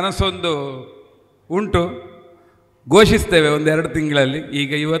ಪ್ರೋಗ್ರಾಮ್ ಕನಸೊಂದು ಉಂಟು, ಘೋಷಿಸ್ತೇವೆ 1-2 ತಿಂಗಳಲ್ಲಿ.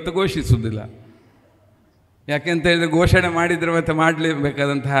 ಈಗ ಇವತ್ತು ಘೋಷಿಸುವುದಿಲ್ಲ, ಯಾಕೆಂತ ಹೇಳಿದರೆ ಘೋಷಣೆ ಮಾಡಿದರೆ ಮತ್ತೆ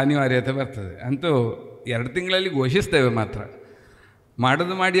ಮಾಡಲೇಬೇಕಾದಂತಹ ಅನಿವಾರ್ಯತೆ ಬರ್ತದೆ. ಅಂತೂ 2 ತಿಂಗಳಲ್ಲಿ ಘೋಷಿಸ್ತೇವೆ, ಮಾತ್ರ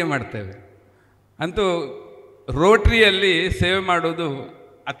ಮಾಡೋದು ಮಾಡಿಯೇ ಮಾಡ್ತೇವೆ. ಅಂತೂ ರೋಟ್ರಿಯಲ್ಲಿ ಸೇವೆ ಮಾಡೋದು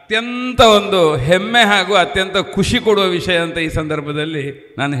ಅತ್ಯಂತ ಒಂದು ಹೆಮ್ಮೆ ಹಾಗೂ ಅತ್ಯಂತ ಖುಷಿ ಕೊಡುವ ವಿಷಯ ಅಂತ ಈ ಸಂದರ್ಭದಲ್ಲಿ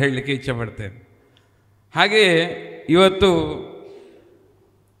ನಾನು ಹೇಳಲಿಕ್ಕೆ ಇಚ್ಛೆಪಡ್ತೇನೆ. ಹಾಗೆಯೇ ಇವತ್ತು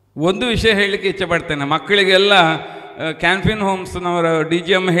ಒಂದು ವಿಷಯ ಹೇಳಲಿಕ್ಕೆ ಇಚ್ಛೆಪಡ್ತೇನೆ. ಮಕ್ಕಳಿಗೆಲ್ಲ ಕ್ಯಾನ್ಫಿನ್ ಹೋಮ್ಸ್ನವರ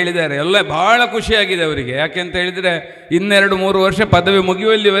DGM ಹೇಳಿದ್ದಾರೆ, ಎಲ್ಲ ಭಾಳ ಖುಷಿಯಾಗಿದೆ ಅವರಿಗೆ. ಯಾಕೆಂತ ಹೇಳಿದರೆ 2-3 ವರ್ಷ ಪದವಿ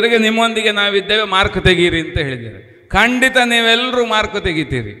ಮುಗಿಯುವಲ್ಲಿವರೆಗೆ ನಿಮ್ಮೊಂದಿಗೆ ನಾವಿದ್ದೇವೆ, ಮಾರ್ಕ್ ತೆಗೀರಿ ಅಂತ ಹೇಳಿದ್ದಾರೆ. ಖಂಡಿತ ನೀವೆಲ್ಲರೂ ಮಾರ್ಕ್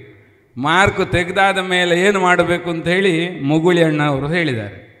ತೆಗಿತೀರಿ. ಮಾರ್ಕ್ ತೆಗೆದಾದ ಮೇಲೆ ಏನು ಮಾಡಬೇಕು ಅಂತ ಹೇಳಿ ಮುಗುಳಿ ಅಣ್ಣ ಅವರು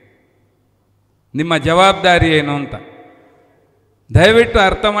ಹೇಳಿದ್ದಾರೆ. ನಿಮ್ಮ ಜವಾಬ್ದಾರಿ ಏನು ಅಂತ ದಯವಿಟ್ಟು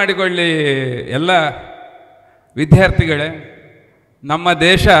ಅರ್ಥ ಮಾಡಿಕೊಳ್ಳಿ ಎಲ್ಲ ವಿದ್ಯಾರ್ಥಿಗಳೇ. ನಮ್ಮ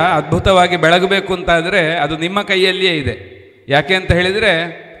ದೇಶ ಅದ್ಭುತವಾಗಿ ಬೆಳಗಬೇಕು ಅಂತಾದರೆ ಅದು ನಿಮ್ಮ ಕೈಯಲ್ಲಿಯೇ ಇದೆ. ಯಾಕೆ ಅಂತ ಹೇಳಿದರೆ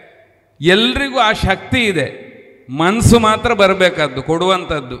ಎಲ್ರಿಗೂ ಆ ಶಕ್ತಿ ಇದೆ, ಮನಸ್ಸು ಮಾತ್ರ ಬರಬೇಕಾದ್ದು,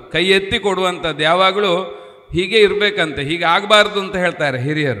 ಕೊಡುವಂಥದ್ದು, ಕೈ ಎತ್ತಿ ಕೊಡುವಂಥದ್ದು. ಯಾವಾಗಲೂ ಹೀಗೆ ಇರಬೇಕಂತೆ, ಹೀಗೆ ಆಗಬಾರ್ದು ಅಂತ ಹೇಳ್ತಾರೆ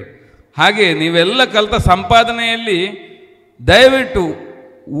ಹಿರಿಯರು. ಹಾಗೆ ನೀವೆಲ್ಲ ಕಲಿತ ಸಂಪಾದನೆಯಲ್ಲಿ ದಯವಿಟ್ಟು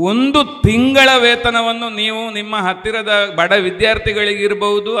 1 ತಿಂಗಳ ವೇತನವನ್ನು ನೀವು ನಿಮ್ಮ ಹತ್ತಿರದ ಬಡ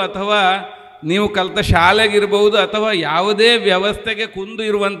ವಿದ್ಯಾರ್ಥಿಗಳಿಗಿರ್ಬೋದು, ಅಥವಾ ನೀವು ಕಲಿತ ಶಾಲೆಗಿರ್ಬೋದು, ಅಥವಾ ಯಾವುದೇ ವ್ಯವಸ್ಥೆಗೆ ಕುಂದು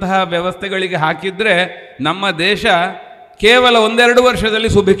ಇರುವಂತಹ ವ್ಯವಸ್ಥೆಗಳಿಗೆ ಹಾಕಿದರೆ ನಮ್ಮ ದೇಶ ಕೇವಲ 1-2 ವರ್ಷದಲ್ಲಿ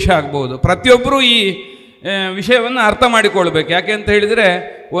ಸುಭಿಕ್ಷ ಆಗ್ಬೋದು. ಪ್ರತಿಯೊಬ್ಬರೂ ಈ ವಿಷಯವನ್ನು ಅರ್ಥ ಮಾಡಿಕೊಳ್ಬೇಕು. ಯಾಕೆ ಅಂತ ಹೇಳಿದರೆ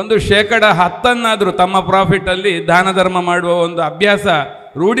 10% ತಮ್ಮ ಪ್ರಾಫಿಟಲ್ಲಿ ದಾನ ಧರ್ಮ ಮಾಡುವ ಒಂದು ಅಭ್ಯಾಸ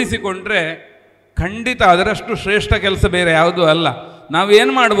ರೂಢಿಸಿಕೊಂಡ್ರೆ ಖಂಡಿತ ಅದರಷ್ಟು ಶ್ರೇಷ್ಠ ಕೆಲಸ ಬೇರೆ ಯಾವುದೂ ಅಲ್ಲ.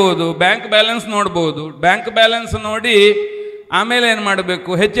 ನಾವೇನು ಮಾಡ್ಬೋದು, ಬ್ಯಾಂಕ್ ಬ್ಯಾಲೆನ್ಸ್ ನೋಡ್ಬೋದು. ಬ್ಯಾಂಕ್ ಬ್ಯಾಲೆನ್ಸ್ ನೋಡಿ ಆಮೇಲೆ ಏನು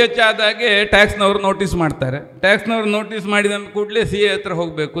ಮಾಡಬೇಕು, ಹೆಚ್ಚಾದಾಗೆ ಟ್ಯಾಕ್ಸ್ನವರು ನೋಟಿಸ್ ಮಾಡ್ತಾರೆ. ಟ್ಯಾಕ್ಸ್ನವರು ನೋಟಿಸ್ ಮಾಡಿದ ಕೂಡಲೇ CA ಹತ್ರ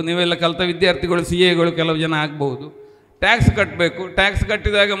ಹೋಗಬೇಕು. ನೀವೆಲ್ಲ ಕಲಿತ ವಿದ್ಯಾರ್ಥಿಗಳು CAಗಳು ಕೆಲವು ಜನ ಆಗ್ಬೋದು. ಟ್ಯಾಕ್ಸ್ ಕಟ್ಟಬೇಕು. ಟ್ಯಾಕ್ಸ್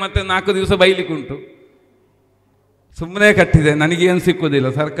ಕಟ್ಟಿದಾಗ ಮತ್ತೆ 4 ದಿವಸ ಬೈಲಿಕ್ಕುಂಟು. ಸುಮ್ಮನೆ ಕಟ್ಟಿದೆ, ನನಗೇನು ಸಿಕ್ಕುವುದಿಲ್ಲ,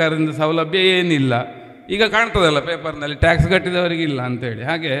 ಸರ್ಕಾರದಿಂದ ಸೌಲಭ್ಯ ಏನಿಲ್ಲ. ಈಗ ಕಾಣ್ತದಲ್ಲ ಪೇಪರ್ನಲ್ಲಿ, ಟ್ಯಾಕ್ಸ್ ಕಟ್ಟಿದವರಿಗಿಲ್ಲ ಅಂತೇಳಿ.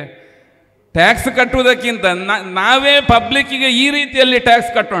 ಹಾಗೆ ಟ್ಯಾಕ್ಸ್ ಕಟ್ಟುವುದಕ್ಕಿಂತ ನಾವೇ ಪಬ್ಲಿಕ್ಕಿಗೆ ಈ ರೀತಿಯಲ್ಲಿ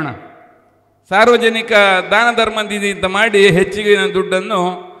ಟ್ಯಾಕ್ಸ್ ಕಟ್ಟೋಣ. ಸಾರ್ವಜನಿಕ ದಾನ ಧರ್ಮ ನಿಧಿ ಅಂತ ಮಾಡಿ ಹೆಚ್ಚಿನ ದುಡ್ಡನ್ನು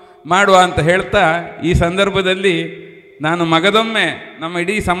ಮಾಡುವ ಅಂತ ಹೇಳ್ತಾ, ಈ ಸಂದರ್ಭದಲ್ಲಿ ನಾನು ಮಗದೊಮ್ಮೆ ನಮ್ಮ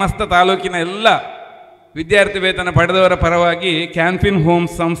ಇಡೀ ಸಮಸ್ತ ತಾಲೂಕಿನ ಎಲ್ಲ ವಿದ್ಯಾರ್ಥಿ ವೇತನ ಪಡೆದವರ ಪರವಾಗಿ ಕ್ಯಾನ್ಫಿನ್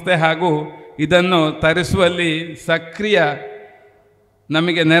ಹೋಮ್ಸ್ ಸಂಸ್ಥೆ ಹಾಗೂ ಇದನ್ನು ತರಿಸುವಲ್ಲಿ ಸಕ್ರಿಯ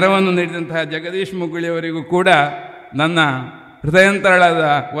ನಮಗೆ ನೆರವನ್ನು ನೀಡಿದಂತಹ ಜಗದೀಶ್ ಮುಗುಳಿಯವರಿಗೂ ಕೂಡ ನನ್ನ ಹೃದಯಾಂತರಾಳದ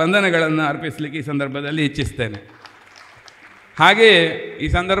ವಂದನೆಗಳನ್ನು ಅರ್ಪಿಸಲಿಕ್ಕೆ ಈ ಸಂದರ್ಭದಲ್ಲಿ ಇಚ್ಛಿಸ್ತೇನೆ. ಹಾಗೆಯೇ ಈ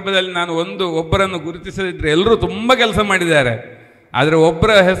ಸಂದರ್ಭದಲ್ಲಿ ನಾನು ಒಬ್ಬರನ್ನು ಗುರುತಿಸದಿದ್ದರೆ, ಎಲ್ಲರೂ ತುಂಬ ಕೆಲಸ ಮಾಡಿದ್ದಾರೆ, ಆದರೆ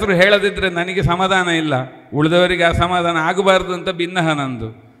ಒಬ್ಬರ ಹೆಸರು ಹೇಳದಿದ್ದರೆ ನನಗೆ ಸಮಾಧಾನ ಇಲ್ಲ, ಉಳಿದವರಿಗೆ ಆ ಸಮಾಧಾನ ಆಗಬಾರ್ದು ಅಂತ ಭಿನ್ನಹ ನಂದು.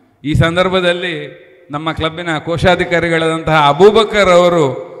 ಈ ಸಂದರ್ಭದಲ್ಲಿ ನಮ್ಮ ಕ್ಲಬ್ಬಿನ ಕೋಶಾಧಿಕಾರಿಗಳಾದಂತಹ ಅಬೂಬಕರ್ ಅವರು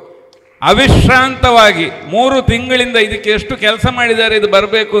ಅವಿಶ್ರಾಂತವಾಗಿ 3 ತಿಂಗಳಿಂದ ಇದಕ್ಕೆ ಎಷ್ಟು ಕೆಲಸ ಮಾಡಿದ್ದಾರೆ, ಇದು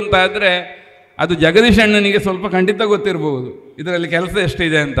ಬರಬೇಕು ಅಂತ ಆದರೆ ಅದು ಜಗದೀಶ್ ಅಣ್ಣನಿಗೆ ಸ್ವಲ್ಪ ಖಂಡಿತ ಗೊತ್ತಿರ್ಬೋದು ಇದರಲ್ಲಿ ಕೆಲಸ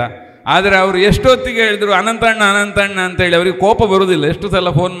ಎಷ್ಟಿದೆ ಅಂತ. ಆದರೆ ಅವರು ಎಷ್ಟೊತ್ತಿಗೆ ಹೇಳಿದ್ರು ಅನಂತಣ್ಣ ಅಂತೇಳಿ ಅವರಿಗೆ ಕೋಪ ಬರುವುದಿಲ್ಲ. ಎಷ್ಟು ಸಲ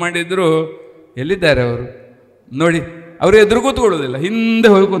ಫೋನ್ ಮಾಡಿದ್ರು ಎಲ್ಲಿದ್ದಾರೆ ಅವರು ನೋಡಿ, ಅವರು ಎದುರು ಕೂತ್ಕೊಳ್ಳೋದಿಲ್ಲ,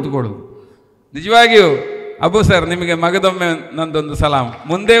 ಹಿಂದೆ ಹೋಗಿ ಕೂತ್ಕೊಳ್ಳೋದು. ನಿಜವಾಗಿಯೂ ಅಬು ಸರ್, ನಿಮಗೆ ಮಗದೊಮ್ಮೆ ನಂದೊಂದು ಸಲಾಮ್.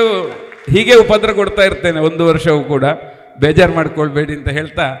 ಮುಂದೆ ಹೀಗೆ ಉಪದ್ರ ಕೊಡ್ತಾ ಇರ್ತೇನೆ 1 ವರ್ಷವೂ ಕೂಡ, ಬೇಜಾರು ಮಾಡ್ಕೊಳ್ಬೇಡಿ ಅಂತ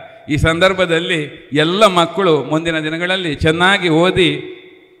ಹೇಳ್ತಾ, ಈ ಸಂದರ್ಭದಲ್ಲಿ ಎಲ್ಲ ಮಕ್ಕಳು ಮುಂದಿನ ದಿನಗಳಲ್ಲಿ ಚೆನ್ನಾಗಿ ಓದಿ,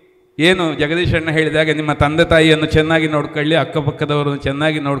 ಏನು ಜಗದೀಶ್ ಅಣ್ಣ ಹೇಳಿದಾಗ ನಿಮ್ಮ ತಂದೆ ತಾಯಿಯನ್ನು ಚೆನ್ನಾಗಿ ನೋಡ್ಕೊಳ್ಳಿ, ಅಕ್ಕಪಕ್ಕದವರನ್ನು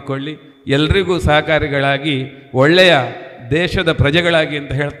ಚೆನ್ನಾಗಿ ನೋಡ್ಕೊಳ್ಳಿ, ಎಲ್ರಿಗೂ ಸಹಕಾರಿಗಳಾಗಿ ಒಳ್ಳೆಯ ದೇಶದ ಪ್ರಜೆಗಳಾಗಿ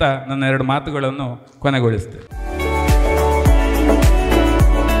ಅಂತ ಹೇಳ್ತಾ ನನ್ನ 2 ಮಾತುಗಳನ್ನು ಕೊನೆಗೊಳಿಸ್ತೇನೆ.